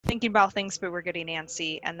thinking about things, but we're getting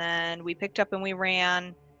antsy. And then we picked up and we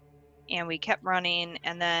ran, and we kept running,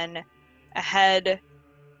 and then ahead.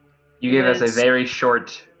 You gave us a very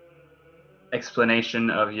short explanation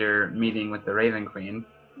of your meeting with the Raven Queen.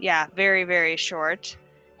 Yeah, very, very short.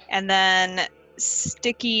 And then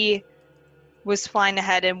Sticky was flying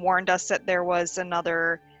ahead and warned us that there was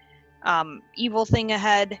another evil thing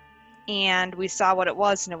ahead, and we saw what it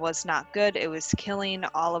was, and it was not good. It was killing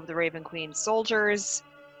all of the Raven Queen soldiers.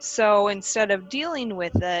 So instead of dealing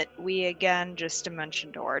with it, we again just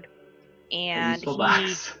dimension doored. And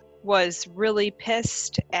he was really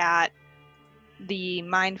pissed at the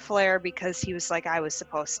mind flare because he was like, I was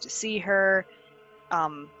supposed to see her.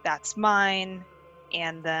 That's mine.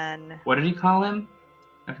 And then... What did he call him?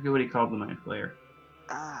 I forget what he called the mind flare.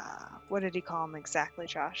 What did he call him exactly,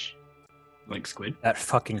 Josh? Like squid? That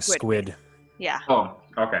fucking squid. Yeah. Oh,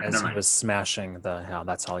 okay. As he was smashing the... Yeah,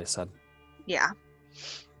 that's all he said. Yeah.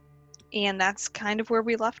 And that's kind of where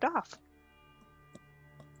we left off.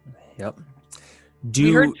 Yep.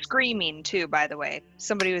 We heard screaming, too, by the way.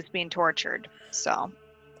 Somebody was being tortured, so...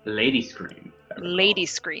 Lady scream. Lady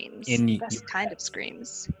screams. Best kind of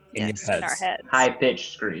screams. In our heads.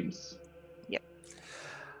 High-pitched screams. Yep.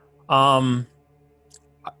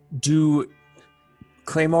 Do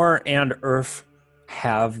Claymore and Earth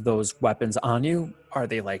have those weapons on you? Are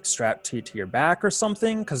they like strapped to your back or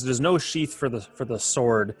something? Because there's no sheath for the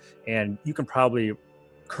sword, and you can probably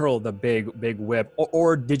curl the big whip.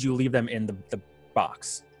 Or did you leave them in the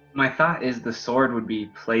box? My thought is the sword would be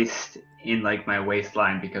placed in like my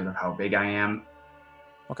waistline because of how big I am.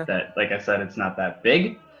 Okay. That, like I said, it's not that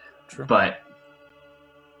big. True. But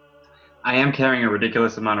I am carrying a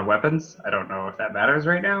ridiculous amount of weapons. I don't know if that matters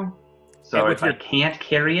right now. So if I can't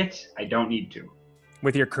carry it, I don't need to.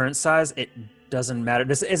 With your current size, it doesn't matter.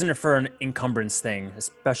 This isn't for an encumbrance thing,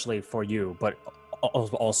 especially for you, but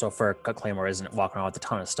also for Claymore isn't walking around with a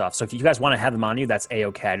ton of stuff. So if you guys want to have them on you, that's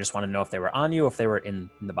A-okay. I just want to know if they were on you or if they were in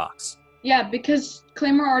the box. Yeah, because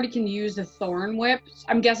Claymore already can use the thorn whip.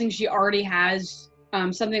 I'm guessing she already has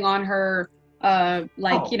something on her,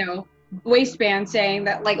 waistband saying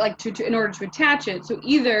that, to in order to attach it. So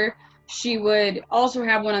either she would also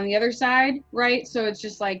have one on the other side, right? So it's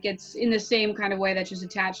just like it's in the same kind of way that's just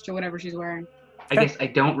attached to whatever she's wearing. I guess I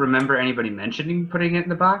don't remember anybody mentioning putting it in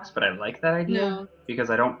the box, but I like that idea because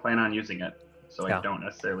I don't plan on using it, so I don't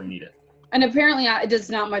necessarily need it. And apparently it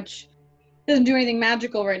doesn't do anything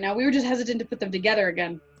magical right now. We were just hesitant to put them together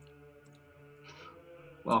again.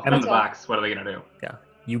 Well, in the box, what are they going to do? Yeah.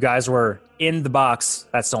 You guys were in the box.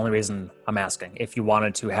 That's the only reason I'm asking. If you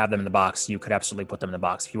wanted to have them in the box, you could absolutely put them in the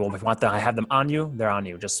box. If you want to have them on you, they're on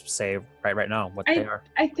you. Just say right now what they are.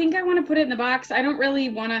 I think I want to put it in the box. I don't really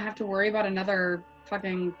want to have to worry about another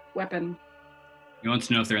fucking weapon. You want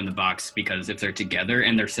to know if they're in the box because if they're together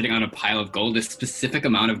and they're sitting on a pile of gold, a specific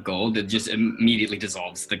amount of gold that just immediately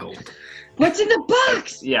dissolves the gold. What's in the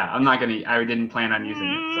box? Yeah, I didn't plan on using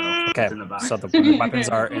it, so okay. It's in the box. So the weapons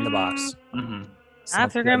are in the box. Mm-hmm.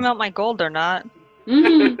 If they're gonna melt my gold or not.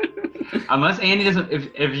 Mm-hmm. Unless Andy doesn't,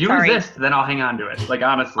 if you resist, then I'll hang on to it. Like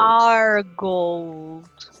honestly. Our gold.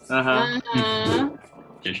 Sure.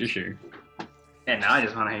 And now I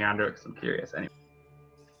just want to hang on to it because I'm curious. Anyway.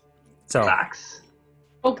 So. Box.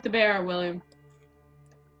 Poke the bear, William.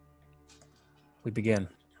 We begin.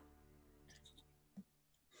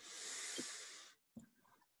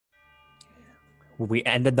 We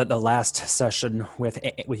ended the last session with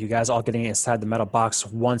you guys all getting inside the metal box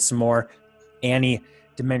once more. Annie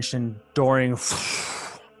dimension dooring,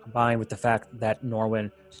 combined with the fact that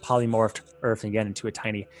Norwin polymorphed Earth again into a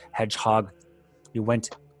tiny hedgehog. You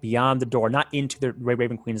went beyond the door, not into the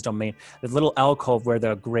Raven Queen's domain, the little alcove where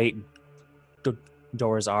the great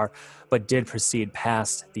doors are, but did proceed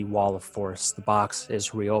past the wall of force. The box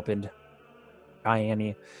is reopened by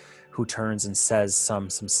Annie, who turns and says some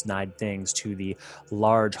snide things to the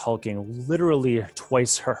large, hulking, literally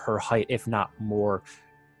twice her height, if not more,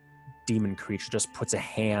 demon creature. Just puts a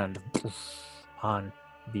hand on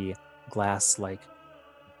the glass-like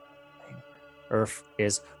thing. Earth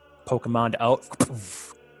is Pokemon'd out,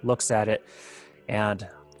 looks at it, and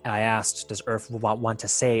I asked, does Earth want to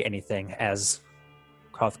say anything, as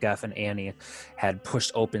Krothgaf and Annie had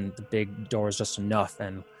pushed open the big doors just enough,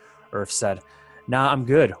 and Earth said, "Nah, I'm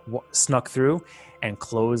good." Snuck through and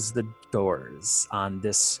closed the doors on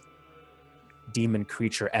this demon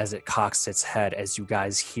creature as it cocks its head, as you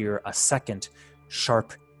guys hear a second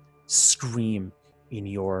sharp scream in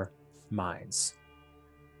your minds.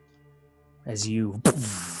 As you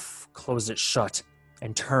close it shut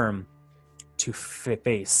and turn to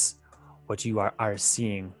face what you are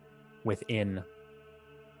seeing within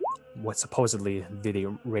what supposedly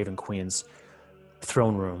the Raven Queen's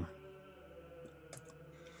throne room.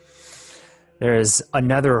 There is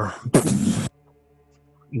another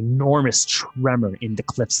enormous tremor in the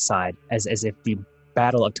cliffside, as if the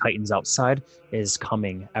battle of titans outside is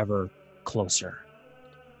coming ever closer.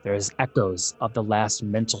 There's echoes of the last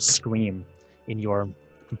mental scream in your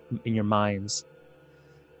minds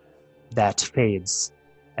that fades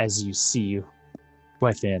as you see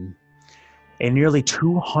within a nearly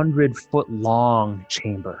 200-foot long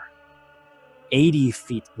chamber, 80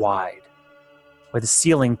 feet wide, with the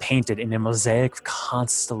ceiling painted in a mosaic of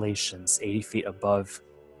constellations 80 feet above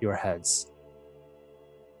your heads.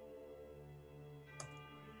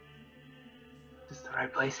 Is this the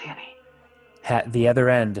right place, Annie? At the other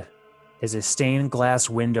end is a stained glass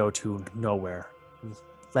window to nowhere,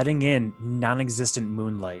 letting in non-existent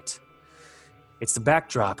moonlight. It's the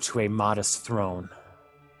backdrop to a modest throne,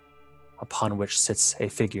 upon which sits a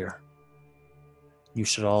figure. You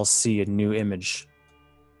should all see a new image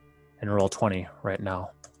and roll 20 right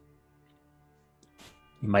now.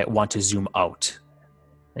 You might want to zoom out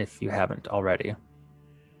if you haven't already.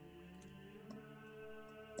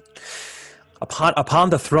 Upon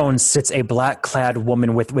the throne sits a black-clad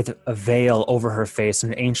woman with a veil over her face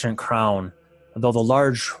and an ancient crown, though the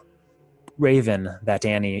large raven that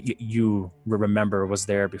Annie, you remember was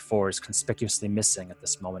there before, is conspicuously missing at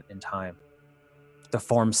this moment in time. The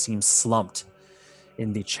form seems slumped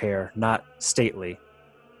in the chair, not stately,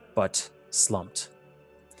 but slumped.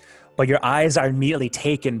 But your eyes are immediately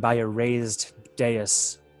taken by a raised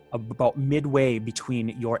dais about midway between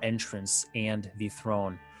your entrance and the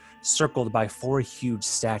throne, circled by 4 huge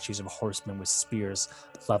statues of horsemen with spears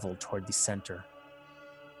leveled toward the center.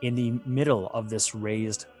 In the middle of this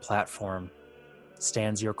raised platform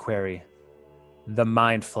stands your quarry, the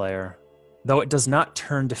Mind Flayer. Though it does not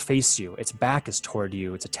turn to face you, its back is toward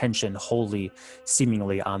you, its attention wholly,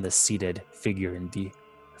 seemingly on the seated figure in the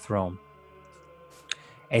throne.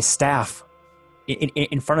 A staff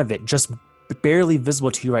in front of it, just barely visible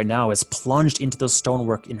to you right now, is plunged into the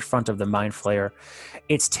stonework in front of the Mind Flayer,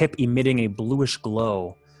 its tip emitting a bluish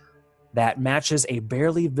glow that matches a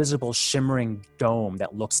barely visible shimmering dome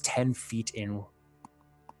that looks 10 feet in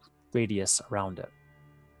radius around it.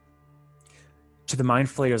 To the Mind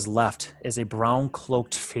Flayer's left is a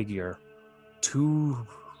brown-cloaked figure, 2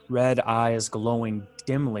 red eyes glowing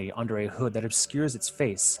dimly under a hood that obscures its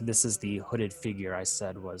face. This is the hooded figure I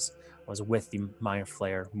said was with the Mind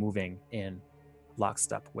Flayer, moving in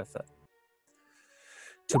lockstep with it.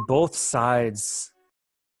 To both sides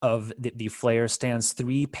of the flare stands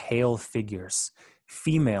 3 pale figures,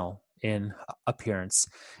 female in appearance,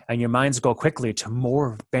 and your minds go quickly to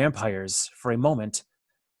more vampires for a moment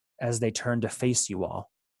as they turn to face you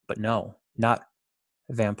all. But no, not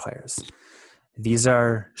vampires. These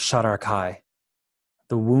are Shadarkai.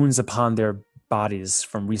 The wounds upon their bodies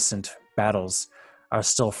from recent battles are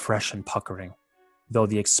still fresh and puckering, though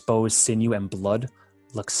the exposed sinew and blood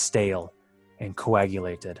look stale and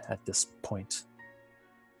coagulated at this point.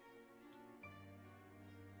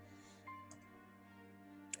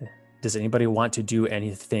 Does anybody want to do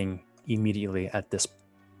anything immediately at this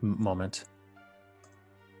moment?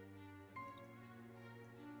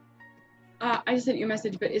 I just sent you a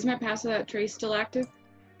message, but is my pass without trace still active?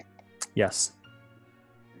 Yes.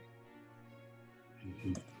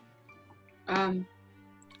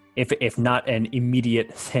 If not an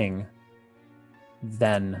immediate thing,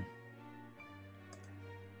 then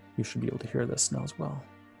you should be able to hear this now as well.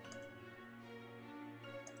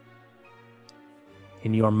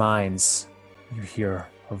 In your minds, you hear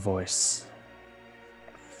a voice.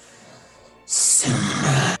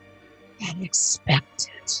 Sooner than expected.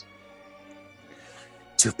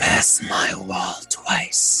 To pass my wall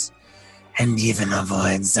twice and even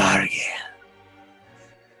avoid Zargir.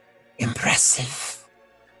 Impressive,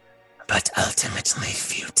 but ultimately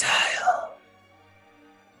futile.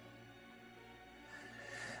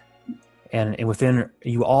 And within,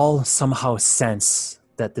 you all somehow sense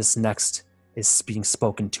that this next is being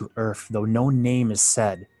spoken to Earth, though no name is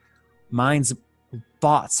said. Minds,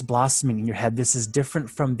 thoughts blossoming in your head. This is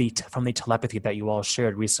different from the telepathy that you all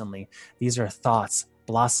shared recently. These are thoughts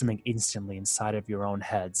blossoming instantly inside of your own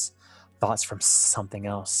heads. Thoughts from something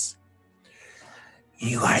else.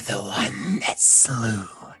 You are the one that slew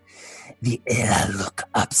the Ilaluk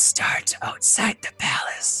upstart outside the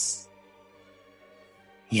palace.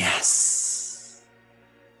 Yes.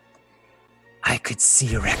 I could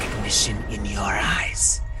see recognition in your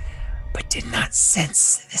eyes, but did not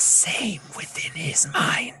sense the same within his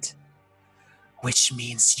mind. Which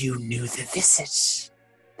means you knew the visage,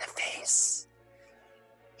 the face.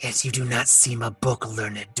 Yet you do not seem a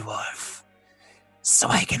book-learned dwarf. So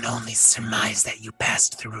I can only surmise that you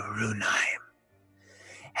passed through Runheim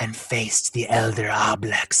and faced the Elder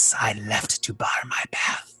Oblex I left to bar my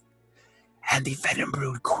path, and the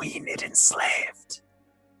Venombrood Queen it enslaved.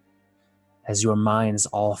 As your minds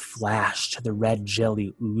all flash to the red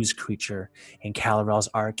jelly ooze creature in Calorel's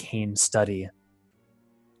arcane study,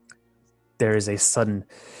 there is a sudden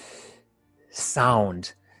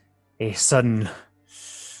sound, a sudden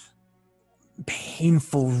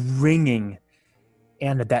painful ringing,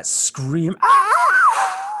 and that scream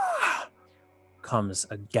comes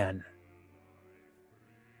again.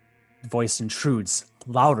 The voice intrudes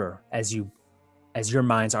louder as your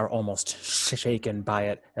minds are almost shaken by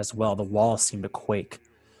it as well. The walls seem to quake.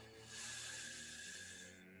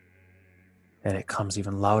 And it comes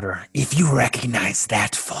even louder. If you recognize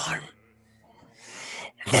that form,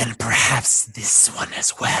 then perhaps this one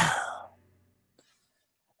as well.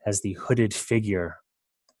 As the hooded figure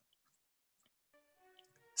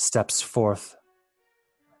steps forth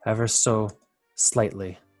ever so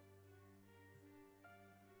slightly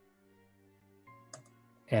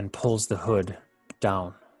and pulls the hood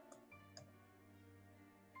down.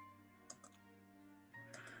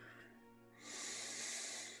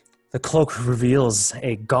 The cloak reveals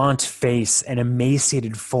a gaunt face and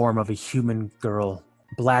emaciated form of a human girl,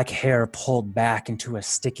 black hair pulled back into a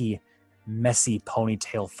sticky, messy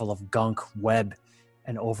ponytail full of gunk, web,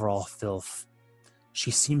 and overall filth.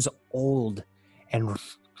 She seems old and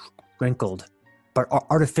wrinkled, but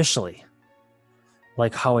artificially,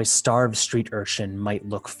 like how a starved street urchin might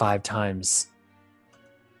look 5 times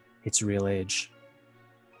its real age.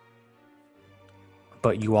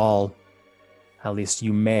 But you all, at least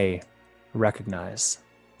you may, recognize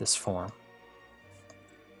this form.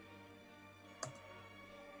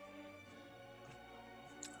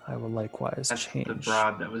 I will likewise change. That's the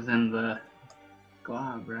broad that was in the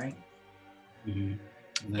glob, right?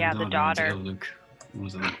 Mm-hmm. Yeah, the daughter. Luke.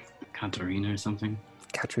 Was it Katarina or something?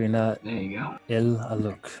 Katrina There you go. Il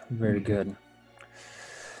Aluk. Very good.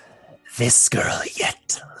 This girl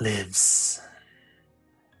yet lives.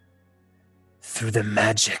 Through the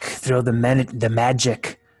magic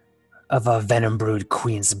of a Venombrood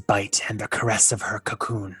Queen's bite and the caress of her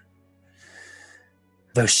cocoon.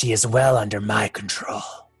 Though she is well under my control,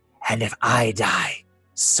 and if I die,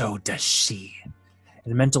 so does she.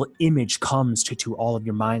 And a mental image comes to all of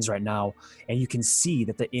your minds right now, and you can see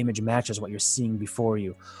that the image matches what you're seeing before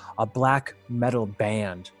you. A black metal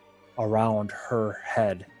band around her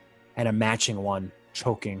head, and a matching one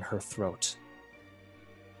choking her throat.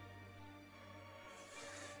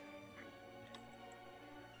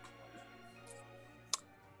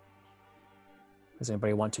 Does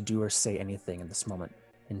anybody want to do or say anything in this moment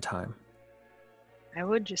in time? I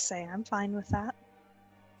would just say I'm fine with that.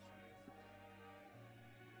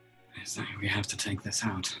 So we have to take this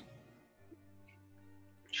out.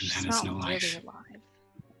 She's And that is not no really life. alive.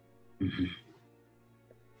 Mm-hmm.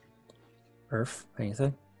 Earth,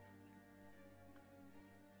 anything?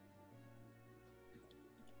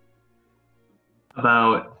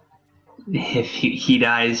 About if he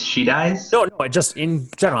dies, she dies? No, just in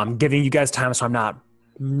general. I'm giving you guys time so I'm not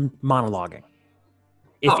monologuing.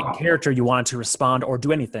 If in character you wanted to respond or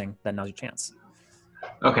do anything, then now's your chance.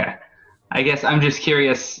 Okay. I guess I'm just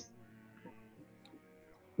curious,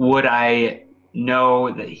 would I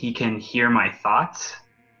know that he can hear my thoughts?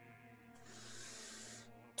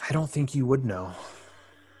 I don't think you would know.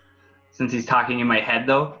 Since he's talking in my head,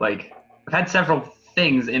 though? Like, I've had several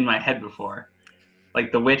things in my head before.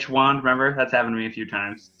 Like the witch wand, remember? That's happened to me a few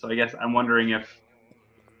times. So I guess I'm wondering if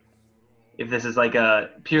this is like a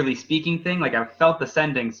purely speaking thing, like I've felt the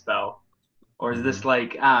sending spell. Or is this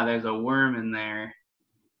like, there's a worm in there?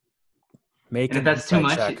 Make And an if that's too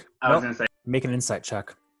insight much, check. I was going to say. Make an insight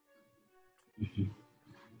check. Mm-hmm.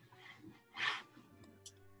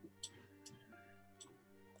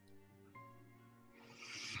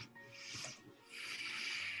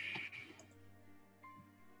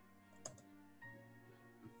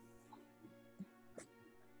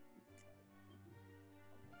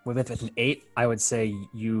 With an 8, I would say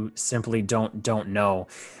you simply don't know,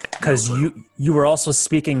 because you were also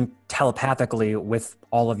speaking telepathically with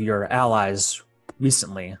all of your allies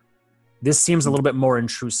recently. This seems a little bit more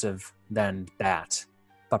intrusive than that,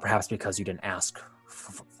 but perhaps because you didn't ask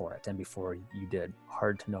for it, and before you did,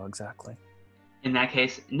 hard to know exactly. In that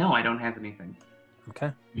case, no, I don't have anything.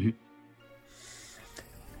 Okay. Mm-hmm.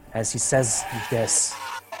 As he says this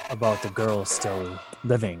about the girl still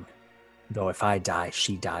living, though if I die,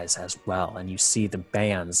 she dies as well. And you see the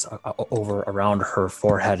bands around her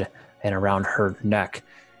forehead and around her neck.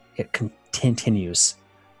 It continues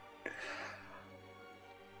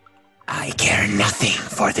I care nothing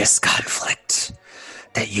for this conflict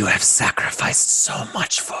that you have sacrificed so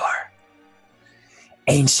much for.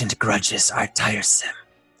 Ancient grudges are tiresome,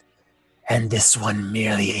 and this one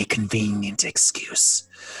merely a convenient excuse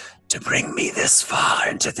to bring me this far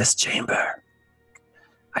into this chamber.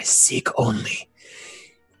 I seek only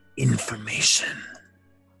information.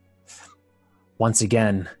 Once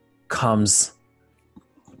again comes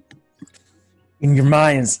in your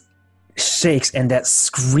minds, shakes, and that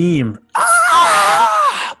scream.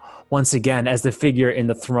 Ah! Once again, as the figure in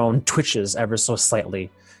the throne twitches ever so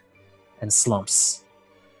slightly and slumps.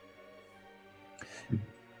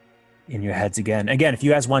 In your heads again. Again, if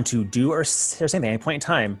you guys want to do or say anything at any point in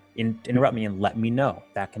time, interrupt me and let me know.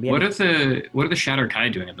 That can be. What are the Shadow Kai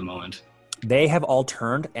doing at the moment? They have all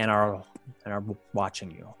turned and are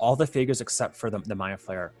watching you. All the figures except for the Mind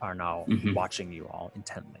Flayer are now watching you all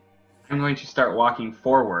intently. I'm going to start walking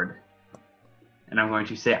forward, and I'm going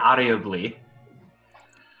to say audibly,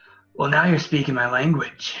 well, now you're speaking my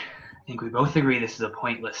language. I think we both agree this is a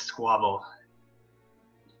pointless squabble.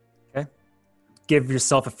 Okay. Give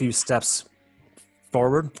yourself a few steps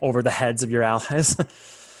forward over the heads of your allies.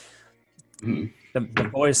 The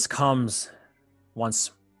voice comes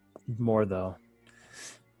once more, though.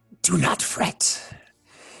 Do not fret.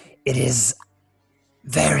 It is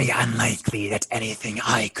very unlikely that anything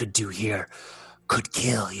I could do here could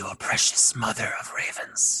kill your precious mother of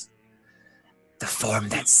ravens. The form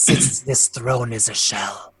that sits this throne is a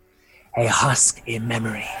shell, a husk, a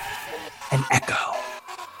memory, an echo.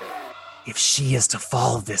 If she is to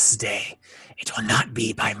fall this day, it will not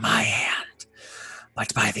be by my hand,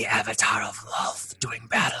 but by the avatar of Lulth doing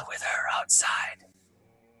battle with her outside.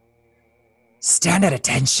 Stand at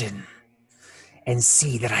attention and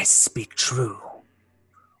see that I speak true.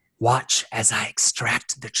 Watch as I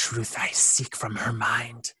extract the truth I seek from her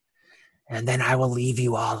mind, and then I will leave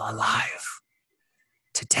you all alive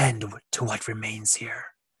to tend to what remains here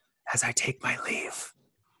as I take my leave.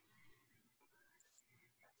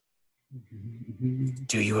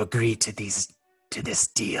 Do you agree to this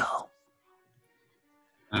deal?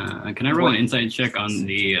 Can I roll an insight check on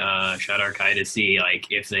the Shadow Kai to see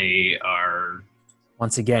if they are?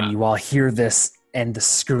 Once again, you all hear this, and the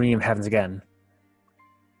scream happens again.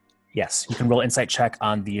 Yes, you can roll an insight check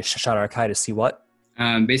on the Shadow Kai to see what.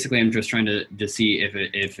 Basically, I'm just trying to see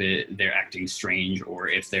if they're acting strange or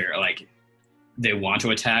if they're they want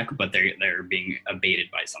to attack, but they're being abated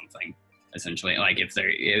by something. Essentially,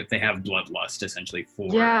 if they have bloodlust, essentially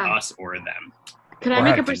for us or them. Could I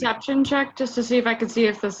make a perception check just to see if I could see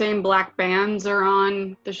if the same black bands are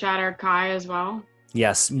on the Shattered Kai as well?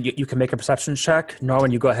 Yes, you can make a perception check.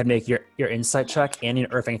 Norman, you go ahead and make your insight check, and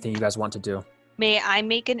or if anything you guys want to do. May I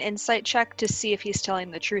make an insight check to see if he's telling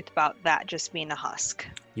the truth about that just being a husk?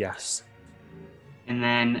 Yes. And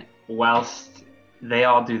then whilst they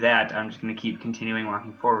all do that, I'm just going to keep continuing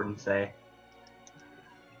walking forward and say,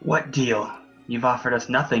 what deal? You've offered us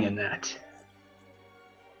nothing in that.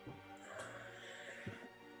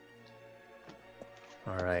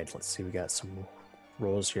 All right, let's see. We got some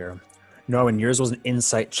rolls here. Norman, yours was an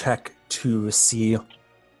insight check to see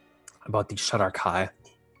about the Shattered Kai.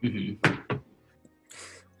 Mm-hmm.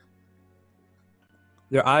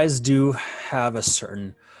 Their eyes do have a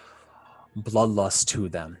certain bloodlust to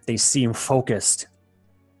them. They seem focused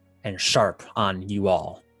and sharp on you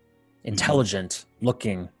all. Intelligent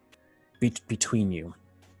looking between you.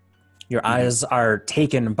 Your eyes are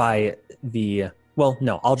taken by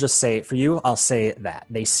I'll just say, for you, I'll say that.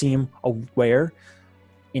 They seem aware,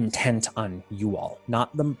 intent on you all.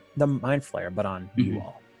 Not the Mind Flayer, but on you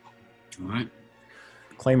all. All right.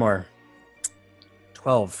 Claymore,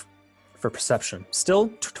 12 for perception.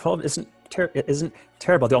 Still, 12 isn't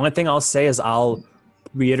terrible. The only thing I'll say is I'll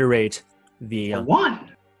reiterate the...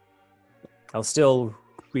 One! I'll still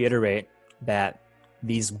reiterate that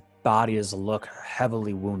these bodies look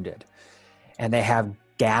heavily wounded. And they have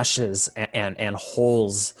gashes and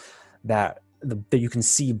holes that you can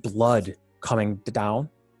see blood coming down,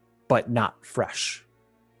 but not fresh.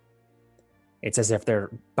 It's as if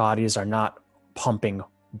their bodies are not pumping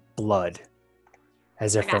blood,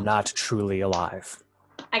 as if they're not truly alive.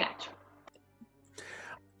 I got you.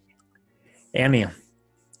 Annie,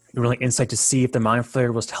 you're rolling insight to see if the Mind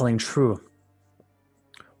Flayer was telling true.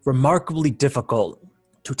 Remarkably difficult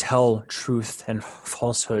to tell truth and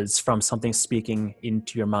falsehoods from something speaking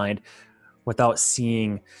into your mind without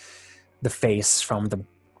seeing the face from the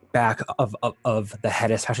back of the head,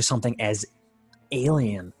 especially something as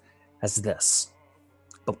alien as this.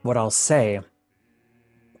 But what I'll say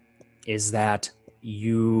is that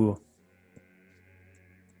when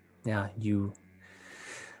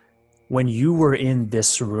you were in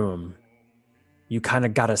this room you kind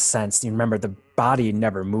of got a sense. You remember the body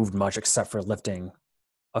never moved much except for lifting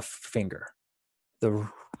a finger. The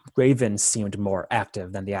raven seemed more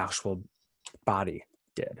active than the actual body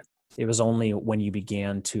did. It was only when you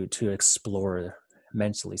began to explore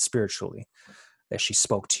mentally, spiritually, that she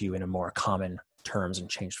spoke to you in a more common terms and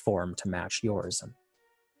changed form to match yours, and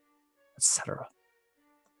etc.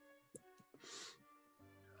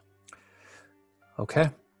 Okay.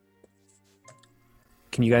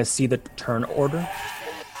 Can you guys see the turn order?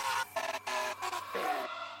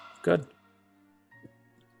 Good.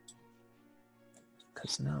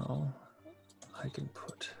 Because now I can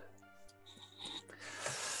put...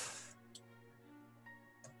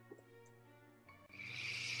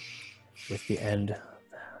 with the end of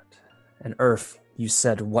that. And Earth, you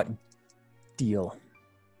said what deal?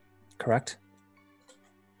 Correct?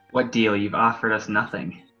 What deal? You've offered us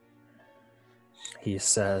nothing. He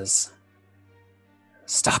says,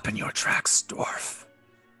 stop in your tracks, dwarf,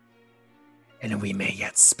 and we may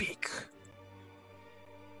yet speak.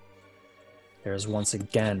 There's once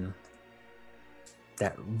again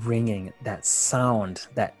that ringing, that sound,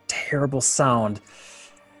 that terrible sound,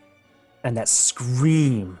 and that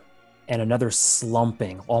scream, and another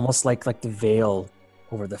slumping, almost like the veil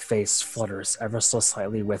over the face flutters ever so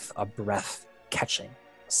slightly with a breath catching,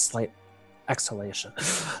 a slight exhalation.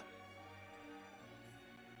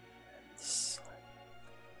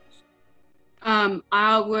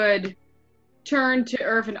 I would turn to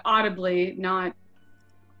Irvin audibly, not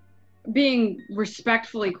being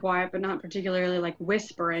respectfully quiet, but not particularly like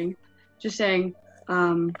whispering, just saying,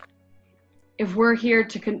 if we're here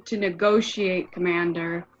to negotiate,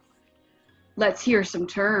 Commander, let's hear some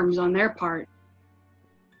terms on their part.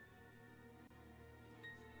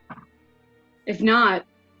 If not,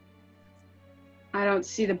 I don't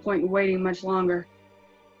see the point in waiting much longer.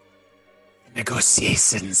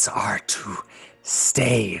 Negotiations are to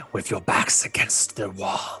stay with your backs against the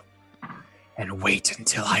wall and wait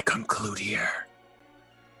until I conclude here.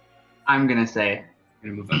 I'm gonna say, I'm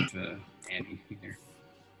gonna move up to Annie here.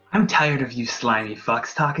 I'm tired of you slimy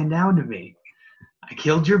fucks talking down to me. I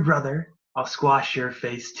killed your brother. I'll squash your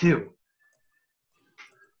face too.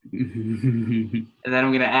 And then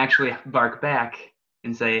I'm gonna actually bark back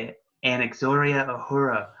and say, Anaxoria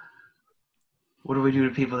Ahura. What do we do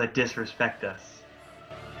to people that disrespect us?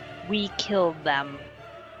 We killed them.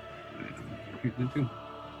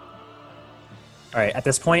 All right, at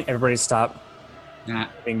this point, everybody stop Nah.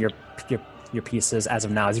 moving your pieces as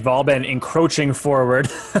of now. As you've all been encroaching forward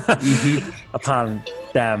upon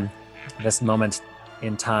them at this moment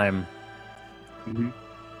in time.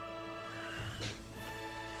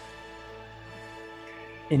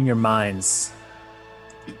 In your minds,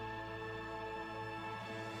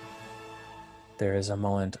 there is a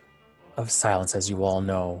moment of silence as you all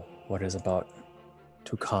know what is about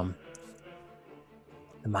to come.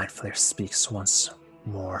 The Mind Flayer speaks once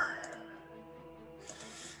more.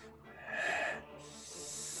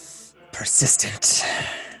 Persistent,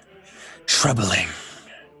 troubling.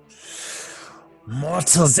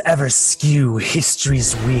 Mortals ever skew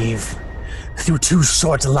history's weave. Through 2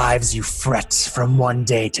 short lives you fret from one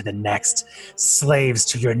day to the next, slaves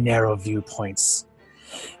to your narrow viewpoints.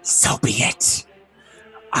 So be it.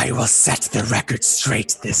 I will set the record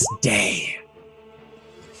straight this day.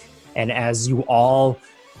 And as you all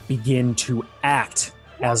begin to act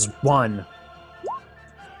as one,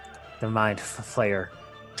 the Mind Flayer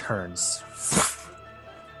turns,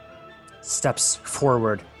 steps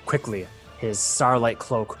forward quickly, his starlight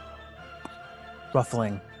cloak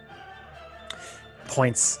ruffling,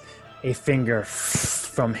 points a finger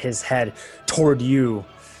from his head toward you,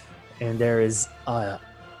 and there is a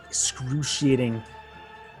excruciating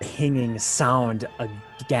pinging sound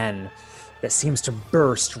again that seems to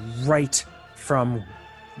burst right from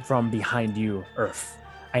behind you, Earth.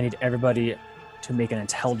 I need everybody to make an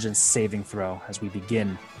intelligence saving throw as we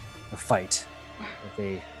begin the fight with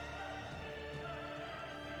a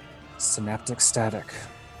synaptic static.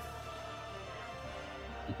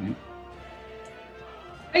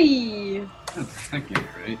 Hey! That's technically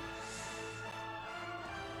right.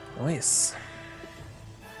 Nice.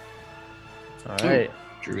 All right.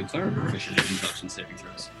 Druids are proficient in intelligence saving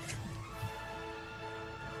throws.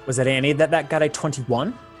 Was it Annie that got a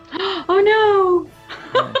 21? Oh no!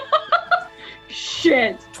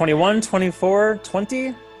 Shit. 21, 24,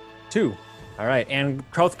 22. All right, and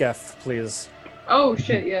Krothgef, please. Oh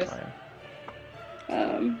shit, yes. He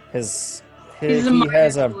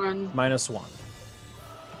has a -1. -1.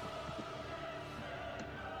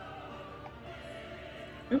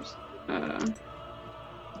 Oops.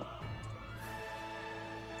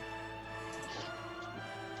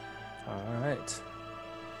 All right.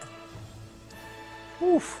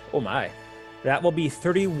 Oof. Oh my. That will be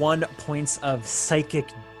 31 points of psychic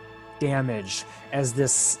damage as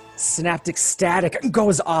this synaptic static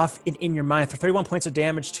goes off in your mind for 31 points of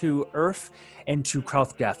damage to Earth and to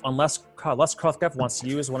Krauthgef. Unless Krauthgef wants to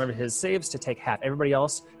use one of his saves to take half. Everybody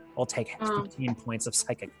else will take 15 points of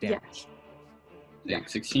psychic damage. Yeah,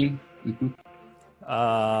 16? Mm-hmm.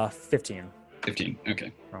 15. 15,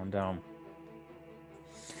 okay. Round down.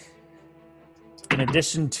 In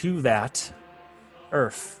addition to that,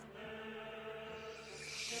 Earth.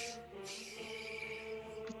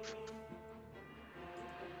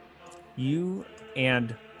 You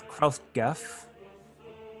and Krauthgef,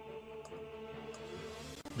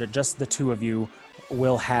 just the two of you,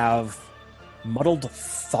 will have muddled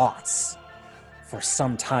thoughts for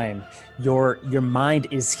some time. Your mind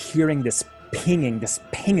is hearing this pinging.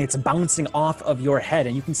 It's bouncing off of your head,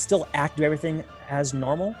 and you can still do everything as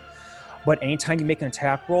normal. But anytime you make an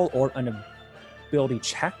attack roll or an ability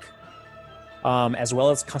check, as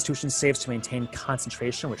well as Constitution saves to maintain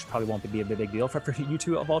concentration, which probably won't be a big deal for you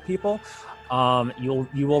two of all people,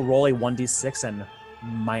 you will roll a 1d6 and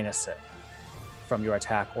minus it from your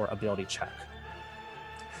attack or ability check.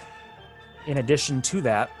 In addition to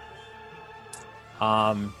that,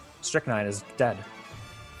 Strychnine is dead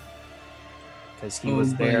because he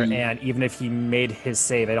was there, and even if he made his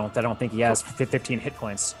save, I don't think he has 15 hit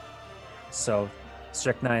points. So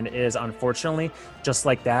Strychnine is, unfortunately, just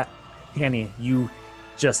like that. Annie, you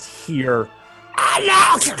just hear,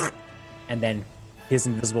 and then his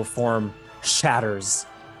invisible form shatters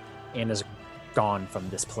and is gone from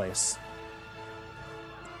this place.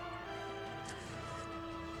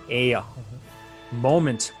 A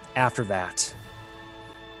moment after that,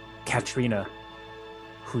 Katrina,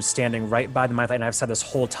 who's standing right by the mindflayer, and I've said this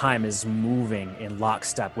whole time, is moving in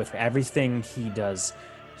lockstep with everything he does.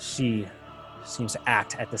 She seems to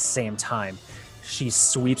act at the same time. She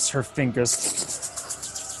sweeps her fingers,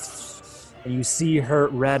 and you see her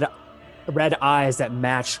red eyes that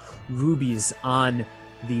match rubies on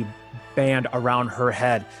the band around her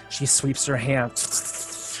head. She sweeps her hand,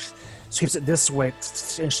 sweeps it this way,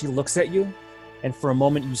 and she looks at you, and for a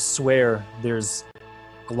moment you swear there's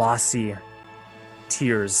glossy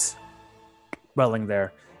tears welling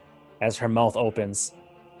there as her mouth opens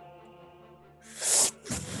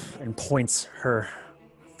and points her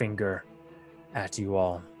finger at you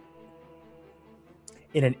all.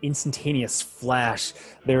 In an instantaneous flash,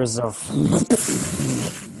 there's a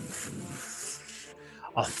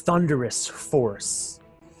thunderous force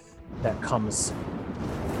that comes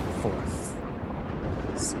forth.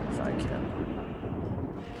 Let's see if I can.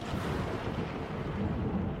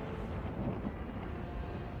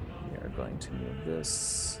 We are going to move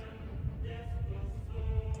this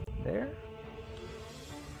there.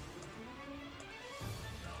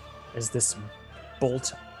 As this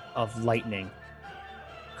bolt of lightning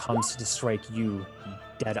comes to strike you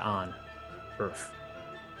dead on, Earth.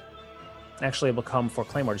 Actually, it will come for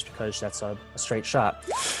Claymore just because that's a straight shot.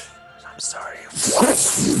 I'm sorry.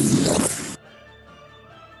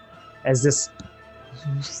 As this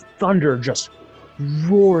thunder just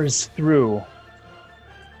roars through,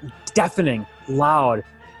 deafening, loud,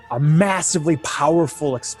 a massively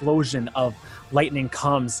powerful explosion of lightning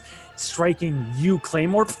comes, striking you,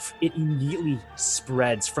 Claymore. It immediately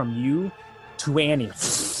spreads from you to Annie,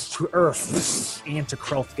 to Earth, and to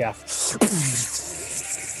Krauthgef,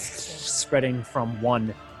 spreading from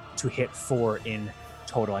 1 to hit 4 in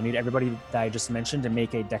total. I need everybody that I just mentioned to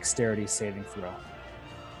make a dexterity saving throw.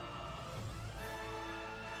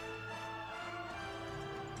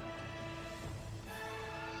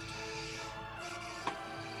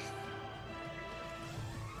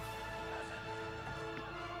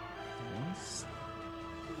 Nice.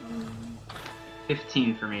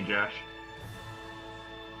 15 for me, Josh.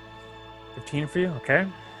 15 for you, okay.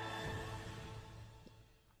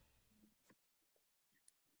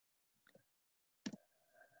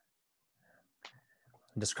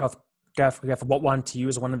 Does Krauthgef want to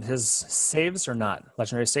use one of his saves or not?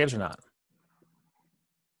 Legendary saves or not?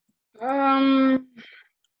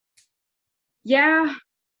 Yeah.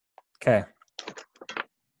 Okay.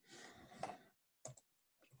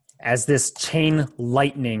 As this chain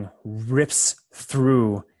lightning rips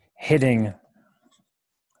through, hitting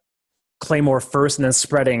Claymore first and then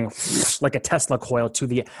spreading like a Tesla coil to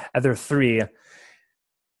the other 3.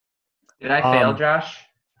 Did I fail, Josh?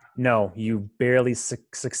 No, you barely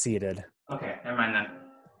succeeded. Okay, never mind then.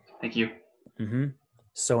 Thank you. Mm-hmm.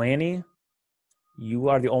 So Annie, you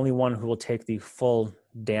are the only one who will take the full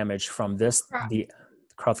damage from this. The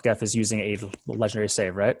Krauthgef is using a legendary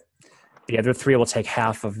save, right? The other 3 will take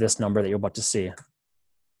half of this number that you're about to see.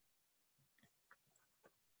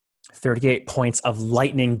 38 points of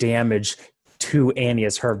lightning damage to Annie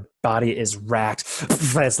as her body is racked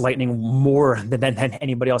as lightning more than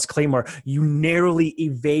anybody else. Claymore, you narrowly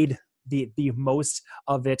evade the most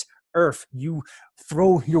of it. Earth, you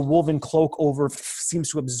throw your woven cloak over,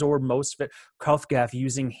 seems to absorb most of it. Krauthgaf,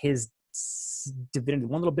 using his divinity,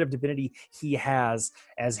 one little bit of divinity he has,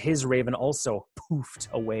 as his raven also poofed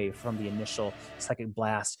away from the initial second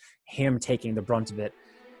blast, him taking the brunt of it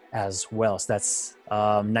as well. So that's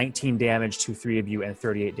 19 damage to 3 of you and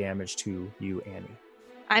 38 damage to you, Annie.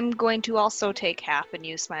 I'm going to also take half and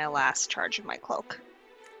use my last charge of my cloak.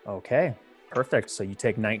 Okay, perfect. So you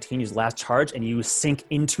take 19, use last charge, and you sink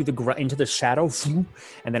into the shadow,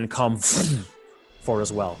 and then come forward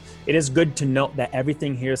as well. It is good to note that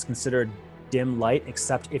everything here is considered dim light,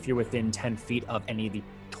 except if you're within 10 feet of any of the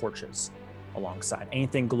torches alongside.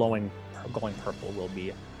 Anything glowing purple will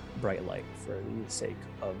be bright light for the sake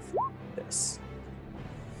of this.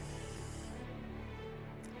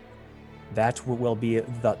 That will be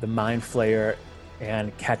the Mind Flayer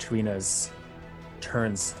and Katrina's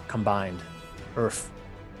turns combined. Earth,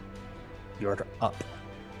 you're up.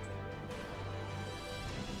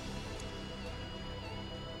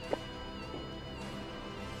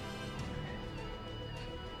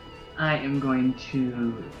 I am going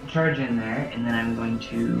to charge in there, and then I'm going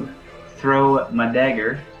to throw my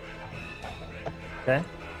dagger. Okay.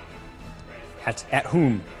 At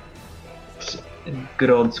whom? Good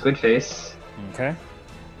old squid face. Okay.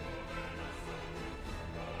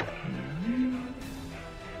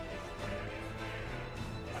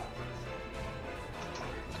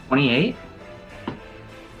 $28.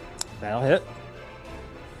 That'll hit.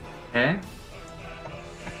 Okay.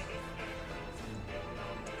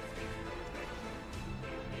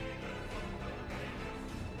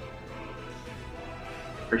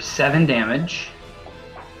 For 7 damage.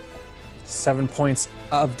 7 points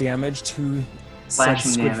of damage to said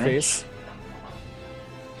Slashing squid damage. face.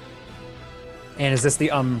 And is this the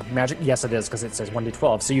magic? Yes, it is, because it says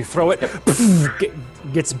 1d12. So you throw it,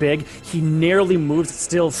 gets big. He narrowly moves,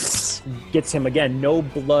 still gets him again. No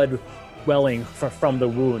blood welling from the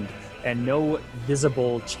wound, and no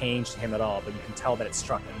visible change to him at all. But you can tell that it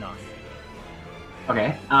struck enough.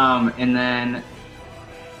 Okay. And then,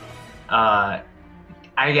 I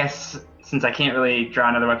guess since I can't really draw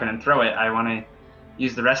another weapon and throw it, I want to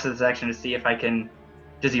use the rest of this action to see if I can.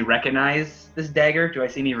 Does he recognize this dagger? Do I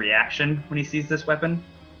see any reaction when he sees this weapon?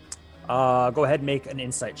 Go ahead and make an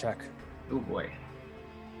insight check. Oh boy.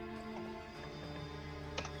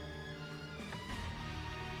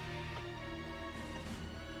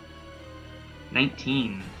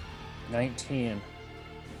 $19. 19.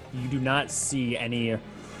 You do not see any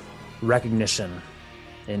recognition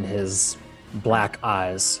in his black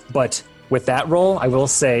eyes. But with that roll, I will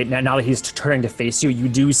say, now that he's turning to face you, you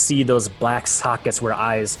do see those black sockets where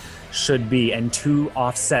eyes should be, and 2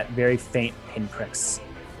 offset very faint pinpricks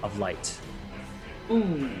of light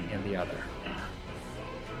in the other.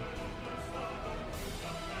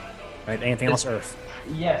 Right, anything else, Earth?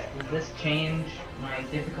 Yes. Does this change my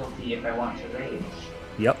difficulty if I want to rage?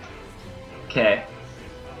 Yep. Okay.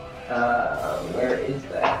 Where is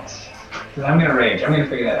that? Because I'm gonna rage. I'm gonna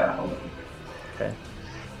figure that out. Hold on. Okay.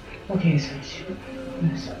 Okay, so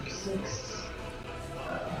 2, so 6.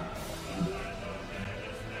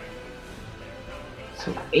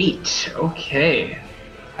 So 8. Okay.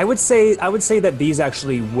 I would say that these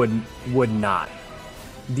actually would not.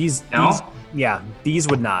 These these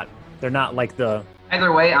would not. They're not like the.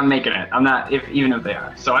 Either way, I'm making it. I'm not even if they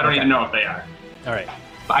are. So I don't even know if they are. All right.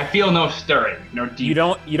 But I feel no stirring, no deep. You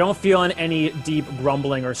don't feel any deep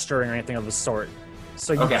grumbling or stirring or anything of the sort.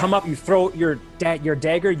 So you come up, you throw your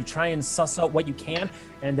dagger, you try and suss out what you can,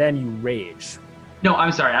 and then you rage. No,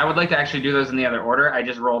 I'm sorry. I would like to actually do those in the other order. I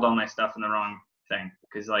just rolled all my stuff in the wrong thing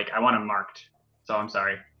because I want them marked. So I'm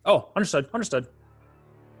sorry. Oh, understood.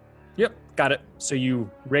 Yep, got it. So you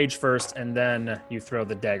rage first, and then you throw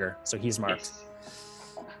the dagger. So he's marked. Yes.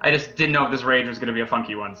 I just didn't know if this rage was going to be a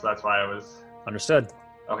funky one, so that's why I was. Understood.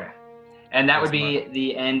 Okay. And that would be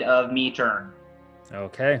the end of me turn.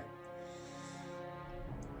 Okay.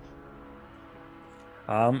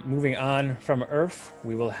 Moving on from Earth,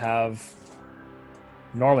 we will have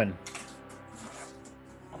Norman.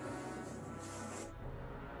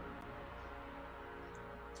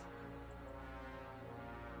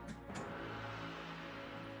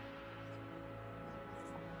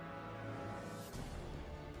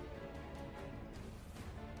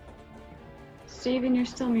 Steven, you're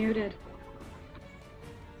still muted.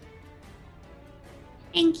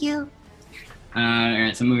 Thank you.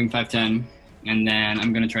 Alright, so moving 5'10", and then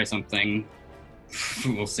I'm gonna try something.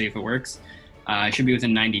 We'll see if it works. I should be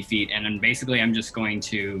within 90 feet, and then basically I'm just going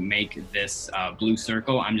to make this blue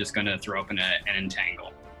circle. I'm just going to throw up an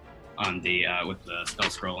entangle on the with the spell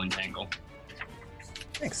scroll entangle.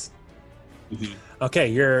 Thanks. Mhm. Okay,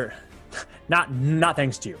 you're not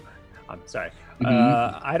thanks to you. I'm sorry.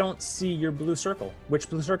 I don't see your blue circle. Which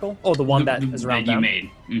blue circle? Oh, the one that is around that you them.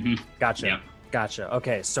 made. Mm-hmm. Gotcha. Yep. Gotcha.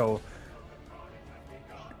 Okay, so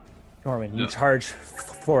Norman, you charge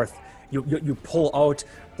forth. You pull out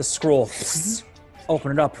the scroll,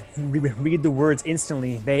 open it up, read the words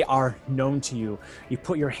instantly. They are known to you. You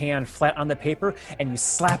put your hand flat on the paper and you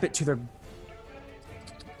slap it to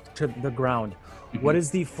the ground. Mm-hmm. What is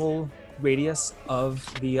the full radius of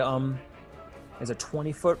the is it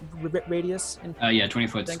 20-foot radius? Yeah,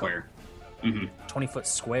 20-foot square. Mm-hmm. 20-foot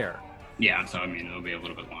square. Yeah, so I mean it'll be a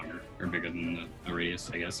little bit longer or bigger than the radius,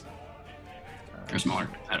 I guess, or smaller.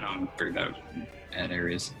 I don't know. I'm pretty bad at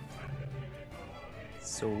areas.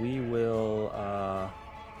 So we will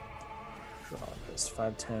draw this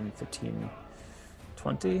 5, 10, 15,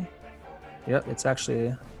 20. Yep, it's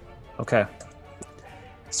actually okay.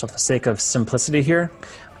 So for the sake of simplicity here,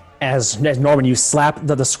 as Norman, you slap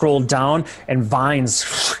the scroll down and vines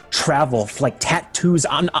travel like tattoos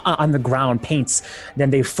on the ground, paints. Then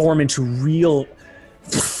they form into real.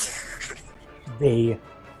 They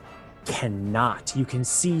cannot. You can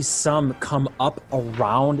see some come up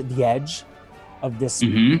around the edge of this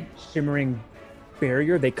shimmering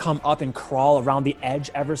barrier. They come up and crawl around the edge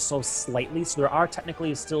ever so slightly. So there are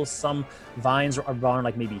technically still some vines around,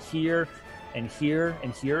 like maybe here and here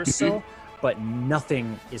and here or so, but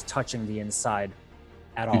nothing is touching the inside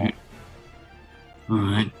at all. All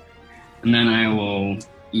right. And then I will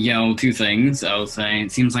yell two things. I'll say,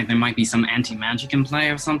 it seems like there might be some anti-magic in play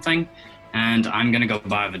or something, and I'm going to go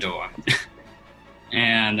by the door.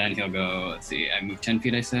 And then he'll go, let's see, I moved 10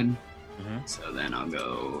 feet, I said. So then I'll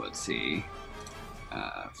go, let's see,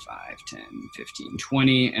 5, 10, 15,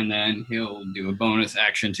 20, and then he'll do a bonus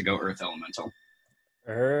action to go Earth Elemental.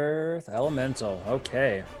 Earth Elemental,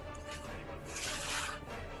 okay.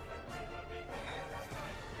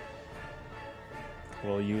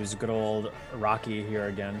 We'll use good old Rocky here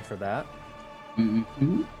again for that.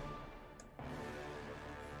 Mm-hmm.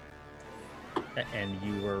 And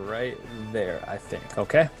you were right there, I think.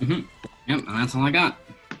 Okay. Mm-hmm. Yep, and that's all I got.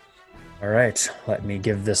 All right. Let me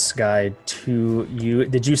give this guy to you.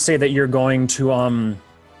 Did you say that you're going to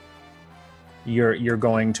you're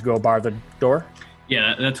going to go bar the door?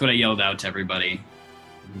 Yeah, that's what I yelled out to everybody.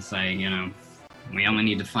 And say, we only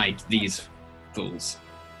need to fight these fools.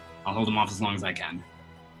 I'll hold them off as long as I can.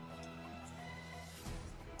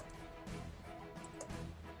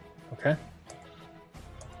 Okay.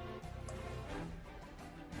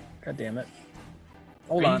 God damn it.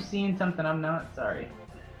 Hold Are on. you seeing something I'm not? Sorry.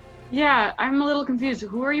 Yeah, I'm a little confused.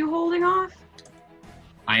 Who are you holding off?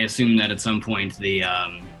 I assume that at some point the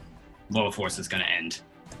lower force is going to end.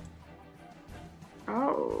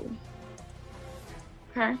 Oh.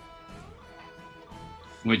 Okay.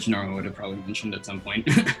 Which Nora would have probably mentioned at some point.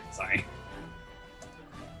 Sorry.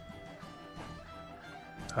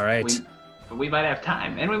 All right. We might have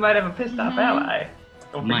time, and we might have a pissed off ally.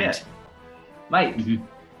 Don't forget. Might. Mm-hmm.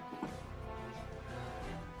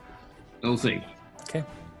 We'll see. Okay.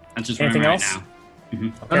 That's just Anything where I'm else? right now.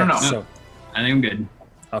 Mm-hmm. Okay, No. So, I think I'm good.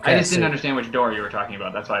 okay. I just didn't understand which door you were talking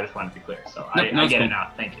about. That's why I just wanted to be clear. So I get cool. it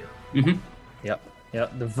now. Thank you. Mm-hmm.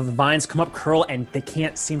 Yep. The vines come up, curl, and they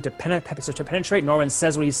can't seem to penetrate. Norman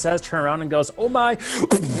says what he says, turn around and goes, "Oh my!"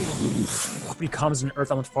 Becomes an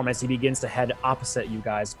earth element form as he begins to head opposite you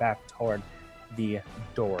guys back toward the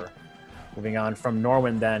door. Moving on from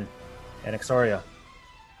Norman then, and Ixoria.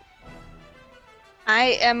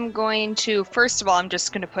 I am going to, first of all, I'm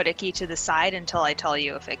just going to put Icky to the side until I tell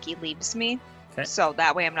you if Icky leaves me. Okay. So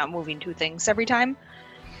that way I'm not moving two things every time.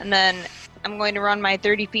 And then I'm going to run my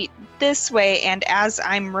 30 feet this way, and as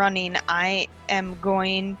I'm running, I am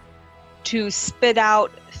going to spit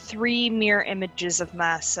out 3 mirror images of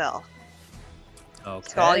myself. Okay.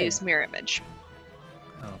 So I'll use mirror image.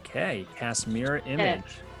 Okay, cast mirror image.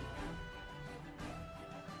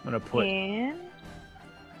 I'm gonna put. And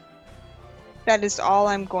that is all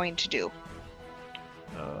I'm going to do.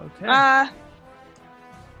 Okay.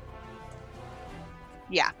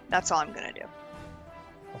 Yeah, that's all I'm gonna do.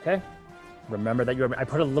 Okay. Remember that I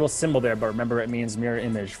put a little symbol there, but remember it means mirror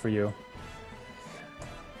image for you.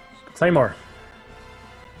 Claymore.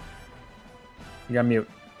 You got mute.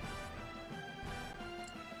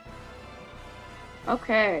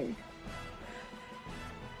 Okay.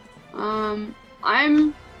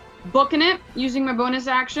 I'm booking it using my bonus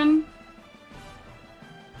action.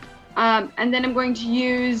 And then I'm going to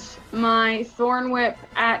use my Thorn Whip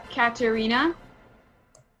at Katerina.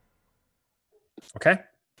 Okay.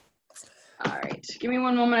 All right, give me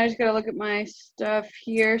one moment. I just gotta look at my stuff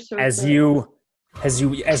here. So As you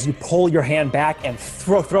pull your hand back and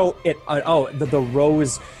throw it, the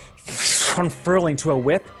rose unfurling to a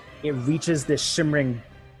whip, it reaches this shimmering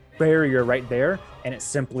barrier right there, and it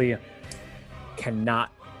simply cannot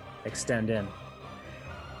extend in.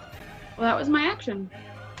 well, that was my action.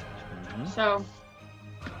 Mm-hmm. So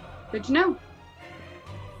good to know.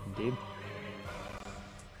 Indeed.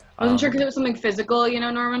 I wasn't sure because it was something physical,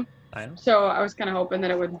 Norman. I know. So I was kind of hoping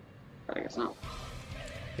that it would, but I guess not.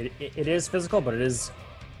 It is physical, but it is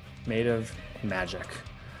made of magic.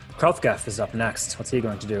 Krauthgef is up next. What's he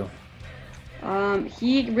going to do?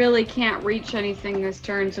 He really can't reach anything this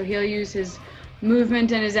turn, so he'll use his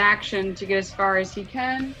movement and his action to get as far as he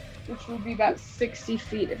can, which will be about 60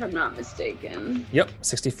 feet if I'm not mistaken. Yep,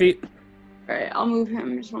 60 feet. All right, I'll move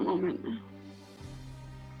him just one moment.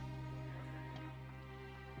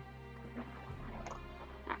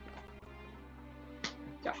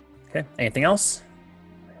 Okay, anything else?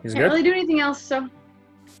 He's Can't good? really do anything else, so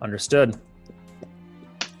Understood.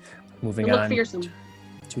 Moving look on fearsome.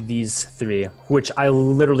 to these three, which I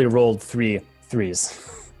literally rolled 3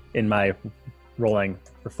 threes in my rolling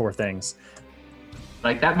for 4 things.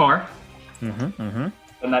 Like that more Mm-hmm.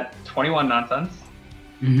 than that 21 nonsense.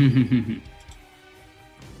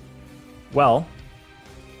 Well,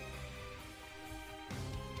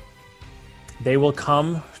 they will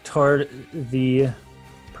come toward the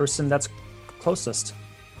person that's closest.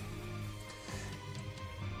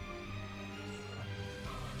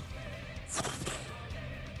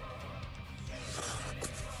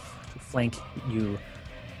 To flank you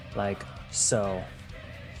like so.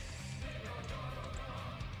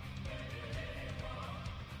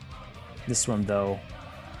 This one, though,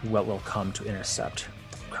 will come to intercept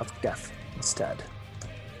Krauthgef instead.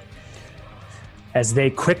 As they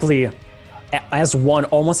quickly, as one,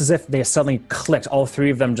 almost as if they suddenly clicked, all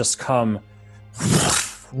 3 of them just come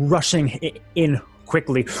rushing in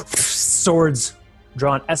quickly, swords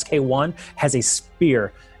drawn. SK1 has a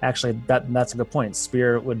spear. Actually, that's a good point.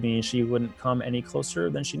 Spear would mean she wouldn't come any closer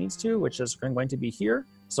than she needs to, which is going to be here.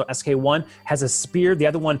 So SK1 has a spear. The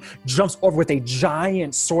other one jumps over with a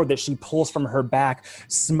giant sword that she pulls from her back,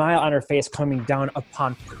 smile on her face coming down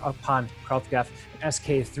upon Krauthgef.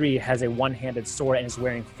 SK3 has a one-handed sword and is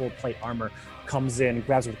wearing full plate armor, comes in,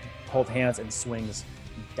 grabs her with both hands, and swings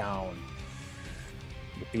down.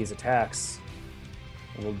 With these attacks,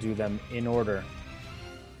 we'll do them in order.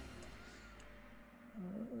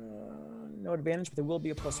 No advantage, but there will be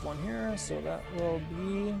a +1 here, so that will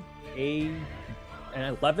be an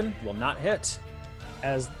 11 will not hit.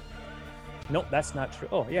 As nope, that's not true.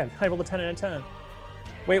 Oh yeah, I rolled a 10 and a 10.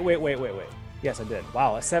 Wait. Yes, I did.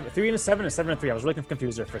 Wow, a 7, 3 and a 7, and a 7 and a 3. I was really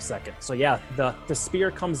confused there for a second. So yeah, the spear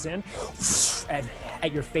comes in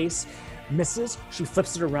at your face, misses. She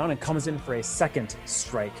flips it around and comes in for a second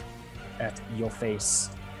strike at your face.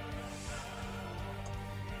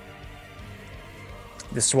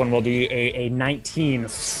 This one will be a 19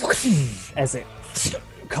 as it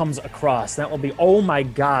comes across. That will be, oh my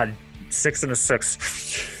god, 6 and a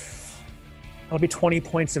 6. That'll be 20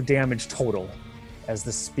 points of damage total as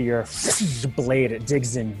the spear blade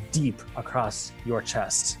digs in deep across your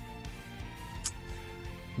chest.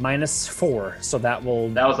 -4, so that will...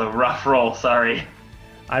 That was a rough roll, sorry.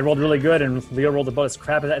 I rolled really good, and Leo rolled about as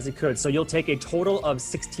crap as he could. So you'll take a total of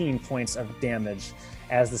 16 points of damage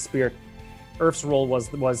as the spear... Earth's roll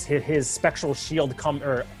was his spectral shield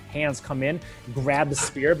hands come in, grab the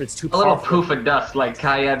spear, but it's too powerful. A little poof of dust like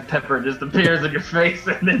cayenne pepper just appears in your face,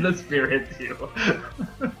 and then the spear hits you.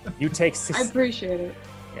 You take I appreciate it.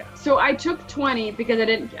 Yeah. So I took 20 because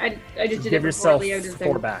I just did give it yourself before Leo did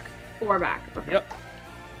 4 back. 4 back. Okay. Yep.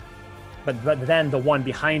 But then the one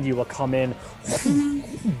behind you will come in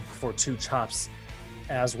for 2 chops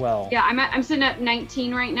as well. Yeah, I'm sitting at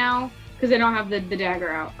 19 right now because I don't have the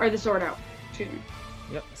dagger out or the sword out. Excuse me.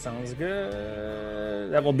 Yep, sounds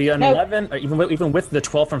good. That will be an Nope. 11, even with the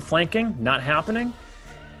 12 from flanking, not happening.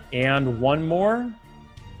 And one more.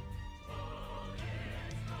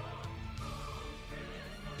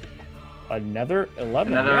 Another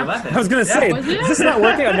 11. Another yeah. 11. I was going to Yeah. say, Was it? is this not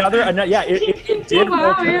working? Another yeah, it did Oh, wow,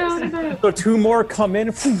 work. yeah. So 2 more come in,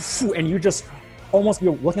 and you just you're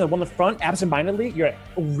looking at the one in the front, absentmindedly, you're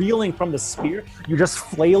reeling from the spear. You just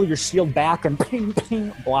flail your shield back and ping,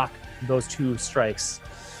 ping, block those 2 strikes.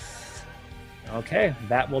 Okay,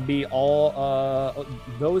 that will be all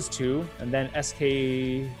those 2, and then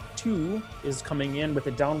SK2 is coming in with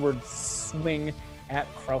a downward swing at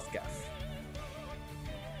Krauthgef.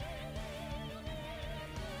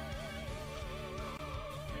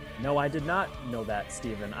 No, I did not know that,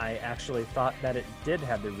 Stephen. I actually thought that it did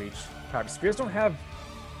have the reach. Spears don't have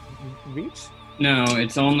reach? No,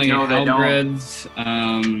 it's only No, they don't. halberds.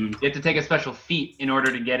 You have to take a special feat in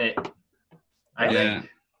order to get it. I think.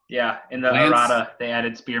 Yeah, in the Lance? errata, they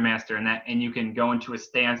added Spearmaster, and you can go into a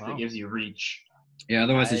stance that gives you reach. Yeah,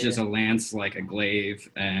 otherwise it's just a lance, like a glaive,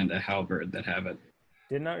 and a halberd that have it.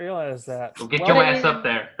 Did not realize that. So get your ass up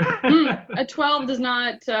there. A 12 does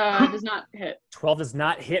not hit. 12 does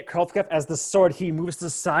not hit Krolfkef. As the sword, he moves to the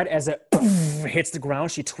side. As it hits the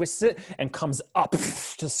ground, she twists it and comes up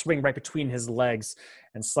to swing right between his legs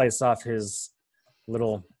and slice off his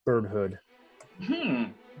little bird hood.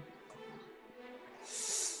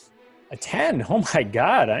 A 10. Oh my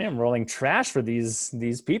God, I am rolling trash for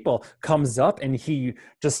these people. Comes up and he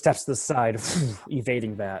just steps to the side,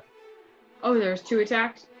 evading that. Oh, there's 2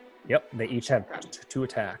 attacks? Yep, they each have 2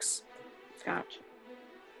 attacks. Gotcha.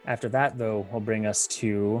 After that, though, will bring us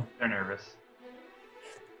to... They're nervous.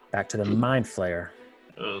 Back to the Mind Flayer.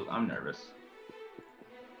 Oh, I'm nervous.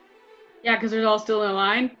 Yeah, because they're all still in a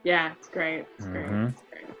line? Yeah, it's great. It's great. It's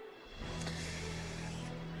great.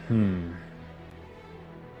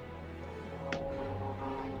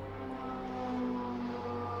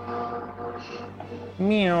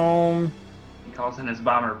 Meow. He calls in his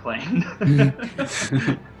bomber plane.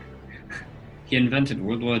 He invented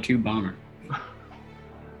World War II bomber.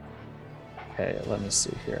 Okay, let me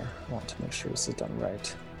see here. I want to make sure this is done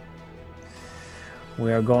right.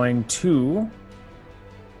 We are going to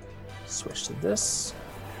switch to this.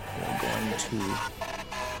 We are going to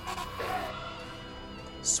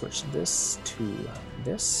switch this to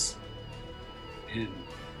this. And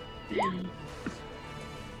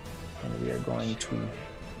we are going to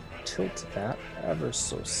tilt that ever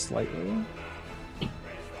so slightly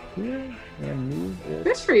here and move it.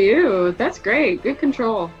 Good for you. That's great. Good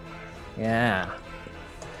control. Yeah.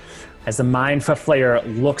 As the Mind Flayer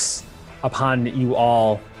looks upon you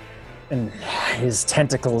all, and his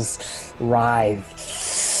tentacles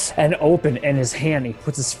writhe and open, and his hand, he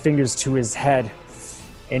puts his fingers to his head,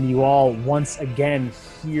 and you all once again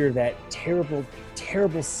hear that terrible,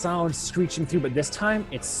 terrible sound screeching through, but this time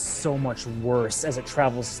it's so much worse as it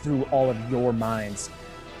travels through all of your minds.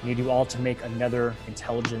 I need you all to make another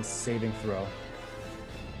intelligence saving throw.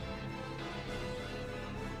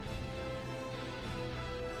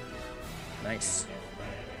 Nice.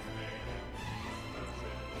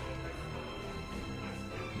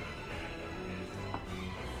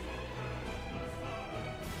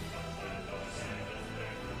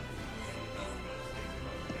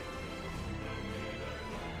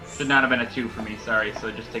 Should not have been a 2 for me, sorry.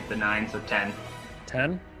 So just take the 9, so 10.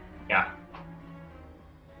 10? Yeah.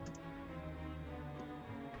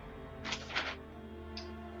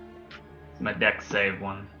 It's my dex save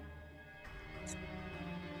one.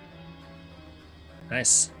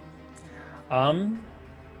 Nice.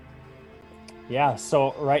 Yeah,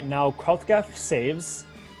 so right now Krolfkef saves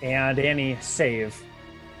and Annie save.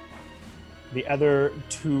 The other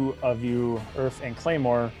 2 of you, Earth and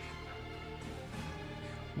Claymore,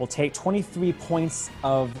 will take 23 points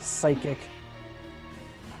of psychic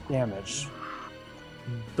damage.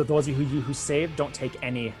 But those of you who save don't take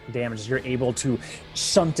any damage. You're able to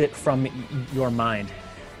shunt it from your mind.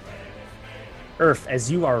 Earth, as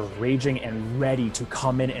you are raging and ready to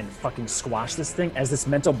come in and fucking squash this thing, as this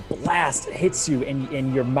mental blast hits you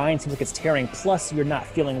and your mind seems like it's tearing, plus you're not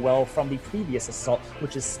feeling well from the previous assault,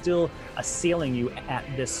 which is still assailing you at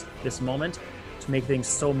this moment to make things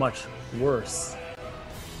so much worse.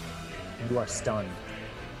 You are stunned.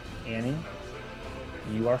 Annie,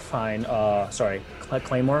 you are fine. Sorry,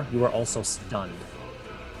 Claymore, you are also stunned.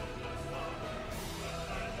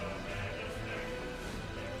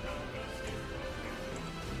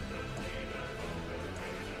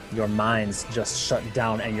 Your minds just shut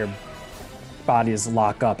down and your bodies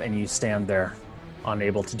lock up and you stand there,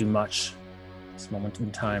 unable to do much at this moment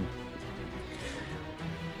in time.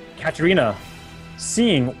 Katerina,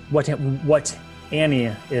 seeing what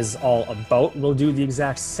Annie is all about, will do the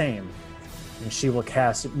exact same. And she will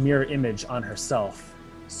cast Mirror Image on herself.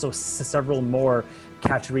 So several more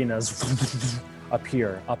Katerinas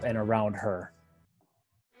appear up and around her.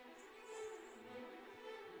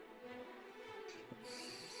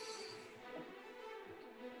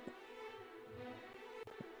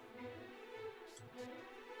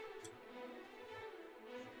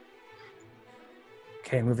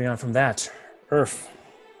 Okay, moving on from that. Earth.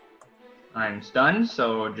 I'm stunned,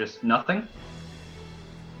 so just nothing.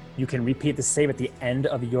 You can repeat the save at the end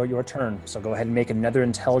of your turn. So go ahead and make another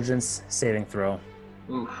intelligence saving throw.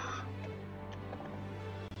 Oof.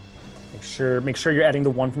 Make sure you're adding the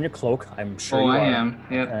 1 from your cloak. I'm sure you are. I am.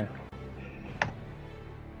 Yep. Okay.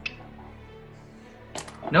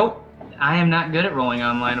 Nope. I am not good at rolling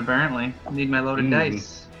online, apparently. I need my loaded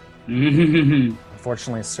dice.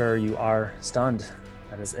 Unfortunately, sir, you are stunned.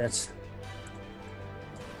 That is it.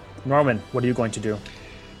 Norman, what are you going to do?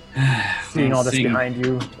 Seeing all this behind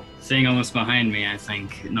you. Seeing all this behind me, I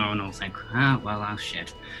think Norman will think,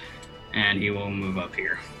 shit. And he will move up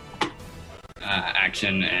here.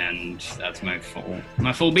 Action, and that's my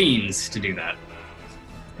full beans to do that.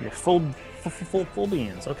 Your full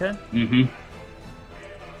beans, okay? Mm-hmm.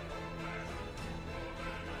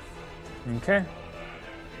 Okay.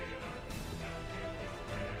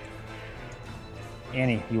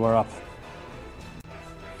 Annie, you are up.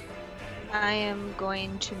 I am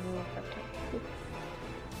going to move up to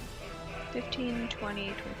 15, 20,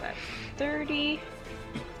 25, 30.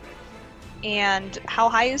 And how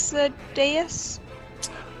high is the dais?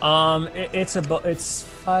 It's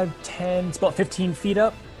 5'10", it's about 15 feet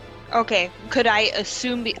up. Okay, could I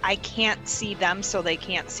assume I can't see them, so they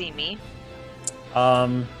can't see me?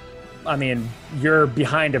 I mean, you're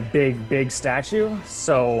behind a big statue,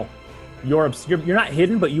 so you're not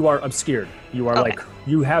hidden, but you are obscured. You are Okay.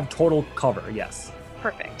 you have total cover. Yes.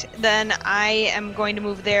 Perfect. Then I am going to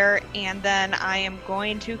move there, and then I am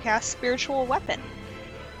going to cast Spiritual Weapon.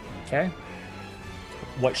 Okay.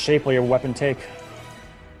 What shape will your weapon take?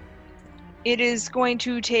 It is going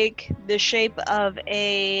to take the shape of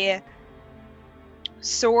a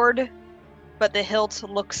sword, but the hilt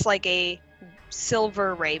looks like a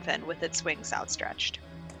silver raven with its wings outstretched.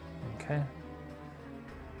 Okay.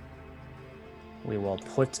 We will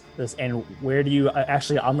put this. And where do you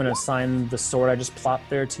actually? I'm going to assign the sword I just plopped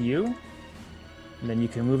there to you, and then you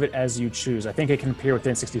can move it as you choose. I think it can appear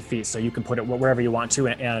within 60 feet, so you can put it wherever you want to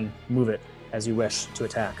and move it as you wish to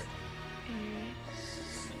attack.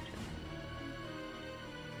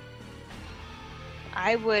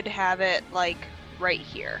 I would have it like right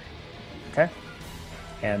here. Okay.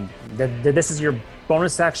 And this is your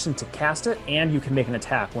bonus action to cast it, and you can make an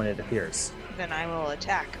attack when it appears. Then I will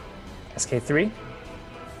attack. SK3?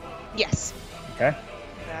 Yes. Okay.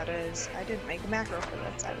 That is. I didn't make a macro for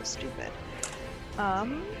this. I was stupid.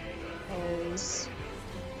 Is.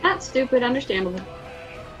 That's stupid, understandable.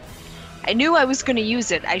 I knew I was going to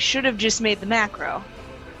use it. I should have just made the macro.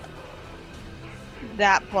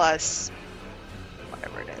 That plus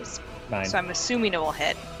whatever it is. 9. So I'm assuming it will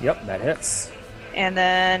hit. Yep, that hits. And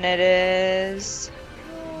then it is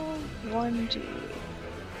 1, 2.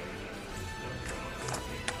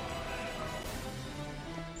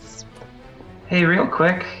 Hey, real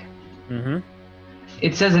quick. Mm-hmm.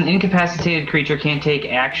 It says an incapacitated creature can't take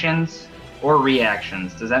actions or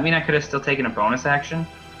reactions. Does that mean I could have still taken a bonus action?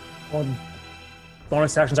 Well,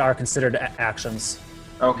 bonus actions are considered actions.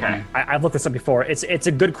 Okay. I've looked this up before. It's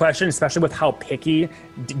a good question, especially with how picky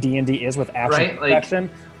D&D is with action Right, like- action.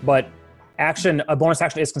 But a bonus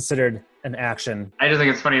action is considered an action. I just think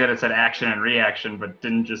it's funny that it said action and reaction, but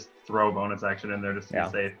didn't just throw bonus action in there just to be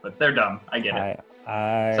safe. But they're dumb. I get it.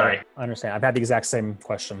 I Sorry. understand. I've had the exact same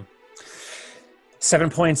question.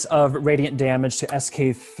 7 points of radiant damage to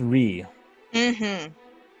SK3. Mm-hmm.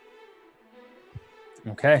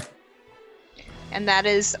 Okay. And that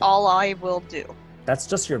is all I will do. That's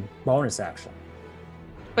just your bonus action.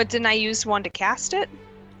 But didn't I use one to cast it?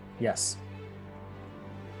 Yes.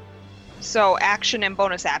 So action and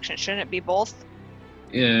bonus action. Shouldn't it be both?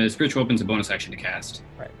 Spiritual Weapon's a bonus action to cast.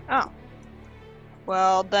 Oh.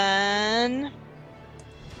 Well, then...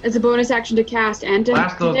 It's a bonus action to cast and to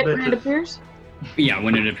Blast those hit when it bitches. appears? Yeah,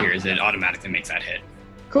 when it appears, it automatically makes that hit.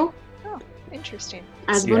 Cool. Interesting.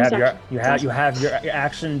 As So a you bonus have action. you have your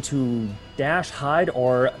action to dash, hide,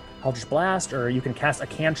 or Eldritch Blast, or you can cast a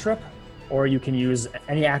cantrip, or you can use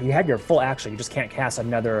any act. You have your full action. You just can't cast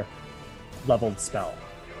another leveled spell.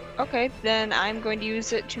 Okay, then I'm going to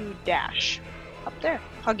use it to dash. Up there,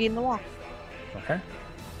 hugging the wall. Okay.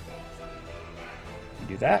 You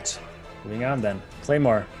do that. Moving on then.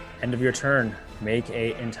 Claymore, end of your turn. Make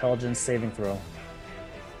a intelligence saving throw.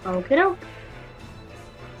 Okay, doke.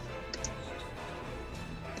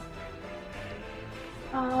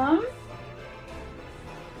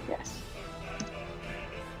 Yes.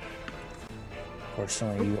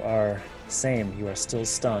 Fortunately, you are same. You are still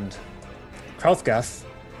stunned. Krauthgath,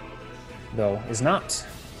 though, is not.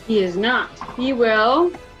 He is not. He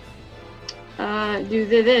will do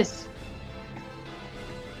this.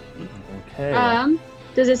 Okay.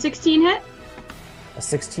 Does a 16 hit? A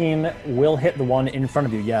 16 will hit the one in front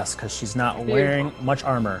of you, yes, because she's not wearing much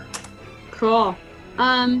armor. Cool.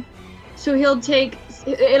 So he'll take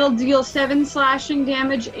It'll deal 7 slashing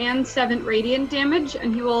damage and 7 radiant damage,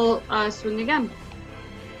 and he will swing again.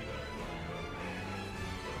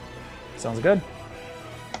 Sounds good.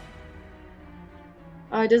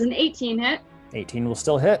 Does an 18 hit? 18 will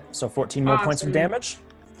still hit, so 14 more points of Awesome. damage.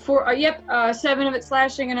 7 of it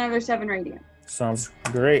slashing and another 7 radiant. Sounds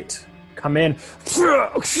great. Come in.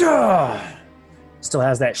 Still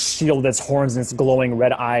has that shield, its horns, and its glowing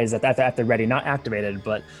red eyes at the ready. Not activated,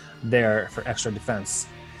 but there for extra defense.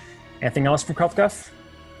 Anything else from Krelfguff?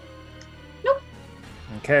 Nope.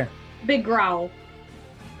 Okay. Big growl.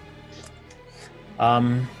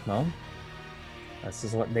 Well, this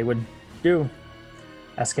is what they would do.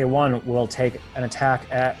 SK1 will take an attack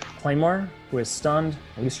at Claymore, who is stunned.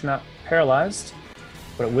 At least you're not paralyzed,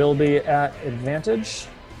 but it will be at advantage.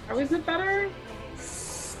 How is it better?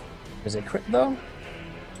 Is a crit though,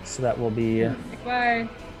 so that will be Bye.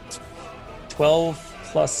 12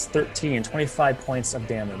 plus 13, 25 points of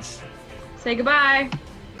damage. Say goodbye.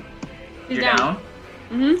 He's You're down. down?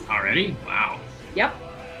 Mm-hmm. Already? Wow. Yep.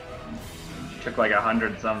 Took like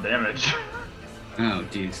 100 some damage. Oh,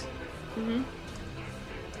 jeez. Mm-hmm.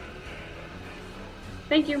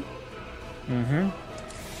 Thank you. Mm-hmm.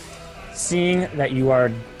 Seeing that you are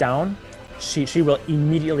down, she will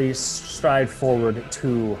immediately stride forward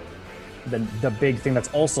to the big thing that's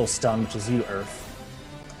also stunned, which is you, Earth.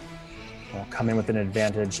 Will come in with an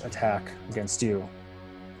advantage attack against you.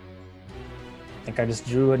 I think I just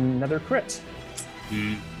drew another crit.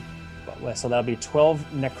 So that'll be 12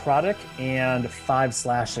 necrotic and 5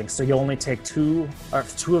 slashing. So you'll only take 2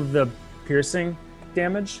 of the piercing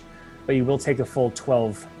damage, but you will take the full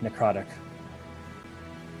 12 necrotic.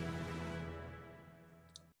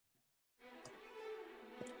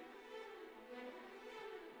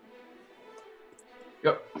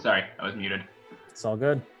 Yep. Sorry, I was muted. It's all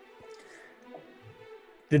good.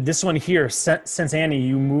 This one here, since Annie,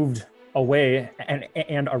 you moved away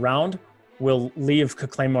and around, will leave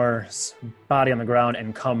Claymore's body on the ground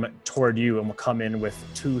and come toward you, and will come in with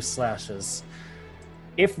 2 slashes.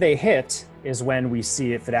 If they hit is when we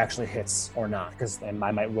see if it actually hits or not, because then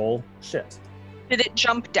I might roll shit. Did it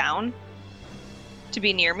jump down to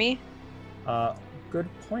be near me? Good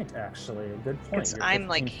point, actually. A good point. Because You're I'm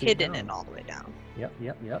like 15 feet hidden down. and all the way down.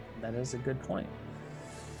 Yep. That is a good point.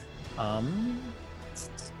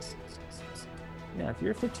 Yeah, if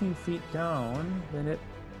you're 15 feet down, then it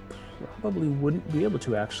probably wouldn't be able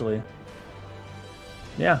to, actually.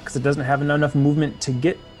 Yeah, because it doesn't have enough movement to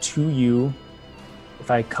get to you if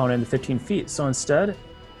I count in the 15 feet. So instead,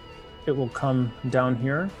 it will come down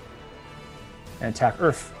here and attack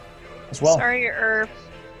Earth as well. Sorry, Earth.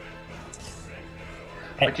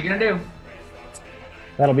 What you gonna do?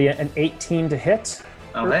 That'll be an 18 to hit.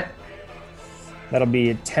 Okay. That'll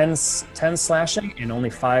be 10 slashing and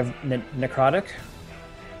only 5 necrotic.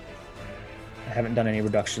 I haven't done any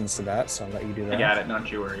reductions to that, so I'll let you do that. I got it.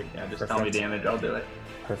 Don't you worry. Yeah, just tell me Perfect. damage. I'll do it.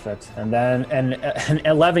 Perfect. And then an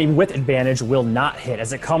 11 with advantage will not hit.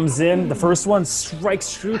 As it comes in, the first one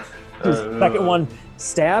strikes true. The second one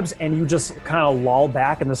stabs, and you just kind of loll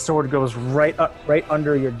back, and the sword goes right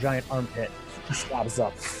under your giant armpit. Stabs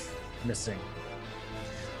up, missing.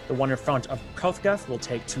 The one in front of Krelfguff will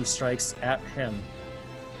take 2 strikes at him.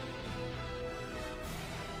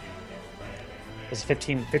 Is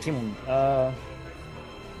 15 will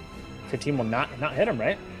 15 will not hit him,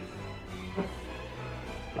 right?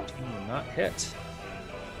 15 will not hit.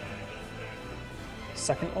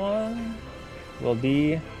 Second one will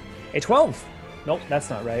be a 12. Nope, that's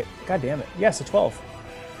not right. God damn it. Yes, a 12.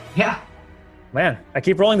 Yeah. Man, I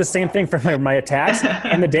keep rolling the same thing for my attacks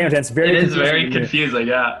and the damage. It's very It is very confusing. confusing.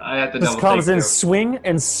 Yeah, I have to This double comes take in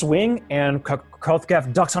too. swing, and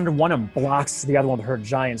Krelfguff ducks under one and blocks the other one with her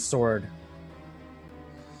giant sword.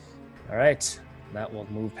 All right, that will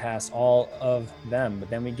move past all of them, but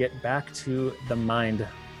then we get back to the Mind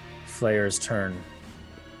Flayer's turn.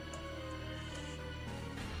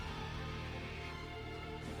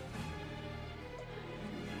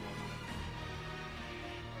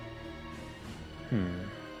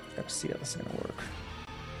 Gotta see how this is gonna work.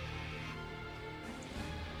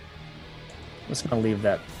 I'm just gonna leave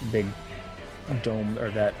that big dome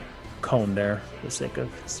or that cone there for the sake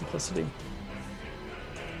of simplicity.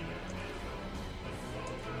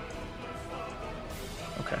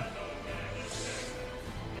 Okay.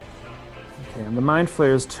 Okay, on the Mind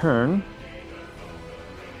Flayer's turn,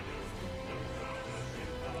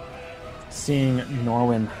 seeing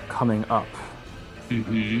Norwin coming up.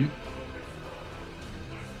 Mm-hmm.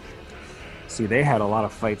 See, they had a lot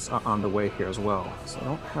of fights on the way here as well, so I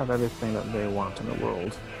don't have everything that they want in the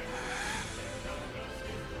world.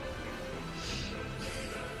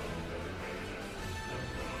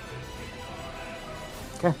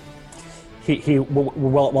 Okay. He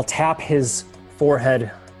will tap his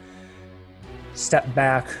forehead, step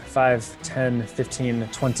back 5, 10, 15,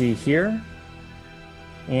 20 here,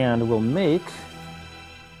 and will make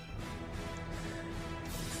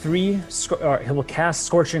 3, he will cast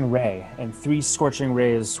Scorching Ray, and 3 Scorching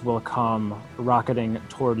Rays will come rocketing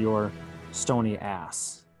toward your stony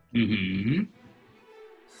ass. Mm-hmm.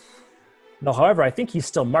 No, however, I think he's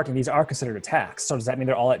still marking. These are considered attacks, so does that mean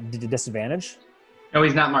they're all at disadvantage? No,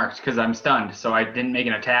 he's not marked because I'm stunned, so I didn't make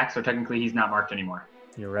an attack, so technically he's not marked anymore.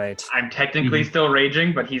 You're right. I'm technically still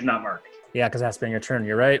raging, but he's not marked. Yeah, because that's been your turn.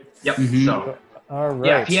 You're right. Yep, Mhm. so... All right.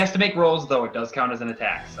 Yeah, if he has to make rolls, though, it does count as an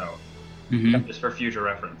attack, so... Mm-hmm. Just for future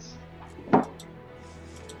reference. All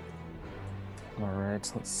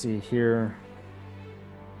right, let's see here.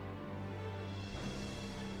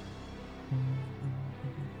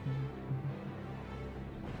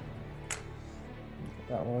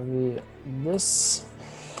 That will be this.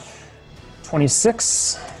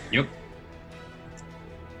 26. Yep.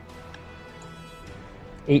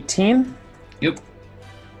 18. Yep.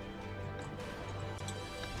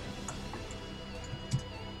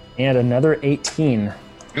 And another 18. Yep.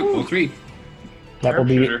 All 3. That will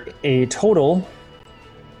be Sharpshooter. a total,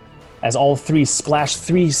 as all 3 splash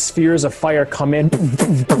 3 spheres of fire come in.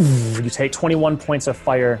 You take 21 points of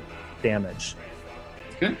fire damage.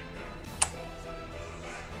 Okay.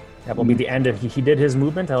 That will be the end of, he did his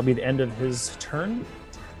movement, that'll be the end of his turn.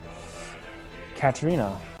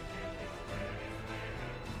 Katerina.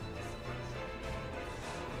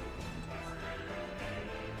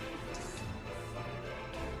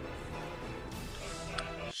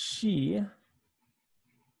 She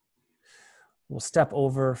will step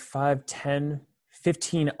over 5, 10,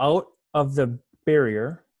 15 out of the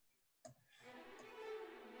barrier.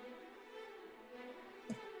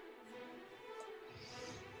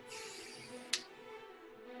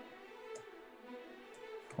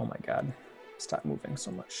 Oh my god. Stop moving so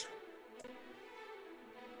much.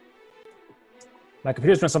 My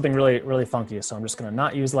computer's doing something really, really funky, so I'm just gonna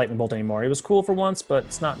not use lightning bolt anymore. It was cool for once, but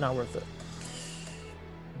it's not worth it.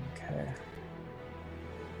 Okay.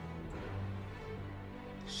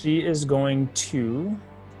 She is going to...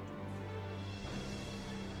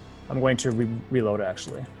 I'm going to reload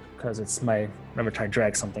actually, because it's my... Remember, try to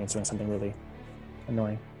drag something, it's doing something really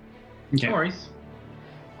annoying. Okay. No worries.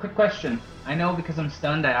 Quick question. I know because I'm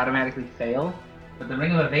stunned, I automatically fail, but the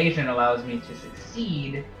Ring of Evasion allows me to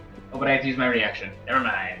succeed. Oh, but I have to use my reaction. Never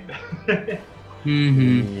mind.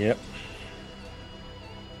 Mm-hmm. Yep.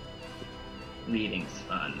 Reading's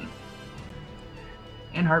fun.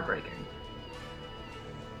 And heartbreaking.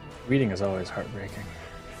 Reading is always heartbreaking.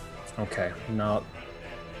 Okay, now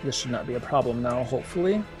this should not be a problem now,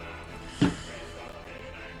 hopefully.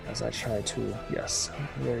 As I try to, yes,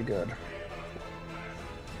 very good.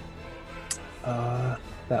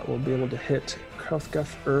 That will be able to hit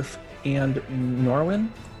Krauthguff, Urf, and Norwin.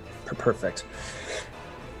 Perfect.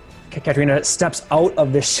 Katerina steps out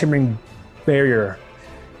of this shimmering barrier,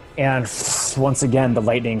 and once again the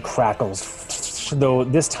lightning crackles, though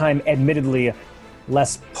this time admittedly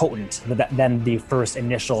less potent than the first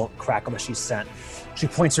initial crackle that she sent. She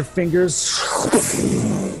points her fingers,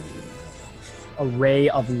 a ray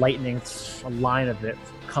of lightning, a line of it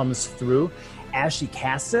comes through. As she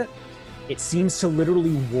casts it, it seems to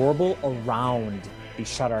literally warble around the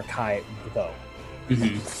Shadarkai though,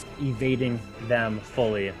 evading them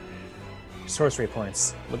fully. Sorcery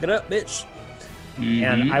points. Look it up, bitch.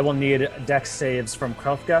 And I will need dex saves from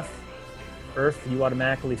Krauthguff. Earth, you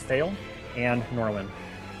automatically fail, and Norwin.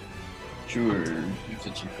 Sure. If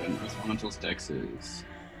the chief horizontal dex is.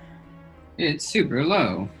 It's super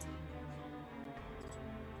low.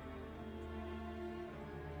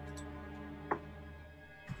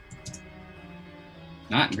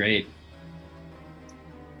 Not great.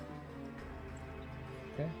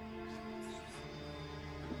 Okay.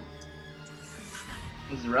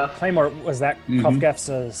 This is rough. Claymore, was that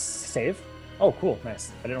Krauthguff's save? Oh, cool,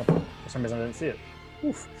 nice. I didn't know. For some reason, I didn't see it.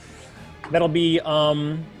 Oof. That'll be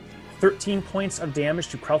 13 points of damage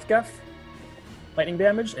to Krauthguff, lightning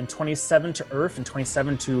damage, and 27 to Earth, and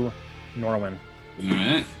 27 to Norwin.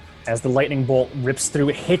 Alright. As the lightning bolt rips through,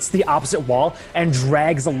 it hits the opposite wall and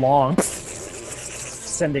drags along,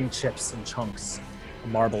 sending chips and chunks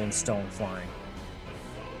of marble and stone flying.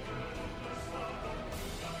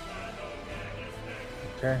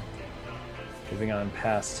 Okay. Moving on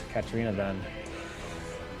past Katerina then.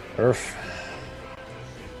 Earth.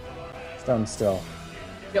 Stunned still.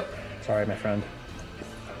 Yep. Sorry, my friend.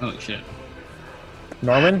 Holy shit.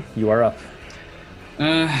 Norman, you are up.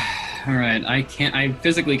 Alright. I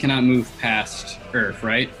physically cannot move past Earth,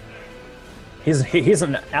 right? He's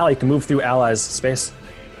an ally. He can move through allies' space.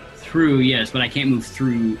 Through, yes, but I can't move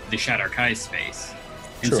through the Shadow Kai space.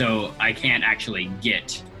 And True. so I can't actually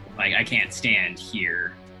get, like, I can't stand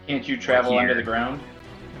here. Can't you travel Here. under the ground?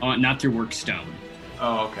 Not through Workstone.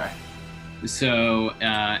 Oh, okay. So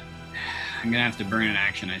I'm going to have to burn an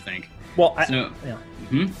action, I think. Well, What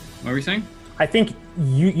were you saying? I think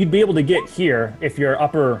you'd be able to get here if you're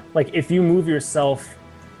upper. Like if you move yourself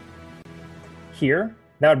here,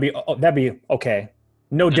 that'd be okay.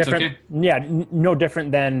 No That's different. okay? Yeah, no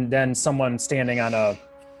different than someone standing on a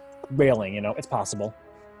railing. You know, it's possible.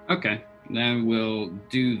 Okay, then we'll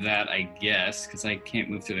do that, I guess, because I can't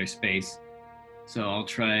move through their space. So I'll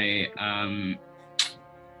try.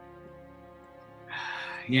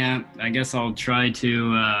 Yeah, I guess I'll try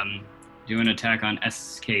to do an attack on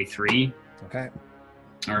SK3, Okay.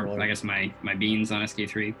 or I guess my beans on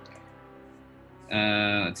SK3.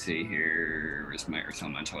 Let's see here. Where's my Earth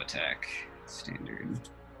Elemental attack? Standard.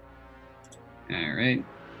 All right.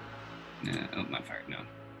 Not fire. No.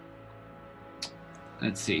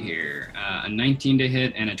 Let's see here. A 19 to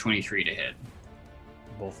hit and a 23 to hit.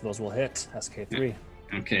 Both of those will hit. SK3.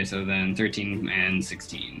 Okay, so then 13 and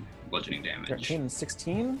 16 bludgeoning damage. 13 and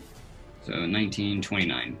 16. So 19,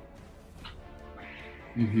 29.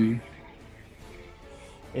 Mm-hmm.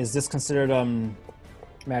 Is this considered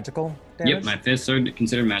magical damage? Yep, my fists are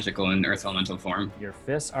considered magical in Earth Elemental form. Your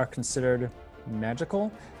fists are considered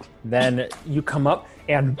magical. Then you come up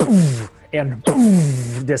and boom, and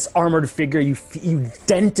boom, this armored figure, you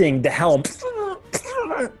denting the helm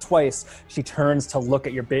twice. She turns to look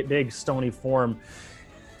at your big stony form.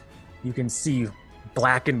 You can see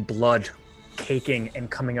blackened blood caking and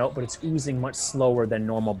coming out, but it's oozing much slower than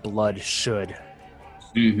normal blood should.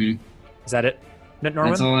 Mm-hmm. Is that it, Norman?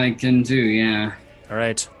 That's all I can do, yeah. All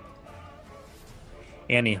right.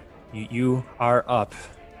 Annie, you are up.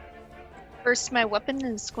 First, my weapon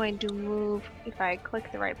is going to move, if I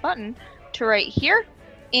click the right button, to right here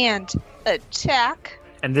and attack.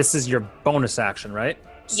 And this is your bonus action, right?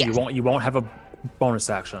 So Yes. you won't have a bonus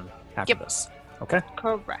action after Yep. this. Okay?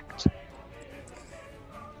 Correct.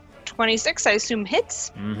 26, I assume,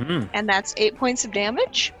 hits, Mm-hmm. and that's 8 points of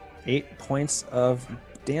damage. 8 points of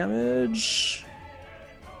damage.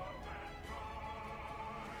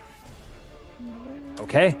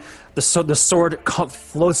 Okay. The sword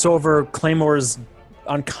floats over Claymore's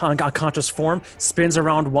unconscious form, spins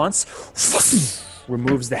around once,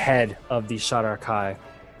 removes the head of the Shadar Kai.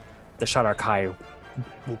 The Shadar Kai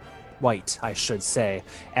white, I should say.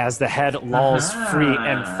 As the head lolls free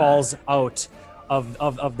and falls out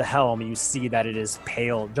of the helm, you see that it is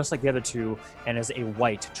pale, just like the other two, and is a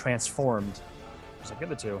white, transformed, just like the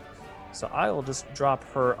other two. So I will just drop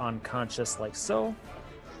her unconscious like so.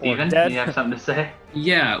 Or Steven, dead. do you have something to say?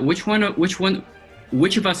 Yeah, which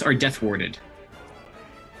of us are death warded?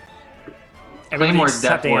 Claymore's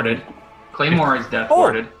except death warded. Annie. Claymore is death Oh.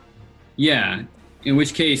 warded. Yeah, in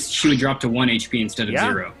which case she would drop to 1 HP instead of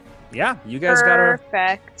Yeah. 0. Yeah, you guys got her.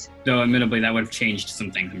 Perfect. Though admittedly that would have changed some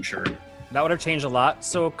things, I'm sure. That would have changed a lot.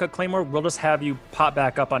 So Claymore, we'll just have you pop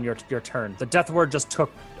back up on your turn. The Death Ward just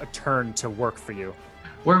took a turn to work for you.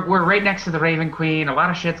 We're right next to the Raven Queen. A lot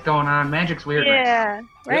of shit's going on. Magic's weird. Yeah,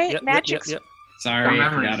 right? Yep, Magic's Yep. Sorry, I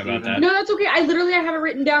Remember, forgot about Steven. that. No, that's okay. I have it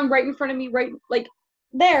written down right in front of me, right like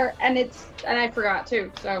there, and I forgot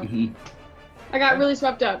too. So Mhm. I got really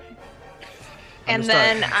swept up. And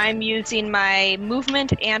Understood. then I'm using my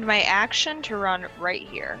movement and my action to run right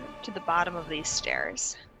here to the bottom of these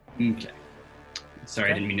stairs. Okay. Sorry,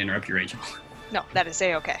 Okay. I didn't mean to interrupt you, Rachel. No, that is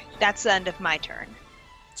A-okay. That's the end of my turn.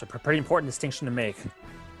 It's a pretty important distinction to make.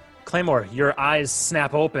 Claymore, your eyes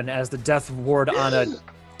snap open as the Death Ward on a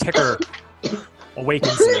ticker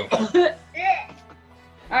awakens you.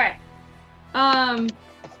 All right.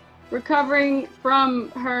 Recovering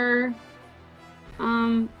from her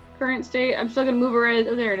current state. I'm still gonna move her.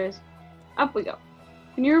 Oh, there it is. Up we go.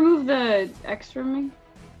 Can you remove the X from me?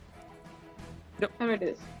 Yep. There it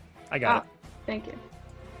is. I got it. Thank you.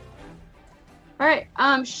 All right.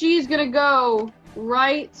 She's gonna go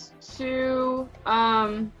right to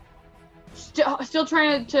still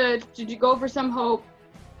trying to go for some hope.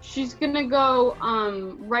 She's gonna go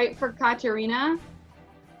right for Katerina.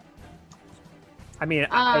 I mean,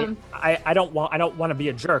 I don't want to be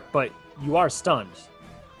a jerk, but you are stunned.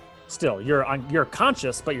 Still, you're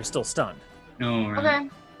conscious, but you're still stunned, No, Okay.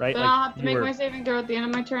 right? Then I'll have to you make were- my saving throw at the end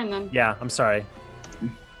of my turn then. Yeah, I'm sorry.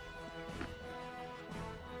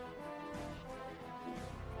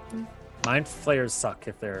 Mind flayers suck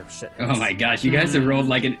if they're shit. Oh my gosh, you guys have rolled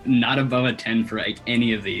like not above a 10 for like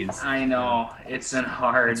any of these. I know. It's been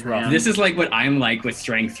hard. It's rough. man. This is like what I'm like with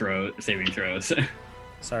strength saving throws.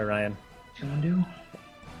 Sorry, Ryan. you want to do?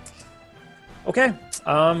 Okay,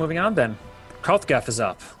 moving on then. Krauthgef is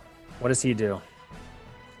up. What does he do?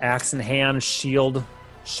 Axe in hand, shield,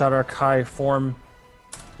 Shadar-kai form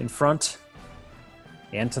in front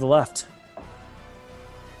and to the left.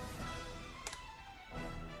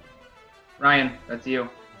 Ryan, that's you.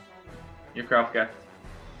 You're Krauthgef.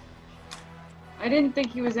 I didn't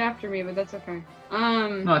think he was after me, but that's okay.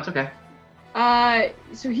 No, it's okay.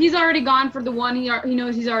 So he's already gone for the one. He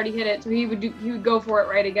knows he's already hit it, so he would go for it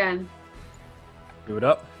right again. Do it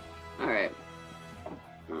up. All right.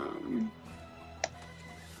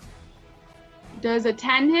 Does a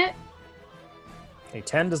 10 hit? A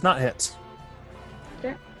 10 does not hit.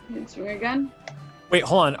 Okay. Swing again. Wait,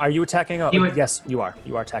 hold on. Are you attacking? Yes, you are.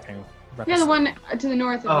 You are attacking. Yeah, the one to the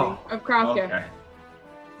north of me, of Krauthgef. Okay.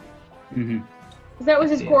 Mm-hmm. Because that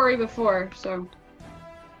was his I see. quarry before, so.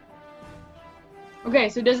 Okay,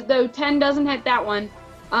 so the 10 doesn't hit that one.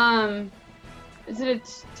 Is it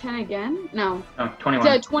a 10 again? No. No, Is 21.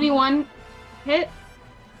 it a 21 hit?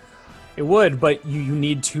 It would, but you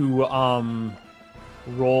need to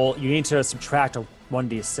roll. You need to subtract a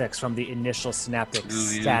 1d6 from the initial synaptic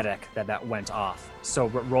static that went off. So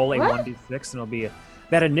roll a What? 1d6, and it'll be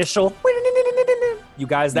that initial. You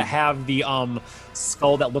guys that have the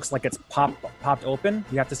skull that looks like it's popped open,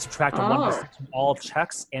 you have to subtract a 1d6 from all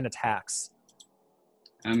checks and attacks.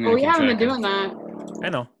 Oh, we haven't been doing that. I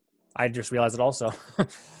know. I just realized it also.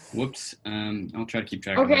 Whoops. I'll try to keep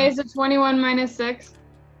track of Okay, that. so 21 minus 6.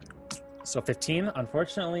 So 15,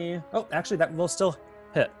 unfortunately. Oh, actually, that will still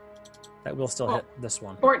hit. That will still hit this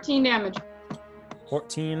one. 14 damage.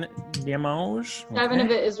 14 damage. 7 Okay.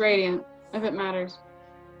 of it is radiant, if it matters.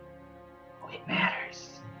 Oh, it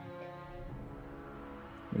matters.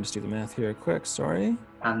 Let me just do the math here quick. Sorry.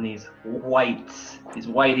 On these whites. These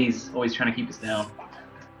whiteys always trying to keep us down.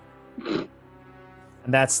 And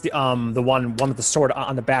that's the one with the sword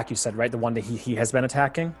on the back. You said, right? The one that he has been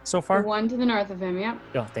attacking so The far. one to the north of him, yep.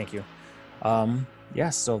 Oh, thank you.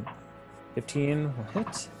 Yes. So 15 will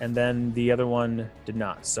hit, and then the other one did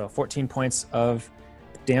not. So 14 points of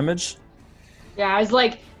damage. Yeah, I was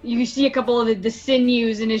like, you see a couple of the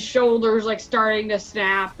sinews in his shoulders like starting to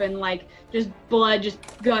snap, and like just blood just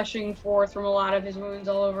gushing forth from a lot of his wounds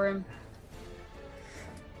all over him.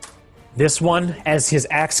 This one, as his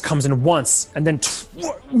axe comes in once and then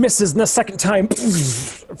misses the second time,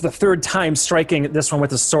 the third time striking this one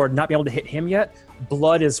with his sword, not being able to hit him yet.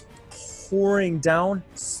 Blood is pouring down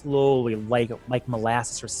slowly, like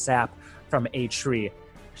molasses or sap from a tree.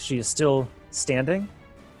 She is still standing,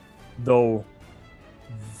 though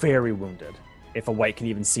very wounded. If a white can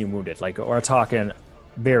even seem wounded, like we're talking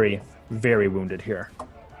very, very wounded here.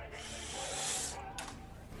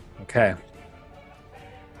 Okay.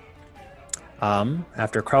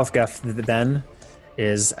 After Krauthgef then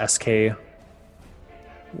is SK1.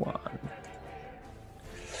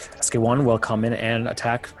 SK1 will come in and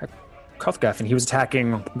attack Krauthgef, and he was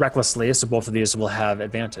attacking recklessly, so both of these will have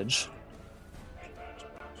advantage.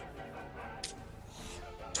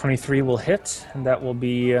 23 will hit, and that will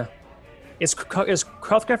be... Is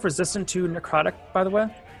Krauthgef resistant to necrotic, by the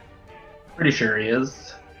way? Pretty sure he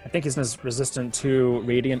is. I think he's resistant to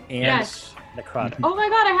radiant and Yes. necrotic. Oh my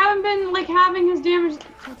god, I haven't been like having his damage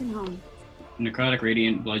fucking home. Necrotic,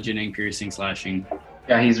 radiant, bludgeoning, piercing, slashing.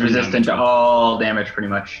 Yeah, he's resistant to all damage pretty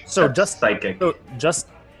much. So Except just psychic.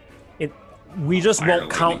 We just Fire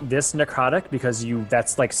won't count this necrotic because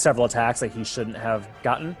that's like several attacks that he shouldn't have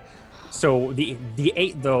gotten. So the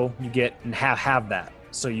 8 though you get and have that.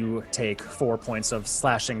 So you take 4 points of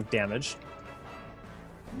slashing damage.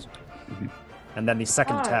 Mhm. And then the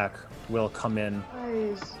second God. attack will come in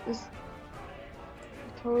Guys, this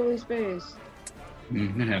totally spaced.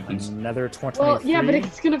 That happens. another 23. Well, yeah, but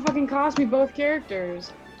it's gonna fucking cost me both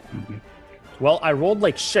characters. Well, I rolled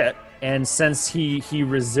like shit, and since he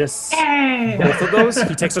resists both of those,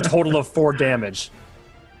 he takes a total of 4 damage.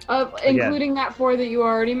 Including that 4 that you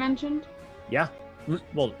already mentioned? Yeah.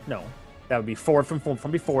 Well, no. That would be 4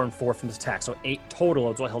 from before and 4 from this attack. So 8 total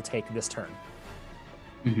is what he'll take this turn.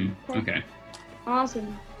 Okay.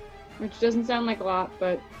 Awesome. Which doesn't sound like a lot,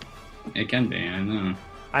 but It can be, I know.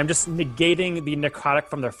 I'm just negating the necrotic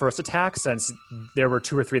from their first attack since there were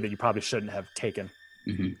 2 or 3 that you probably shouldn't have taken.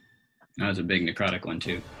 That was a big necrotic one,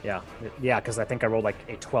 too. Yeah, because I think I rolled like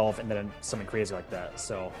a 12 and then something crazy like that.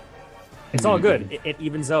 So it's all good. It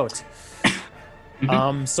evens out.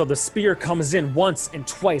 So the spear comes in once and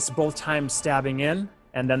twice, both times stabbing in,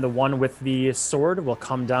 and then the one with the sword will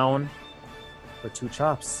come down for 2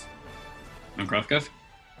 chops. On Krauthgef?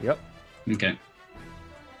 Yep. Okay.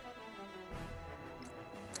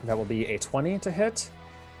 That will be a 20 to hit,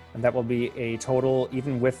 And that will be a total,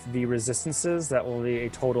 even with the resistances, that will be a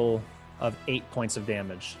total of 8 points of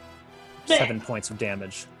damage. 7 points of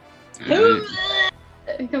damage.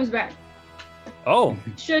 He comes back. Oh,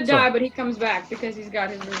 Should So- die, but he comes back because he's got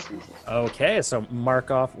his resistances. okay. So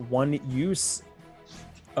mark off 1 use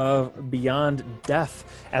of Beyond Death.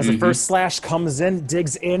 As the first slash comes in,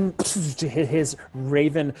 digs in to hit his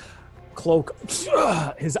raven cloak.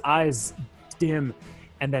 His eyes dim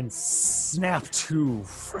and then snap to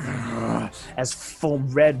as foam,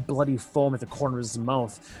 red, bloody foam at the corner of his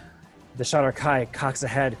mouth. The Shadow Kai cocks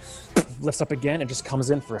ahead, lifts up again, and just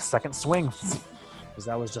comes in for a second swing. Because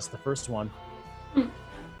that was just the first one.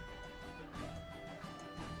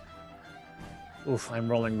 Oof, I'm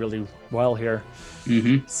rolling really well here.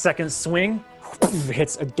 Second swing,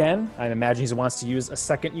 hits again. I imagine he wants to use a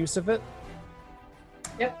second use of it.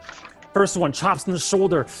 Yep. First one chops in the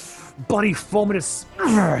shoulder. Bloody foam.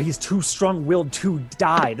 He's too strong-willed to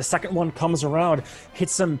die. The second one comes around,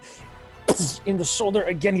 hits him in the shoulder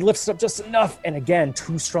again. He lifts it up just enough, and again,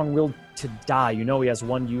 too strong-willed to die. You know he has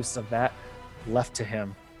 1 use of that left to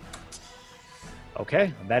him.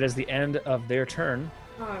 Okay, that is the end of their turn.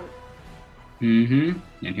 And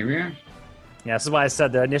here we are. Yeah, this is why I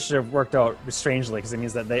said the initiative worked out strangely, because it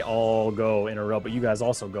means that they all go in a row, but you guys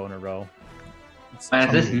also go in a row. Is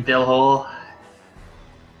this still whole?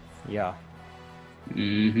 Yeah.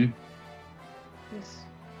 Yes.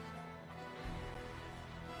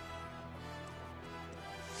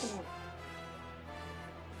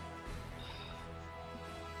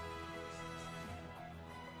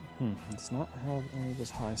 It's not have any of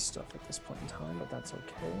this high stuff at this point in time, but that's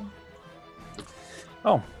okay.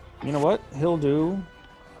 Oh, you know what? He'll do,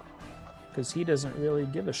 because he doesn't really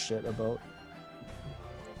give a shit about...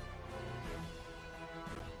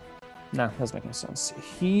 No, that doesn't make any sense.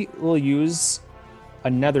 He will use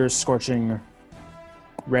another Scorching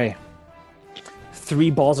Ray.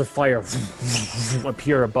 3 balls of fire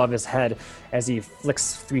appear above his head as he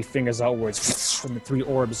flicks 3 fingers outwards, and the 3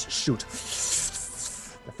 orbs shoot.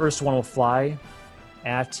 The first one will fly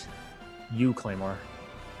at you, Claymore.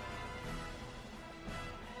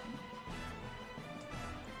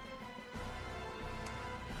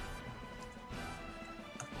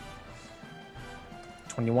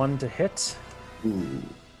 $21 to hit.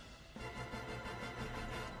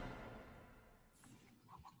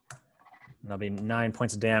 That'll be 9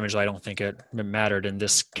 points of damage. I don't think it mattered in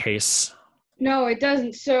this case. No, it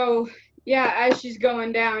doesn't. So, yeah, as she's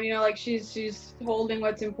going down, you know, like she's holding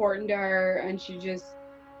what's important to her, and she just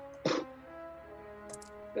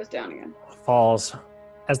goes down again. Falls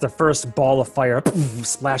as the first ball of fire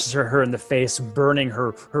splashes her in the face, burning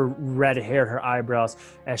her red hair, her eyebrows,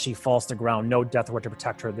 as she falls to the ground. No death word to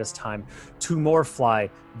protect her this time. 2 more fly,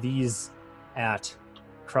 these at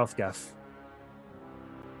Krauthgef.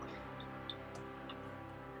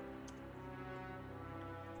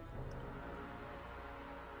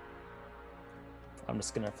 I'm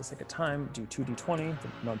just gonna, for the sake of time, do 2d20.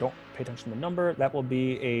 No, don't pay attention to the number. That will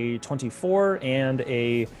be a 24 and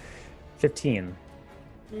a 15.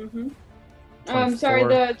 I'm sorry,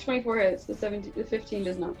 the 24 hits. The 15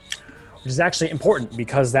 does not. Which is actually important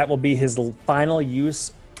because that will be his final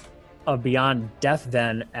use of Beyond Death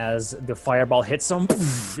then, as the fireball hits him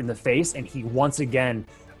in the face and he once again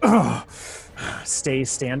stays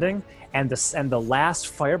standing, and the last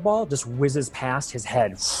fireball just whizzes past his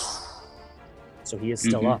head. So he is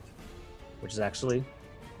still up, which is actually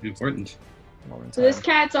important. So this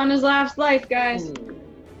cat's on his last life, guys.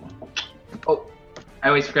 Oh, I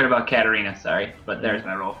always forget about Katarina, sorry, but there's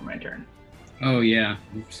my roll for my turn. Oh, yeah.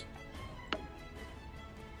 Oops.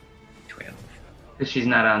 12. Because she's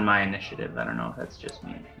not on my initiative. I don't know if that's just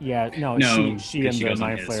me. Yeah, no, No, she 'cause and she the goes on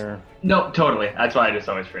Mind his. Flayer. No, totally. That's why I just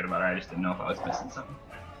always forget about her. I just didn't know if I was missing something.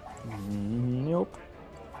 Nope.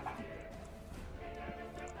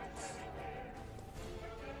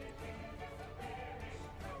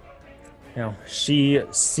 You know, she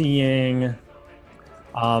seeing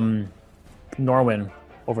Norwin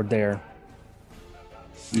over there.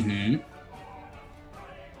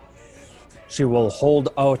 She will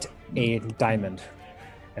hold out a diamond,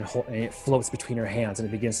 and it floats between her hands, and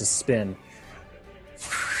it begins to spin.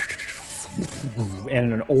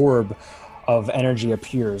 And an orb of energy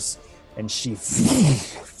appears, and she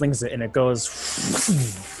flings it, and it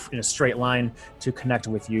goes in a straight line to connect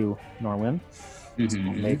with you, Norwin. So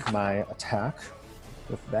I'll make my attack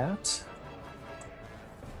with that.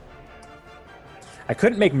 I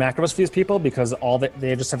couldn't make macros for these people because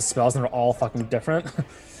they just have spells and they're all fucking different.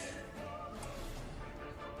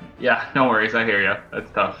 Yeah, no worries. I hear you.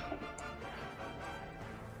 That's tough.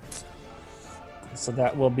 So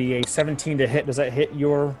that will be a 17 to hit. Does that hit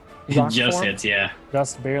your rock Just form? hits, yeah.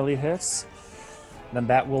 Just barely hits. Then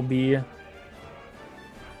that will be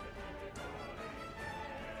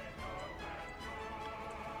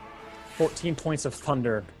 14 points of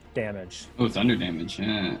thunder damage. Oh, thunder damage.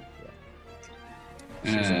 Yeah.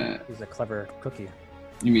 He's a clever cookie.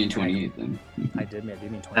 You mean 28 then? I did mean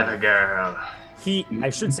 20. Clever girl. I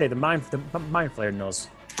should say the mind flayer knows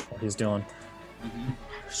what he's doing.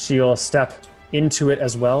 She'll step into it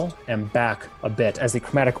as well and back a bit as the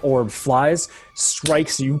chromatic orb flies,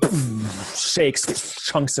 strikes you, shakes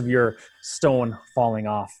chunks of your stone falling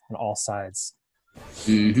off on all sides.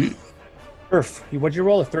 Mm-hmm. Earth, what'd you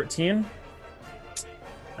roll? A 13?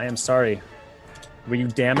 I am sorry. Were you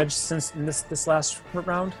damaged since in this last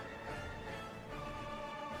round?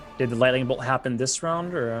 Did the lightning bolt happen this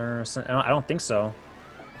round, or I don't think so.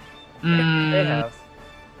 They have.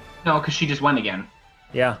 No, because she just went again.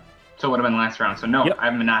 Yeah. So it would have been the last round. So no, Yep.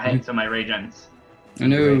 I'm not hit, so my rage ends. I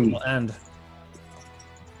know. Will end.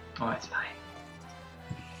 Oh, that's fine.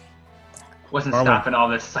 Wasn't Normal. stopping all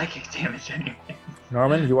this psychic damage anyway.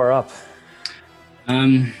 Norman, you are up.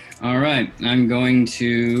 All right. I'm going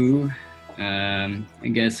to. I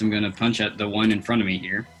guess I'm gonna punch at the one in front of me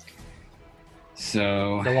here.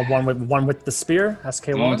 So. The one with the spear,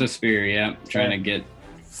 SK1. One with the spear, yeah. Trying to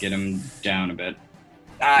get him down a bit.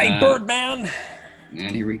 Aye, Birdman.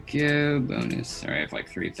 And here we go. Bonus. All right, I have like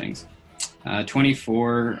 3 things.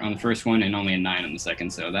 24 on the first one and only a 9 on the second.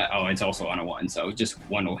 So that. Oh, it's also on a 1. So just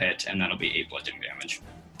 1 will hit, and that'll be 8 bludgeoning damage.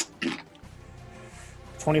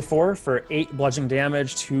 24 for 8 bludgeoning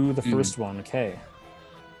damage to the first one. Okay.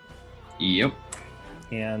 Yep.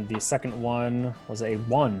 And the second one was a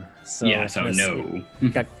 1. So Yeah. So no.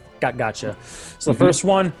 Gotcha. So the first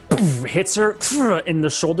one hits her in the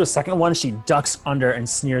shoulder. Second one, she ducks under and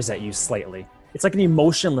sneers at you slightly. It's like an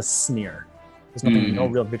emotionless sneer. There's nothing, no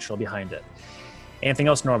real vitriol behind it. Anything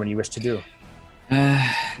else, Norman, you wish to do?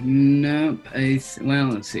 Nope. Well,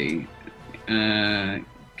 let's see. Can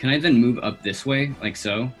I then move up this way, like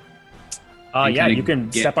so? And Yeah, kinda you can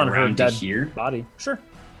get step on her around to dead here? body. Sure.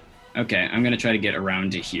 Okay, I'm gonna try to get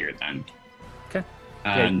around to here then. Okay.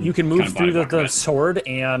 Yeah, you can move through the sword,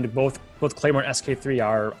 and both Claymore and SK3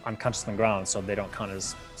 are unconscious on the ground, so they don't count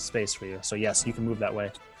as space for you. So yes, you can move that way.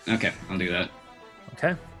 Okay, I'll do that.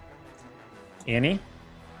 Okay. Annie?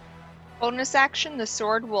 Bonus action, the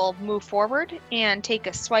sword will move forward and take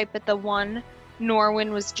a swipe at the one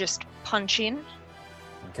Norwin was just punching.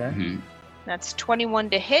 Okay. Mm-hmm. That's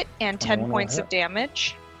 21 to hit and 10 21 points will of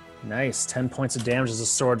damage. Nice. 10 points of damage as the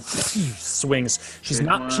sword swings. Good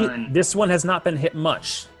one. This one has not been hit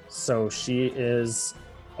much, so she is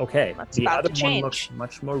okay. That's The about other to one change. looks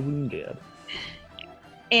much more wounded.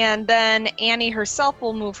 And then Annie herself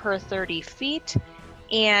will move her 30 feet,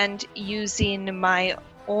 and using my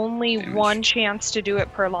only Damage. one chance to do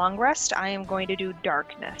it per long rest, I am going to do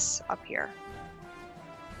darkness up here.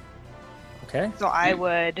 Okay. So I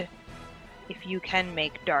would, if you can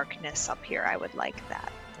make darkness up here, I would like that.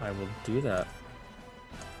 I will do that.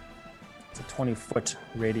 It's a 20-foot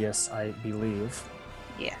radius, I believe.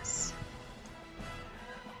 Yes.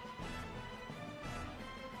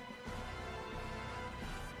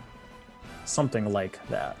 Something like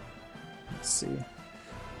that. Let's see.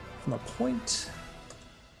 From a point.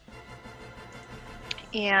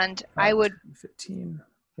 And I would, 15.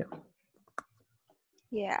 Yep.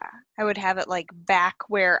 yeah, I would have it like back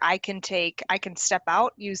where I can step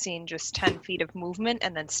out using just 10 feet of movement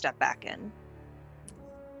and then step back in.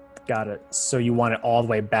 Got it. So you want it all the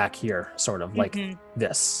way back here, sort of like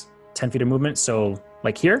this. 10 feet of movement. So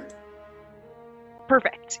like here?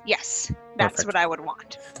 Perfect. Yes. That's Perfect. what I would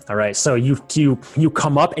want. All right, so you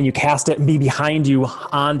come up and you cast it and be behind you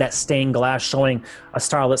on that stained glass, showing a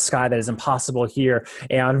starlit sky that is impossible here.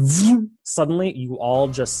 And suddenly, you all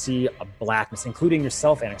just see a blackness, including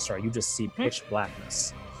yourself, Anaxar. You just see pitch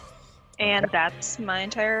blackness. And that's my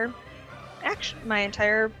entire action, my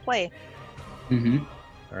entire play. Mm-hmm.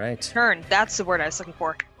 All right, Turn. That's the word I was looking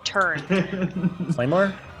for. Turn.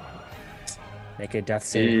 Claymore, make a death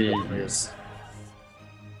saving throw, Hey. please.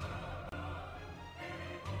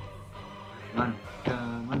 Come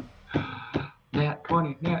on. Nat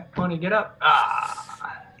 20, get up.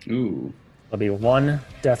 Ah. Ooh. There'll be 1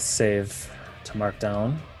 death save to mark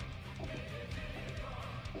down.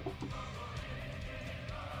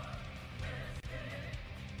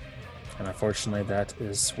 And unfortunately, that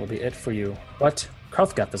will be it for you. But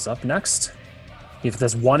Krauthgeth is up next. If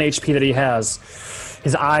there's 1 HP that he has,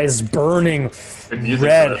 his eyes burning Good music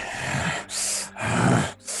red. for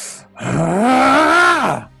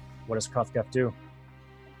What does Krauthgeth do?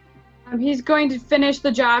 He's going to finish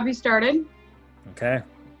the job he started. Okay.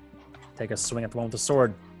 Take a swing at the one with the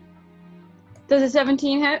sword. Does a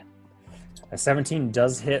 17 hit? A 17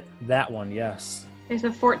 does hit that one, yes. There's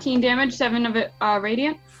a 14 damage, 7 of it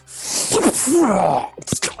radiant.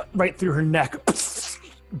 Right through her neck.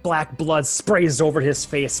 Black blood sprays over his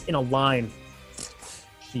face in a line.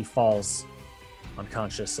 She falls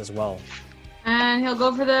unconscious as well. And he'll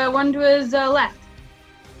go for the one to his left.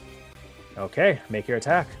 Okay, make your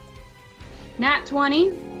attack. Nat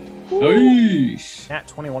 20. Nice. Nat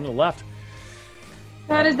 21 to the left.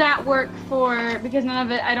 How does that work for? Because none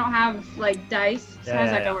of it, I don't have like dice. So how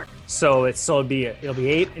does that go work? So it'll be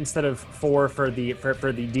 8 instead of 4 for the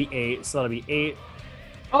D8. So that'll be 8.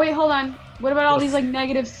 Oh wait, hold on. What about all these like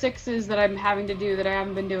 -6s that I'm having to do that I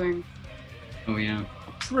haven't been doing? Oh yeah.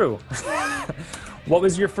 True. What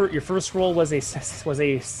was your first roll? Was a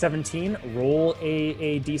 17. Roll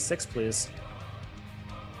a D6, please.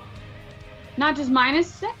 Not just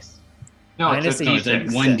 -6? No, Minus it's a No, it's a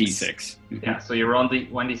D6. 1d6. Yeah, so you roll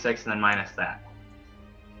 1d6 and then minus that.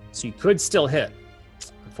 So you could still hit.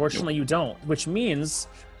 Unfortunately, you don't, which means,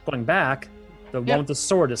 going back, the one with the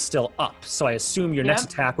sword is still up. So I assume your next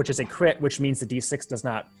attack, which is a crit, which means the D6 does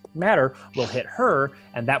not matter, will hit her,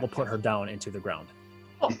 and that will put her down into the ground.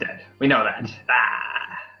 He's dead. We know that.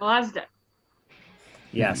 Ah. Well, that's dead.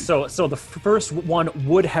 Yeah, so the first one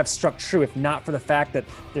would have struck true if not for the fact that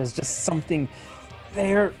there's just something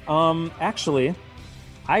there. Actually,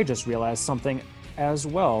 I just realized something as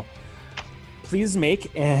well. Please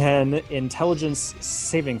make an intelligence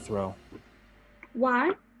saving throw.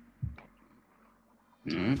 Why?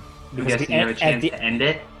 Mm. I'm guessing you have a chance to end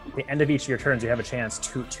it. At the end of each of your turns, you have a chance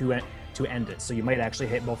to end it. So you might actually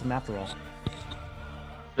hit both of them after all.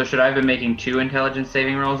 So should I have been making 2 intelligence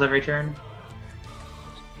saving rolls every turn?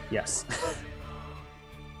 Yes.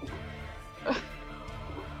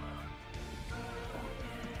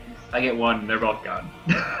 I get 1, they're both gone.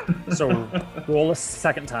 So roll a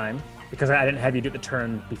second time, because I didn't have you do the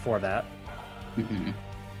turn before that. Mm-hmm.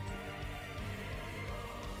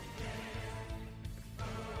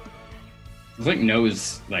 Flick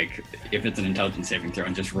knows, like, if it's an intelligence saving throw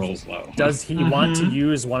and just rolls low. Does he want to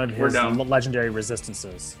use one of We're his done. legendary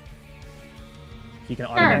resistances? He can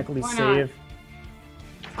automatically why not? save.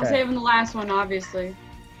 I'll save him the last one, obviously.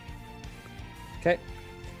 Okay.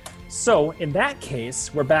 So in that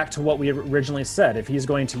case, we're back to what we originally said. If he's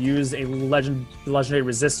going to use a legendary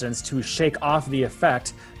resistance to shake off the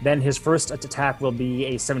effect, then his first attack will be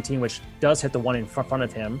a 17, which does hit the one in front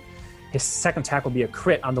of him. His second attack will be a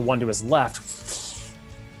crit on the one to his left,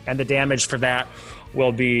 and the damage for that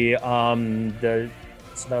will be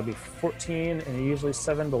so that'll be 14, and usually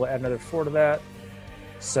 7, but we'll add another 4 to that.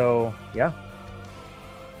 So yeah.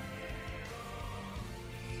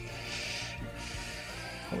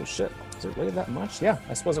 Oh shit! Is it really that much? Yeah,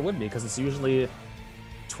 I suppose it would be because it's usually.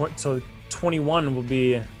 So 21 will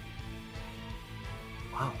be.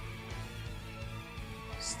 Wow.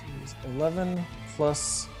 11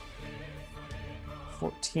 plus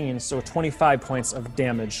 14, so 25 points of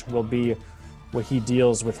damage will be what he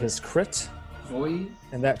deals with his crit. Boys.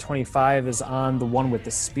 And that 25 is on the one with the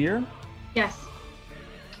spear. Yes.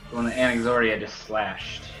 The one that Anaxoria just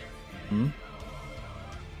slashed.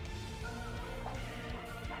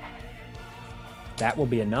 That will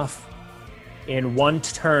be enough. In one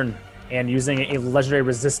turn, and using a legendary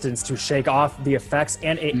resistance to shake off the effects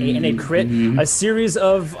and a crit, a series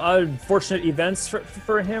of fortunate events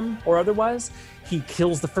for him or otherwise, he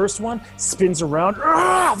kills the first one, spins around,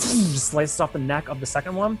 slices off the neck of the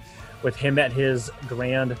second one, with him at his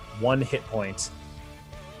grand 1 hit point.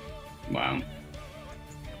 Wow.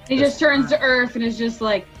 He just turns to Earth and is just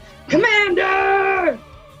like, Commander!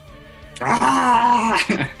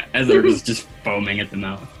 As Earth is just foaming at the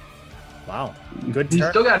mouth. Wow, good He's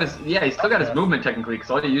turn. still got his movement technically,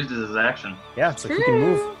 because all he used is his action. Yeah, so he can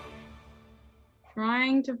move.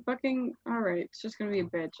 Trying to fucking. Alright, it's just gonna be a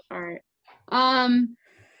bitch. Alright.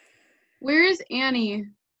 Where is Annie?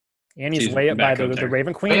 Annie's She's way up by back up the there.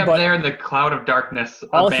 Raven Queen, Way up but there in the cloud of darkness,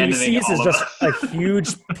 all he abandoning sees all is of just us. a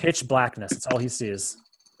huge pitch blackness. That's all he sees.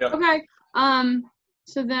 Okay.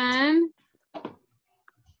 So then.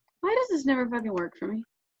 Why does this never fucking work for me?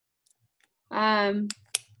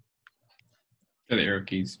 For the arrow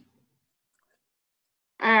keys.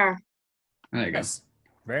 Ah. There you go. Nice.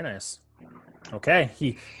 Very nice. Okay,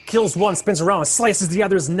 he kills one, spins around, slices the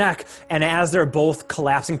other's neck, and as they're both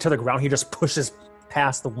collapsing to the ground, he just pushes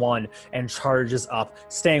past the one and charges up,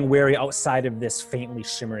 staying wary outside of this faintly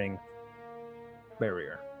shimmering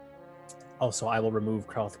barrier. Also, I will remove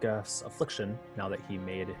Kralthgaf's affliction now that he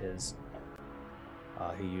made his...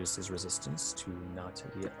 he used his resistance to not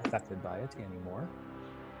be affected by it anymore.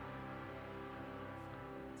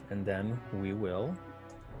 And then we will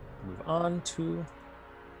move on to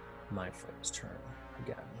Mind Flayer's turn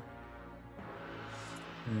again.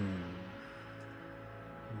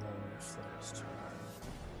 Mind Flayer's turn.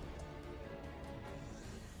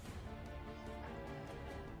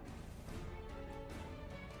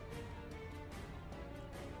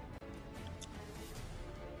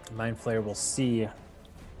 Mind Flayer will see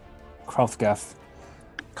Krofgef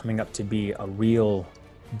coming up to be a real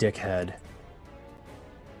dickhead.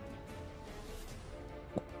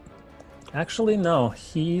 Actually, no.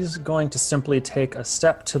 He's going to simply take a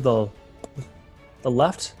step to the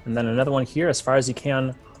left and then another one here as far as he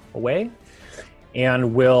can away,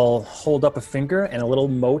 and will hold up a finger, and a little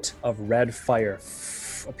mote of red fire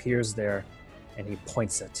appears there, and he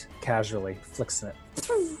points it casually, flicks it.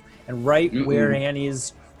 And right where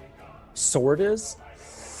Annie's sword is,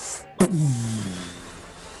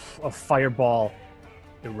 a fireball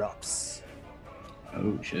erupts.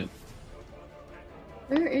 Oh shit!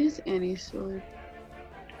 Where is Annie's sword?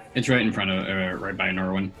 It's right in front of, right by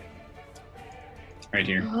Norwin. Right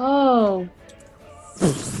here. Oh.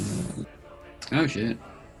 Oh shit!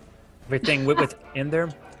 Everything within there.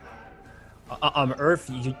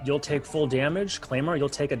 Earth, you'll take full damage. Claymore, you'll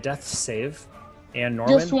take a death save, and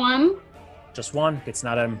Norman, Just one? just one. It's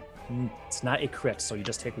not a crit, so you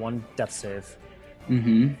just take one death save.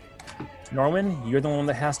 Mm-hmm. Norman, you're the one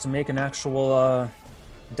that has to make an actual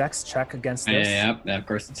dex check against this. Yeah, of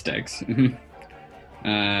course it's Dex.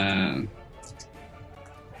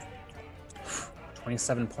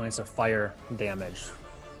 27 points of fire damage.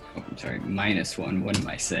 Oh, I'm sorry, -1. What am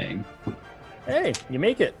I saying? Hey, you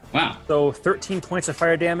make it. Wow. So 13 points of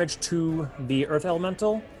fire damage to the Earth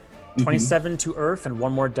Elemental, 27 to Earth, and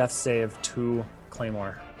one more death save to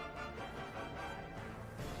Claymore.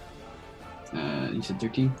 You said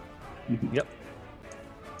 13? Yep.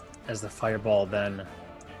 As the fireball then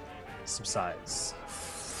subsides.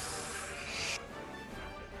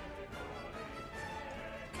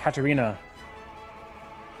 Katerina,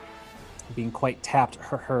 being quite tapped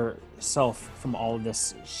herself from all of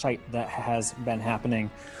this shite that has been happening,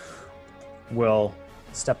 will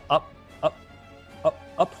step up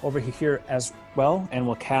over here as well, and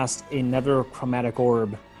will cast another chromatic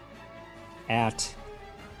orb at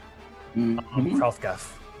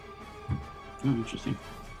Krofgef. Oh, interesting.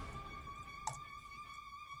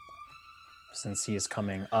 Since he is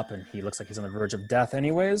coming up and he looks like he's on the verge of death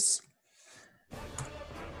anyways.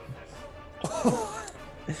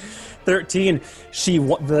 13.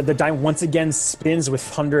 The dime once again spins with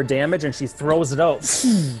thunder damage, and she throws it out.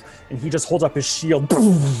 And he just holds up his shield,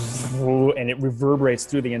 and it reverberates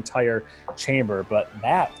through the entire chamber. But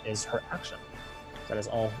that is her action. That is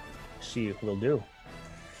all she will do.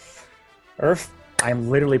 Earth, I am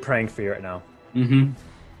literally praying for you right now. Mm-hmm.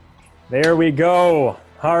 There we go.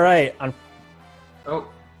 All right. Oh.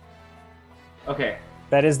 Okay.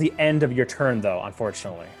 That is the end of your turn, though,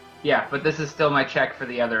 unfortunately. Yeah, but this is still my check for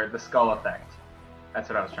the skull effect. That's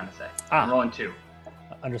what I was trying to say. I'm rolling 2.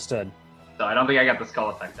 Understood. So I don't think I got the skull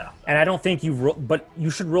effect off. And I don't think but you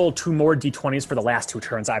should roll 2 more d20s for the last 2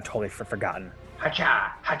 turns. I've totally forgotten.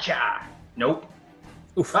 Hacha! Hacha! Nope.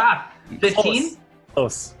 Oof. 15?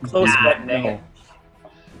 Close, Nah, but dang no. it.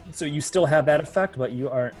 So you still have that effect, but you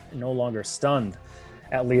are no longer stunned.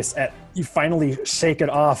 At least, you finally shake it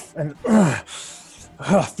off, and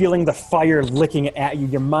feeling the fire licking at you.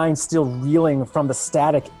 Your mind still reeling from the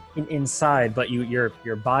static inside, but your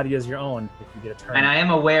body is your own if you get a turn. And I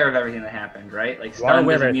am aware of everything that happened, right? Like, You are stun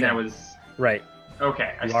aware of doesn't mean I everything. was... Right.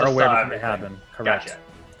 Okay, I You still are aware saw of everything that everything. happened. Correct. Gotcha.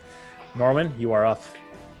 Norman, you are up.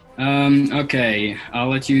 Okay, I'll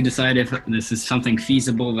let you decide if this is something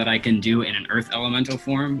feasible that I can do in an earth elemental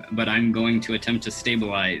form, but I'm going to attempt to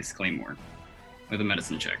stabilize Claymore with a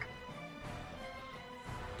medicine check.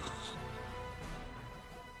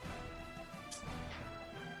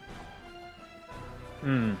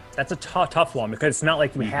 That's a tough one, because it's not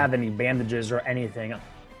like you have any bandages or anything.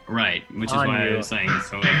 Right, which is On why you. I was saying it's